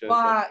 Some questions.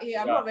 Wow,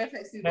 I'm not very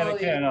flexible.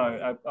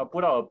 I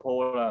put out a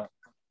poll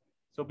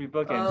so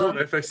people can. Not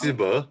very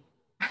flexible.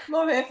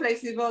 Not very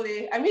flexible.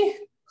 I mean,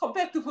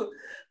 compared to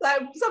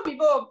like some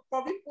people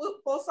probably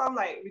post some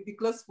like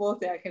ridiculous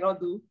posts that I cannot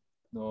do.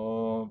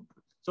 No.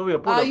 So we'll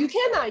put. You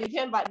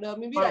can, but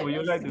maybe what like. would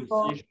you like to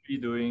see Shree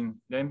doing?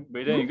 Then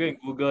you go and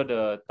Google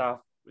the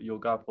tough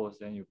yoga pose,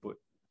 then you put.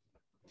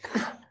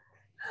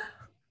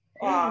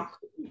 Wow.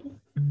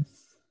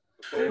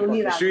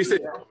 Shree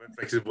said not very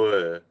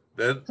flexible.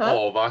 Then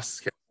all of us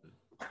can.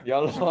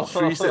 Yeah,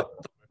 Shree said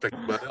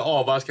flexible. Then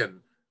all of us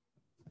can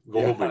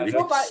go home already.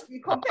 No, but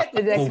you compare to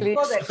Exactly.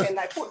 people that can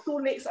like put two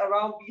legs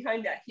around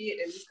behind their head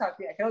and this kind of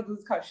thing. I cannot do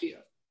this kind of shit.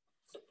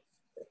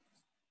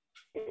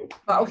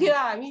 But okay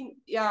lah. I mean,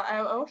 yeah,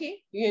 I'm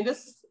okay. You can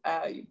just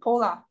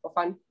poll lah for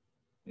fun.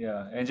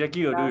 Yeah, and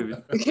Jackie will do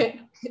it. Okay.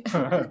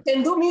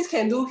 Can do means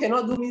can do,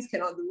 cannot do means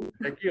cannot do.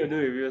 Jackie will do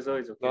it with you, so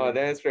it's okay. No,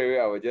 then straight away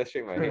I will just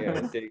shake my head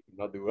and say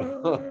not do.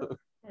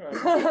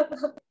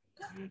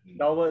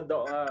 Downward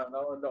dog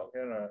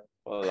can.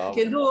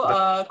 Can do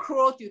a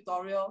crow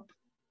tutorial.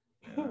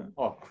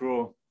 Oh,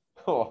 crow.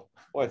 Oh,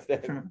 what is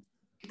that?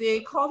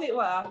 They called it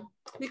what?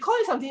 They called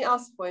it something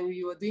else when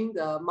we were doing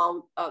the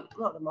mount.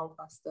 Not the mount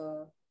class.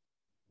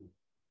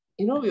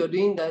 We were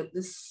doing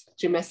this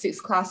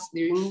gymnastics class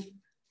during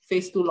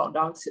phase 2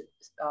 lockdown.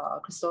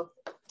 Kristal,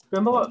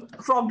 remember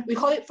what? We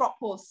call it frog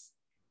pose.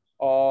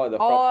 Oh, the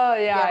frog. Oh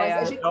It's yeah.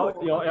 actually cool.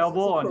 Your It's elbow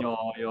also on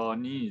cool. your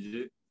knee, is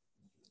it?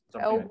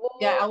 Something like Elbow.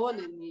 Yeah, elbow on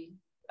the knee,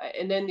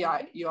 and then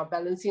you are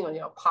balancing on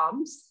your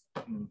palms.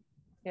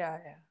 Yeah.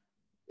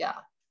 Yeah.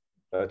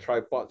 The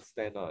tripod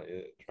stand,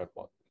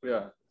 tripod.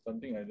 yeah,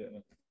 something like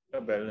that.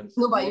 A balance.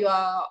 No, but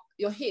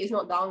your head is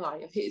not down,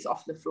 your head is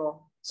off the floor.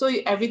 So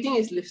everything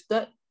is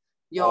lifted.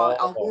 Your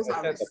elbows are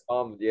except the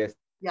palm. Yes.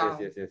 yeah.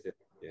 Yes.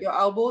 Your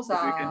elbows If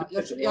you are can do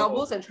your, that, your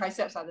elbows and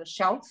triceps are the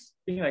shelves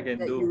Thing I can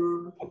that do.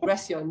 you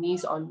rest your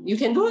knees on. You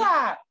can do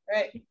that,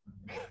 right?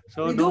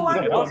 So we do don't one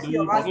forget pose, how to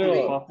your last do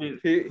leg. profit.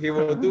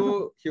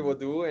 He will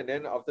do, and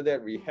then after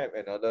that rehab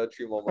another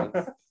 3 more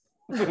months.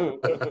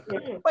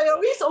 But your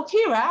wrist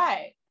okay,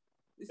 right?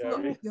 It's Yeah,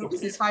 not, wrist your wrist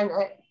okay. is fine,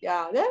 right?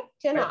 Yeah, then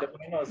can Right, ah. the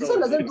point also This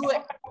one is doesn't it. do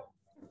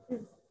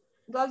it.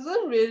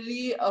 Doesn't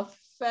really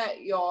affect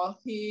your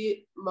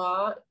hip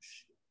much.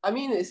 I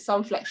mean, it's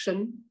some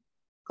flexion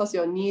because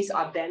your knees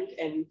are bent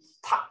and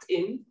tucked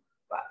in.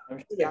 But I'm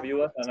sure yeah. the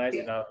viewers are nice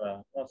enough.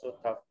 Not so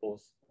tough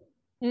pose.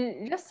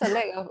 You just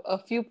select a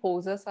few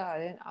poses,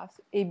 then ask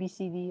A, B,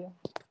 C, D.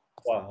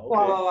 Wow. Okay.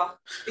 wow.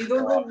 You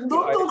don't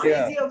go idea.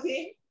 crazy,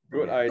 okay?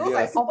 Good Those idea.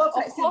 like super Of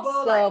flexible,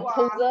 course, like the wow,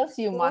 poses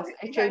you don't must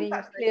hit behind, actually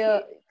touch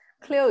my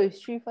clear with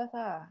Shree first.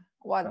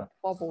 What Ah.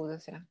 4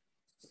 poses, yeah.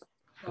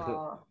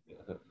 Wow.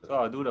 So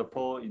I'll do the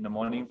poll in the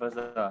morning first,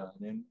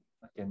 then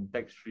I can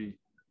text Shree.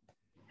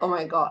 Oh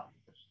my god.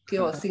 给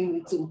我心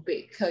理准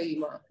备，可以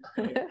吗？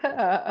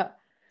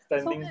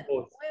 Standing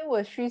pose. When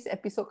will Shree's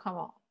episode come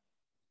out?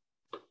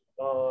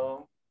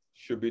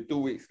 Should be 2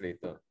 weeks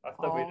later.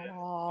 After Braden.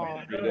 Oh.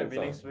 Braden will be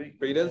next week.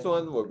 Braden's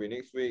one will be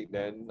next week.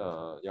 Then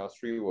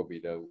Shree will be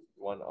the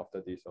one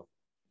after this. Yeah.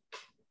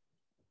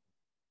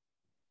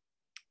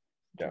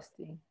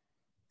 Interesting.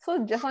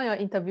 So just now you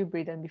interview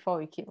Braden before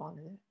we keep on,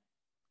 is it?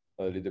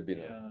 A little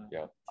bit.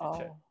 Yeah.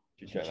 Oh.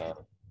 Chit-chat.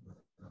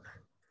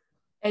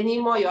 Any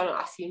more you want to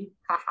ask him?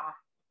 Haha.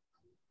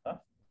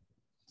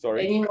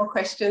 Sorry. Any more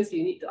questions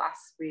you need to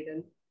ask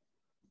Braden?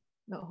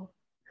 No.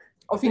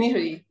 Oh, finish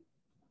already.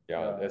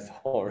 Yeah, that's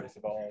all. It's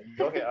about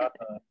you all can ask.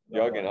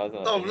 You all can ask.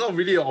 No, not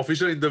really an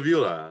official interview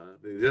lah.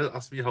 They just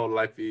ask me how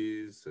life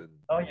is and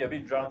Now you're a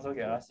bit drunk, so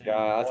can ask him.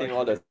 Yeah, asking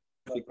all the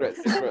secret.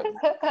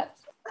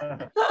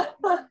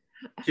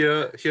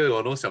 here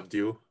got no 小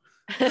丢.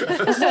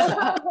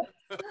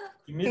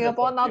 You miss the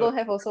Singapore now first don't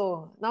have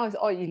also. Now it's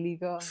all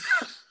illegal.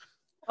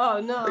 Oh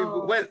Hey,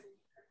 no.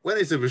 when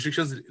is the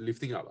restrictions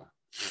lifting up?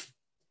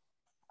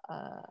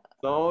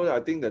 No, I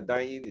think the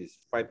dine-in is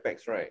 5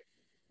 packs, right?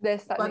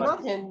 There's But like now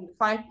can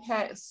 5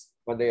 packs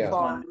Monday.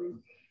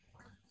 from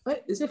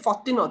wait, is it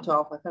 14 or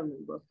 12? I can't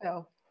remember.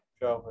 12.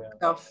 12, yeah.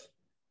 12.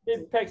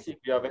 8 packs if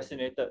you are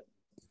vaccinated.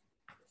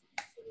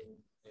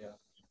 Yeah.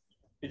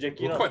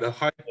 Jackie, not Quite a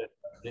high,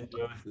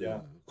 dangerous, yeah.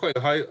 quite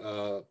a high,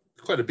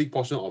 quite a big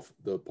portion of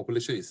the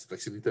population is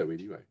vaccinated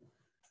already, right?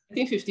 I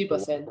think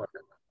 50%.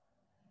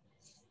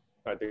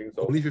 I think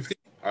so. Only 50?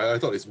 I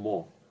thought it's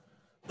more.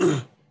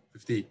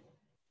 50.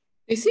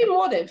 They say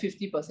more than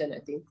 50%, I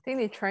think. I think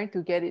they're trying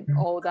to get it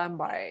all done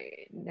by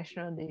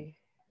National Day.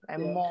 Like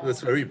Yeah. more.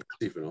 That's very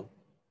impressive, you know.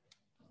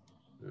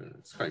 Yeah,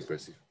 it's quite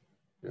impressive.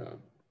 Yeah.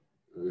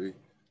 Really.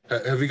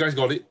 Have you guys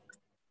got it?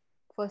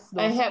 First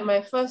I dose. had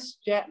my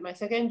first jab. My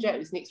second jab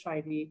is next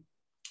Friday.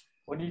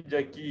 Only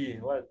Jackie,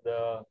 what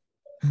the...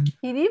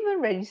 He didn't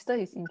even register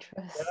his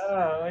interest.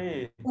 Yeah,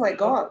 hey, Oh my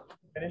god.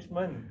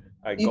 management.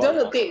 I You got,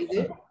 don't take, is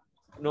it?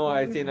 no,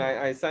 I think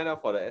I signed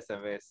up for the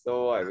SMS,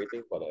 so I'm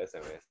waiting for the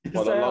SMS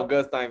for the Sign up.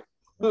 longest time.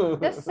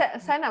 Just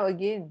sign up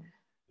again.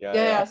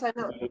 Yeah, sign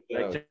up.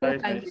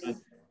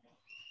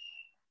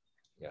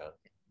 Yeah.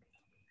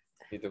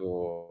 Need to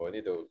go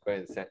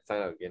and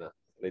sign up again.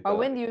 Later. But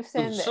when do you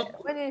send that?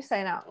 When do you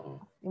sign up?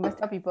 You must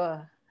tell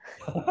people.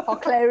 For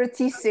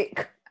clarity's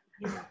sake.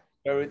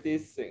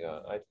 Clarity's sake,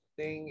 I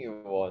think it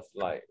was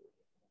like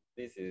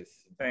this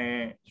is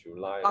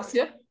July. Last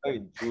year?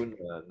 In June.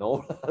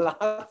 No,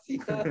 last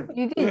year.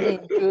 You did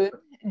in June.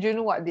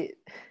 June what date?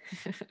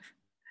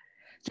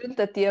 June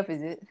 30th,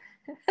 is it?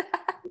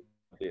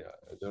 Yeah,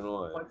 I don't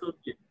know.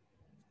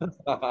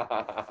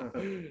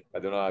 I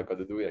don't know. I got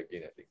to do it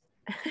again, I think.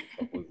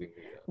 Supposedly,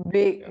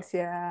 Big,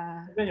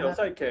 yeah. Then your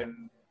side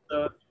can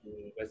to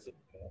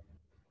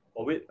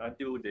or wait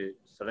until they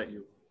select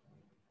you.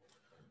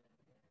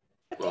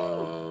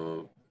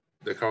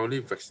 They're currently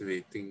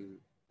vaccinating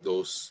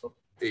those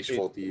age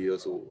 40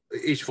 years old,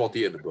 age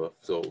 40 and above.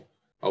 So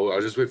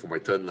I'll just wait for my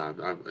turn.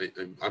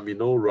 I'm in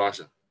no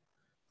rush.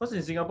 Because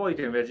in Singapore you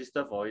can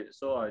register for it,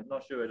 so I'm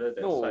not sure whether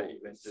that's like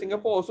eventually.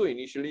 Singapore also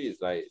initially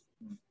is like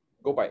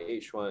go by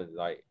age one,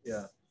 like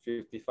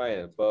 55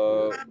 and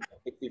above,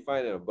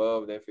 55 and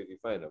above, then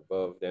 55 and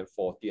above, then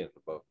 40 and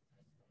above.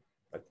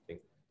 I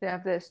think. Yeah,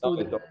 that's now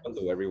it's open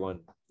to everyone.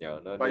 Yeah,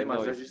 but you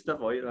must register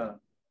for it.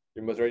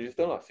 You must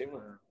register, same.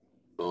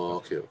 Oh,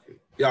 okay.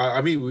 Yeah,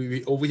 I mean,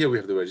 we over here we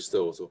have to register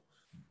also.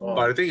 Oh.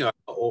 But I think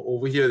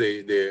over here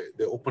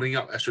they're opening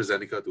up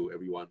AstraZeneca to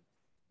everyone,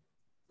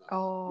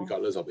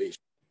 regardless of age.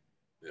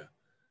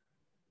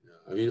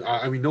 Yeah.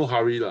 I'm in no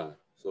hurry lah.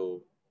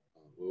 So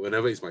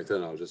whenever it's my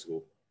turn, I'll just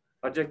go.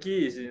 But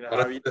Jackie is in a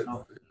hurry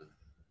now.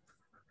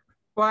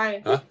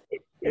 Why? Huh?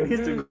 He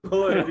needs to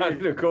go. I need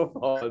to go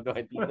for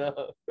my dinner.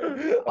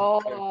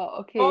 Oh,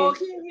 okay.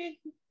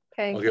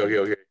 Okay.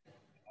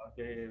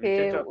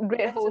 Okay,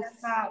 great host.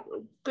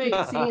 Great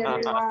seeing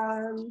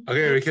everyone.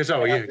 Okay, we catch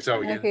up again.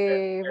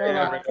 Okay,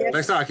 bye-bye.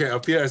 Next time I can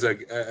appear as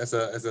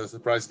a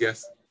surprise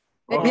guest.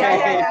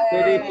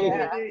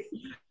 Yeah.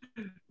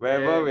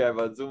 Wherever we have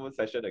a Zoom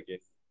session again.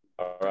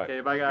 All right.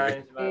 Okay, bye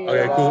guys. Bye.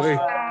 Okay, cool. Hey,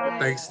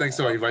 thanks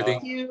for inviting.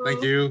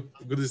 Thank you.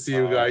 Good to see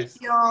you guys.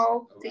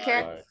 Y'all. Take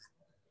care.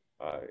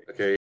 Bye. Okay.